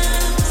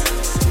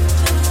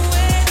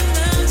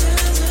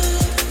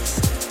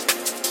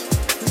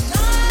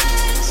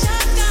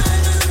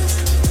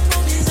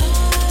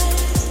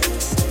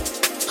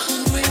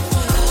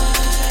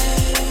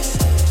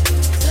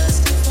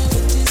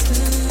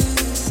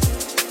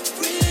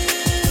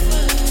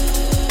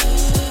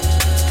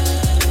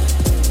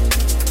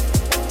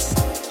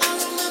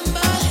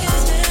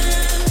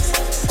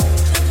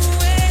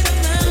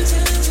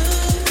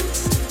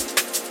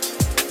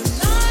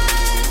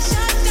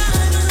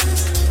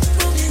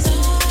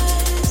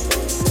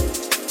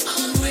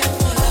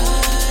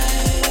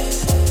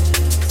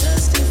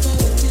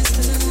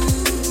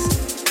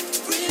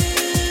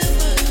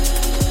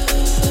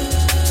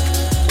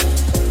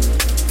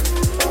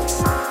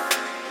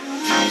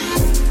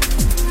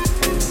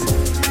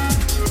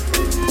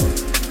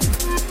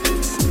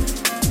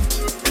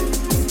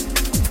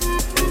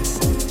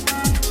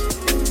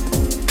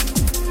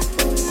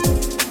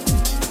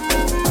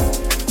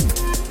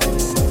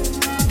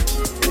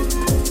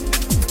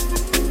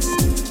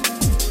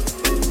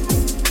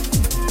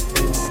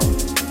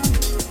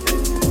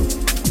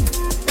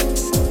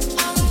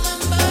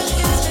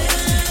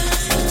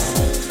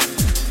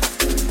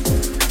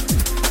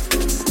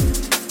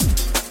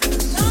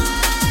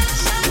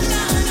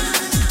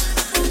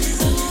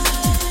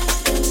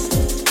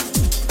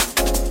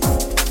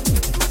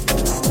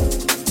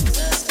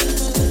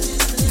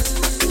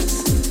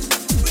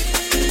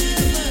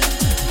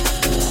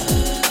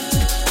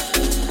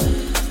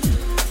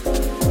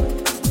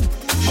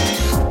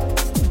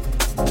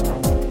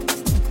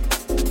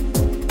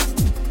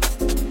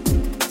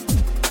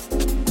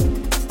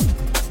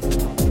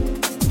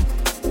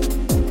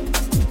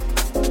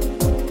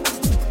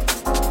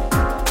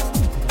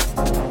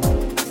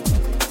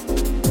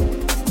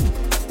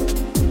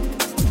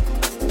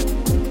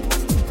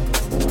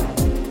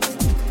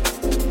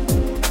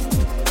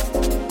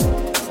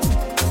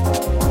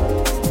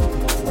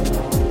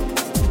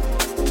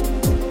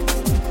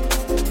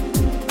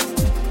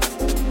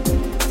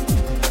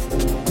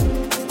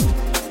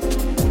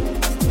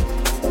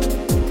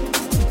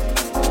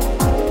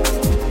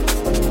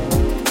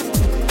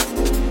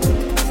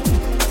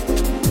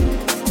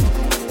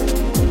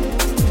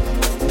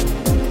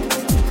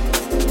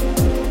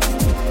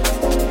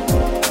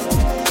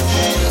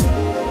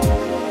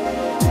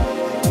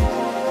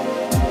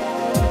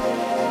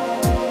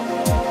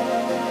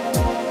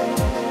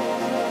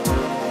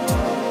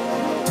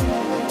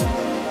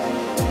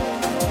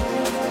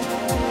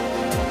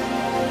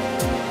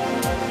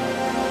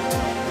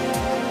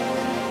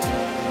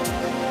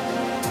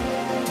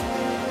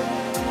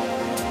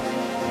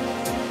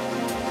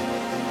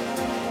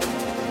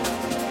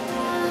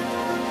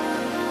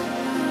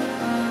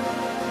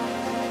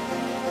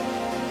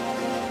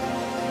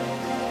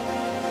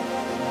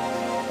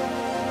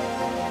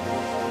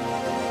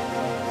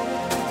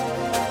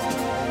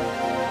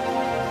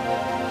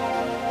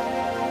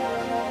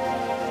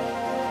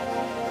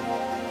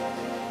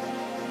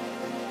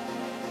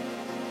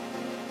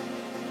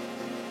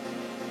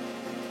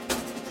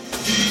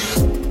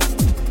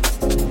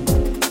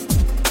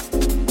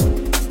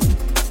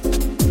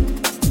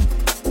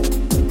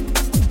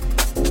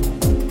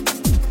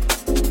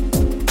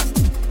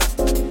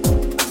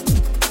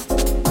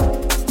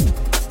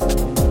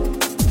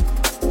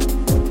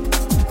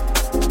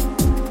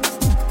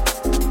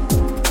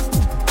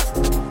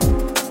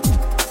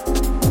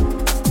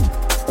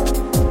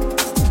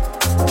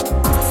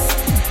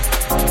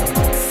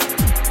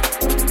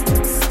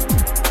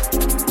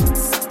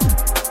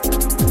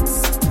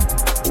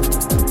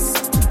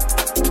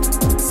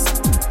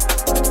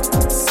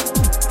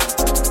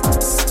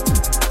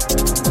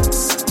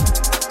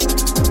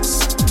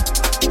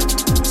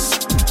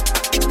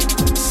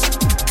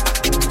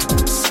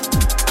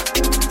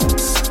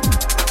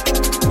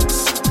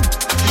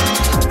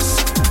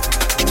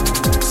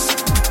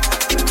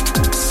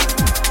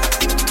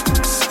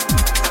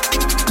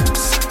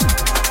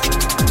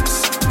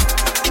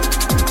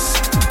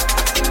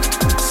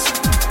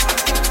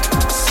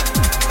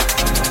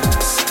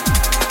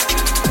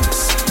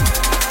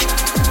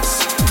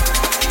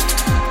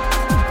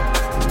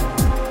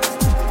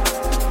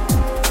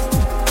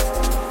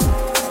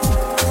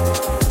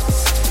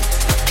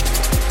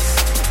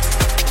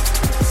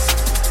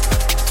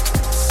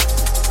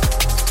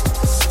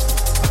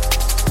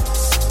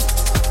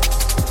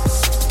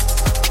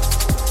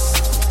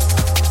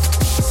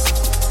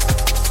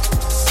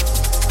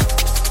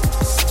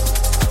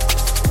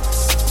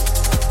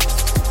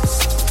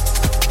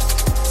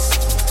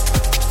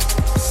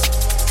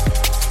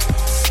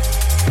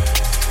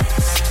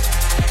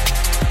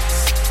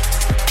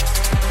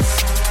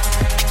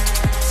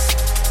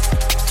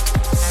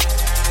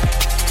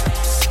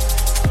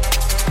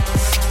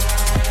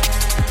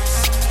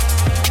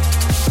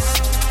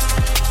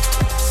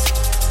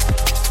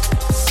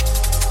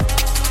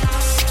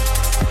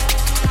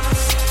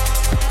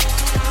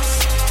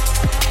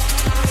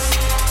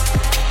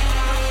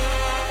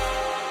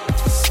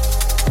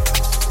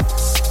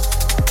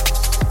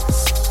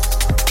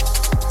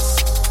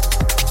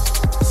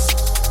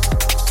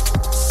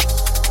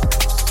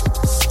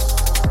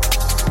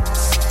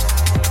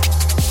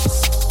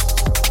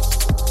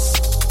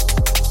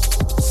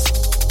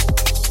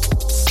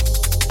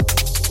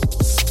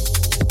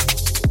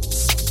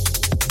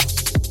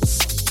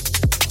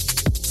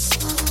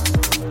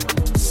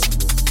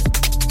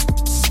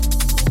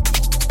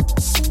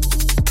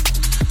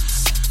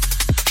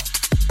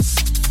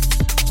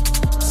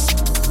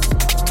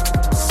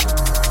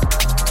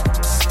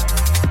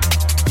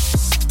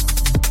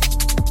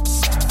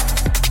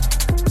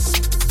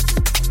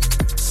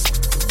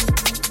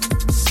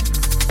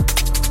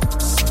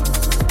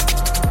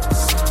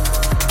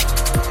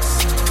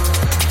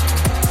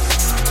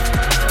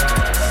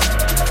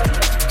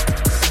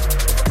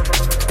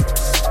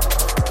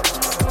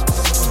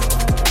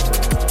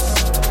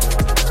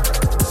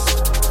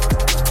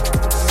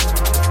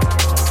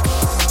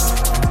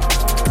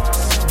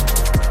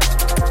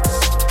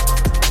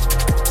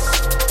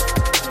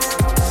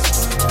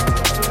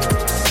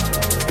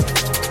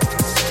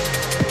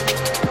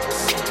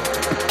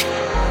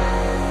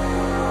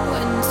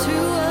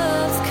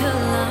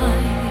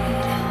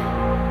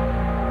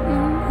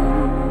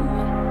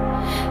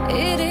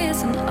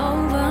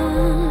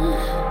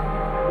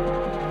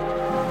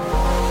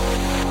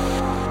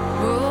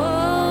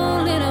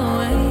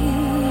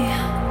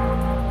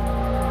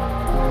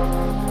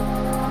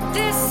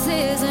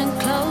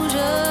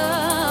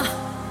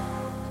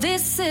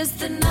is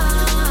the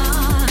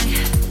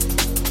night.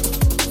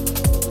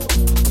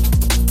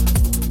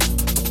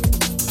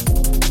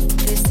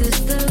 This is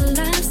the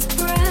last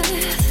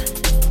breath.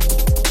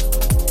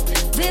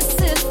 This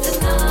is the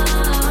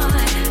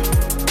night.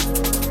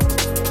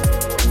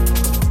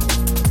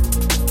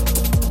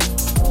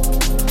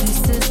 This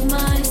is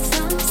my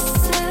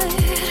sunset.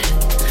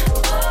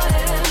 Oh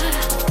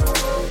yeah.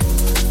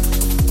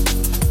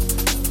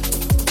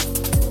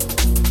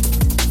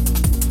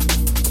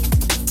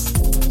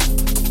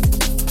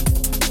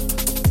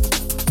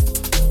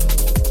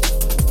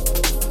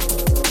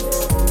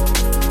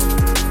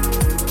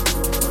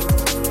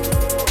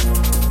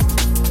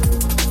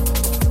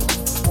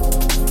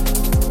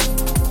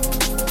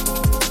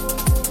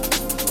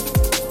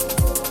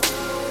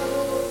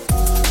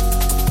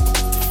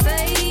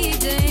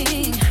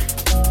 Fading,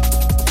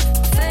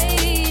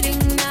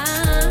 fading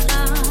now.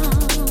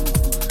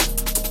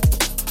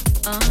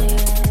 I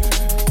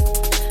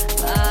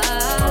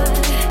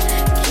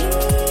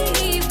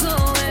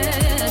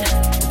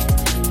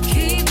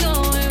keep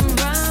going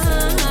round.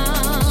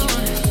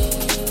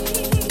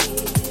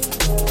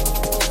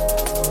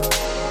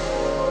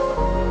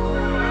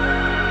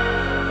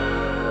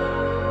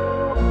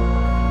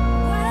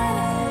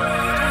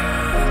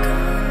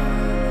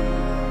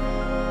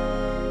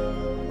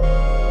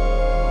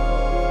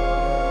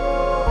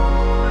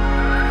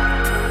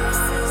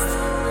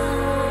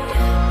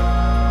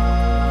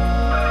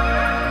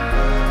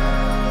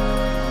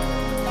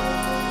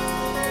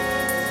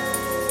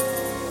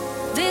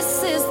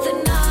 This is the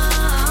night.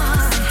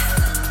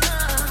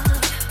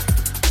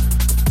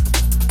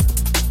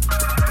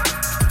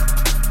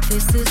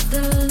 This is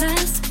the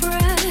last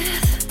breath.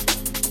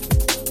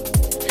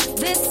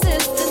 This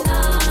is the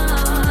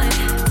night.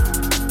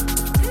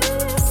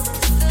 This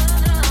is the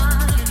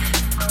night.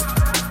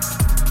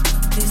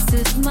 This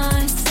is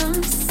my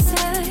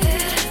sunset.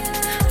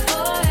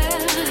 Oh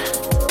yeah.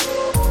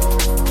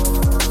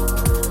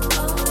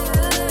 Oh yeah.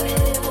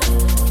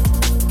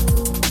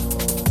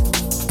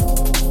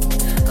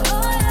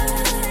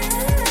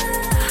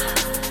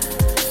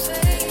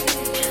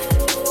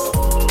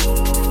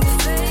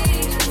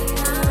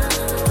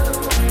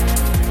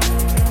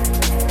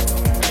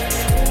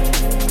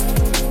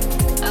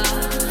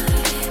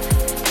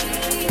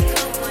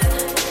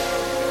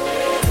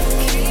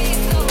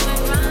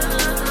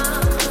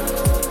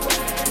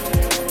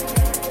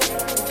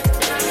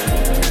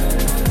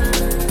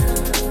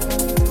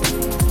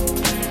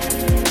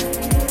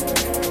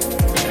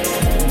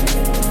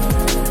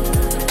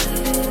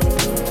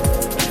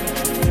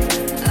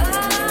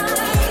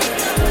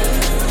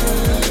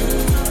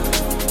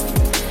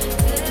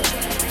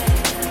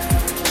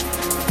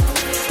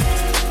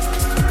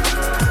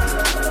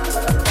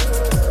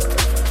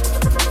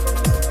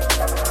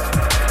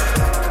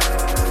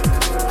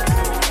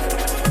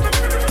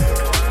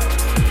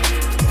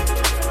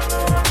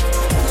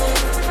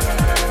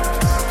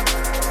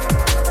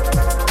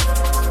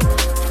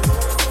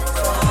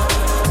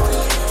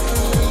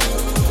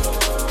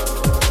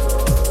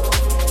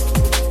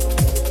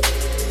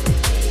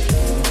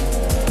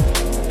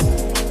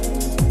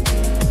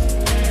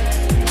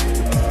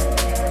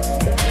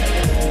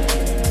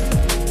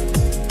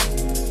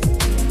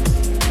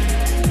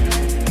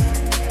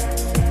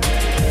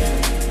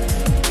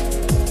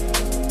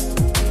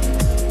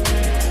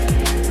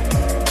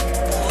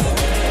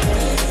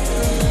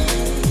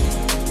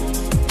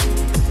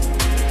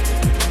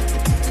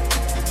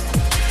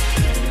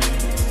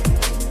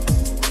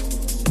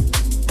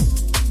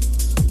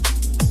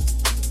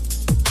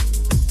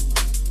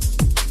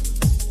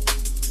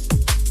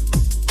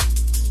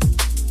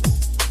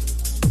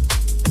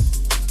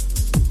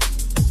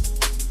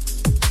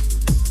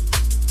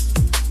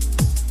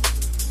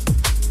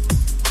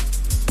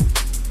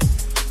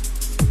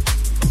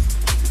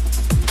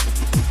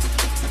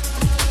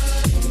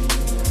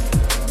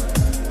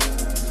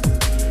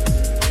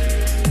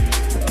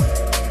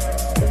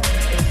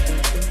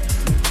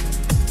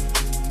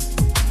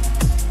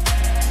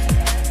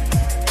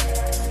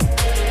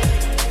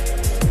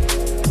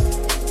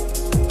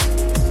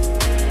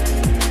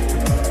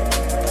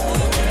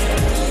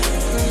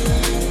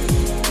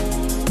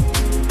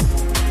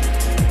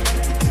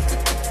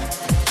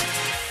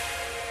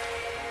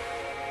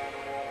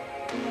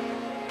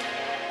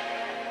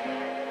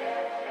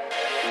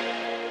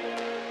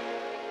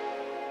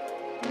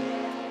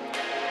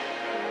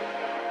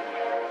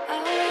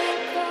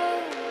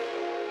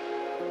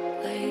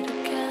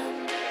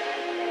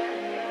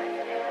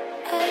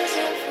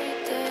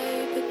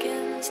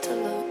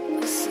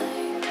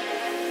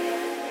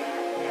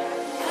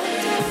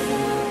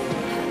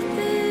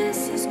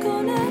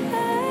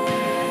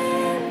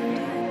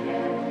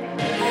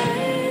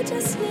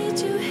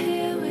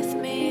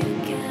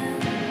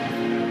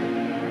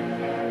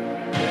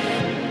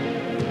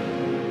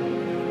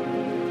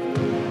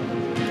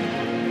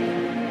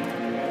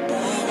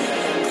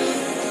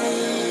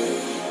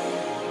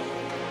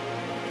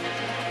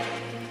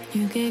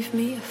 You gave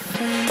me a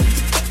friend.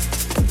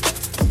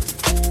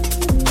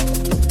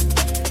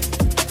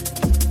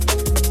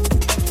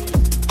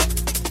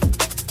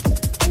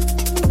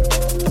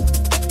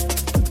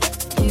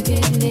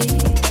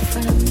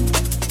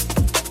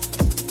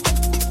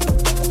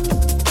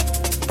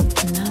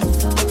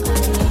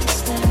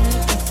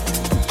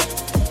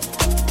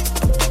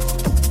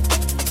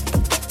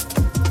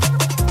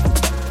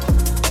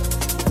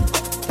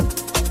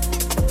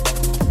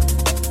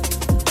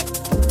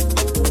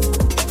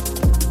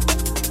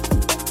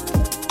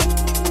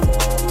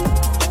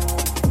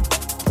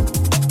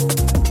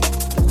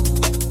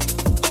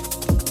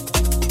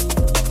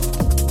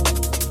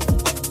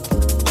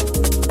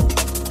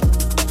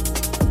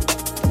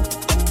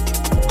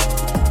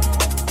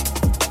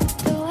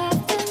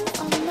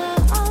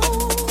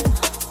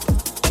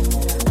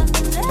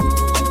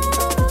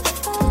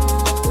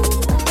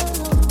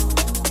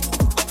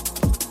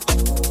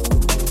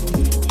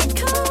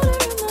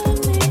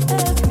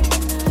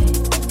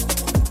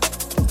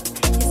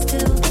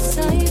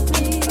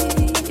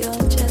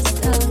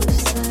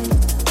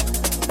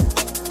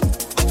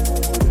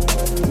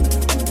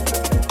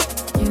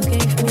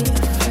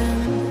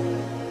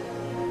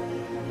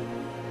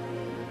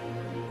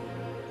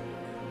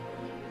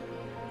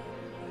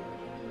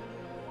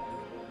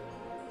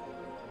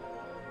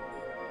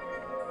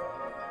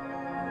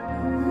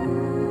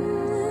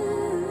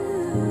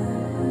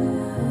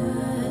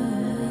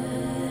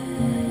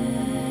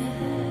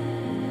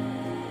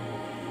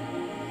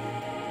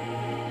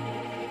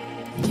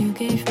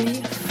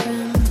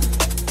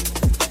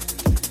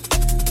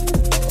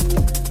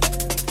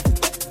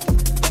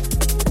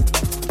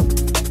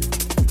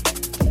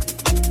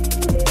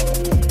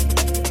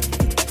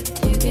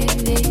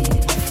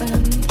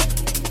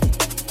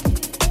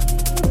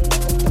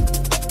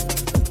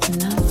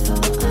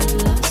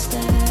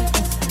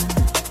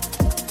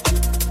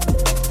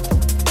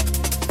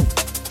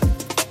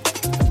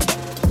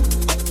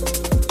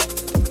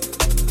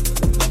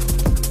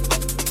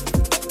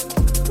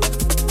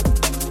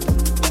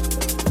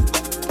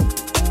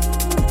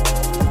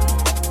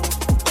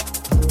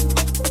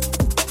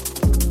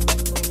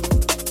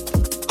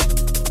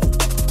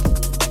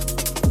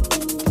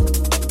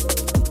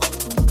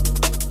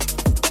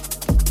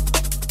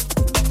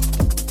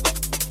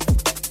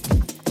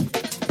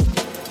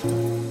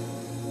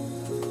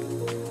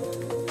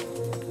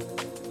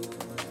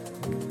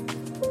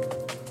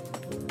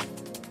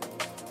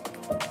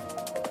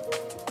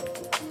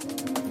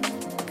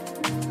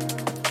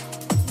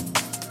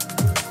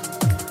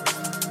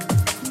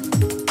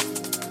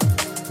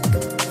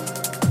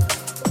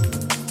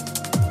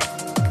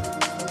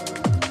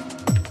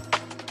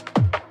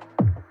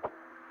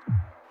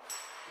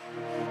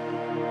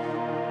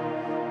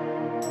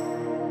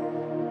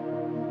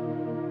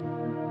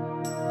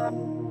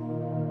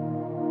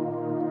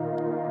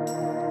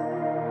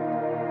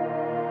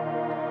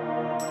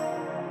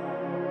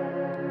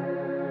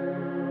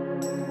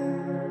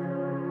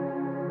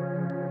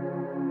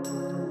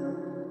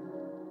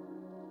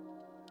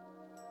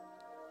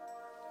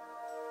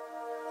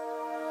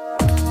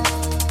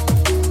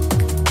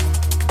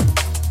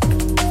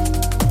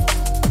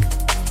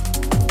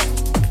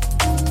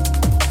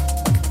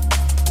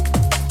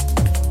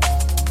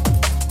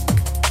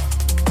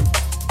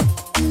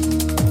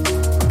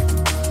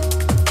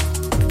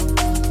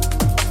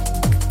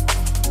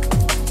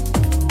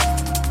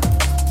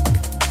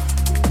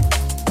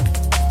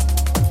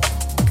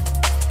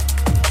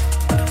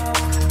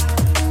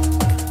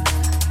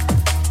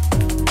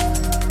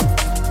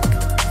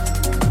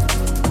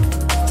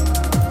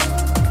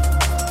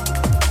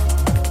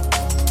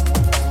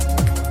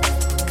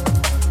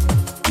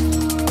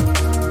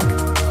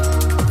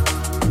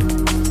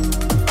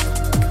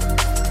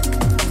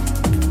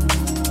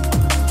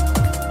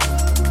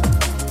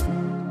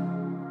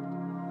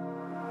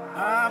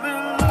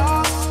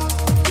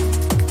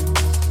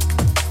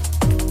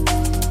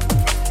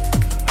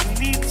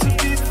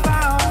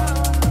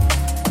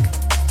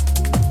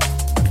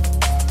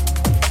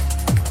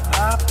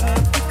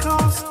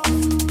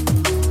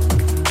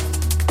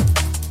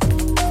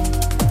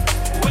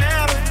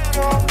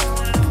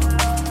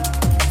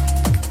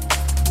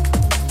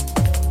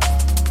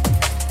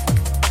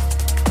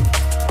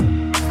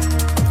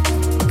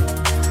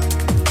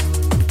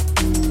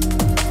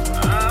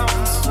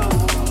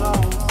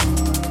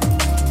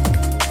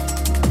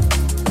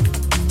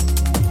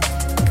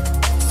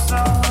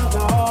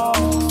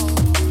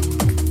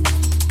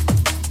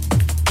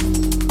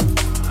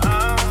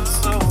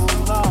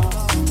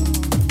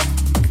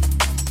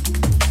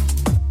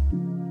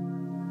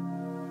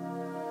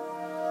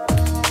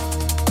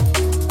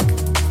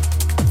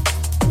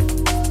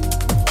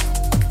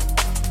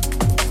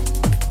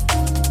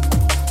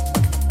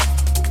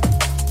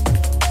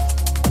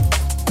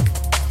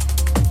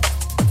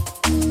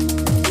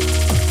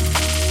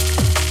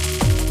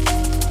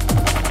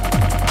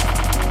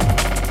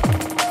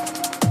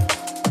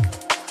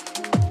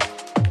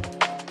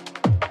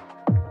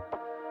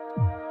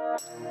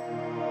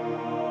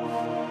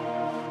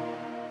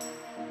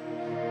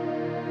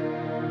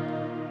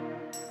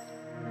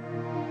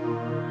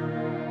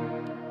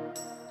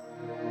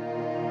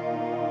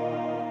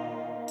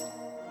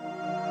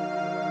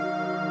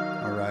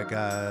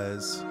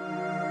 guys.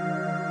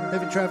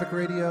 Heavy Traffic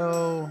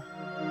Radio.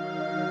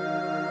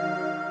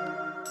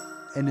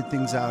 Ended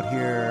things out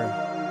here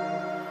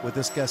with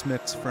this guest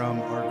mix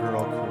from our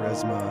girl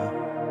Kahriszma.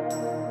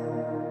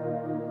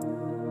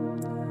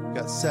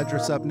 Got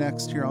Cedrus up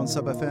next here on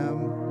Sub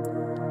FM.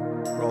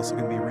 We're also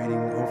going to be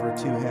reading over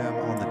to him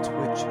on the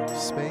Twitch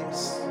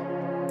space.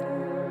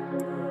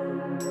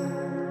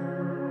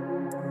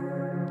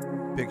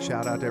 Big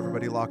shout out to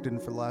everybody locked in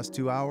for the last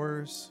 2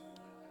 hours.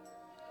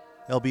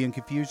 LB and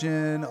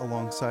Confusion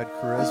alongside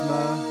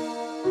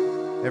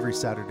Kahriszma every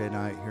Saturday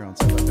night here on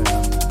Sub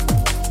FM.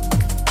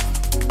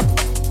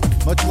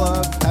 Much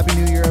love. Happy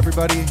New Year,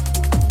 everybody.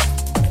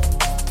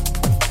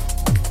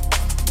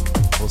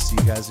 We'll see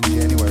you guys in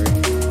January.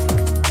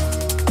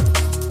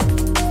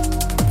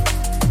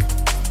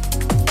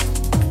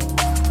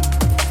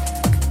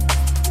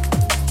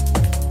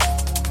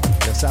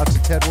 Yes, out to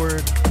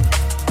Tedward.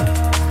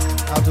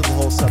 Out to the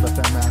whole Sub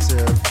FM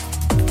massive.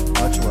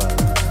 Much love.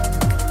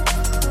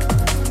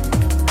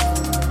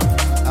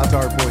 Out to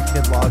our boy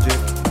Kid Logic.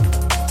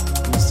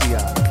 We'll see ya.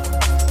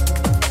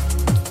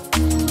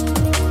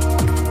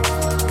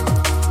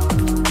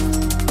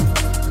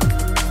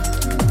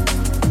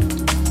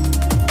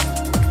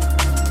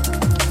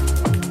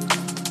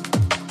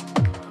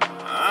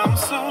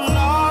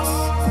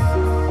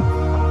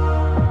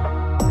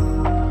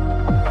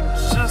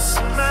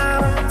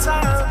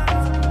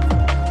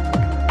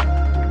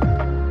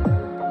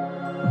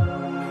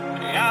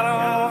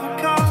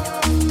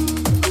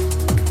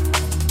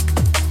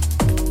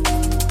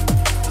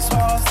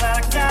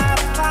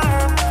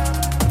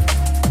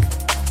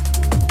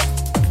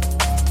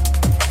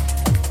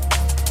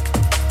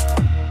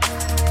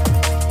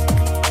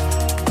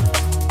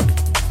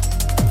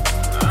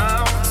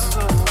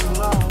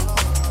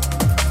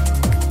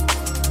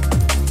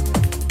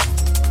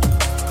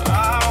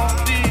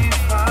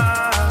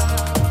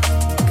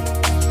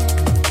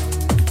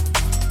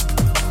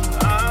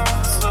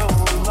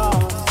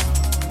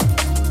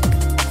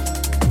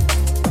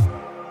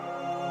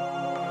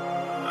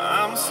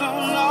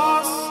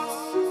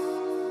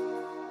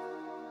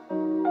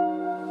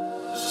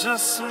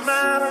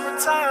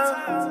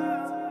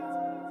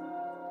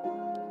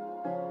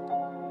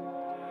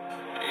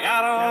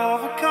 I don't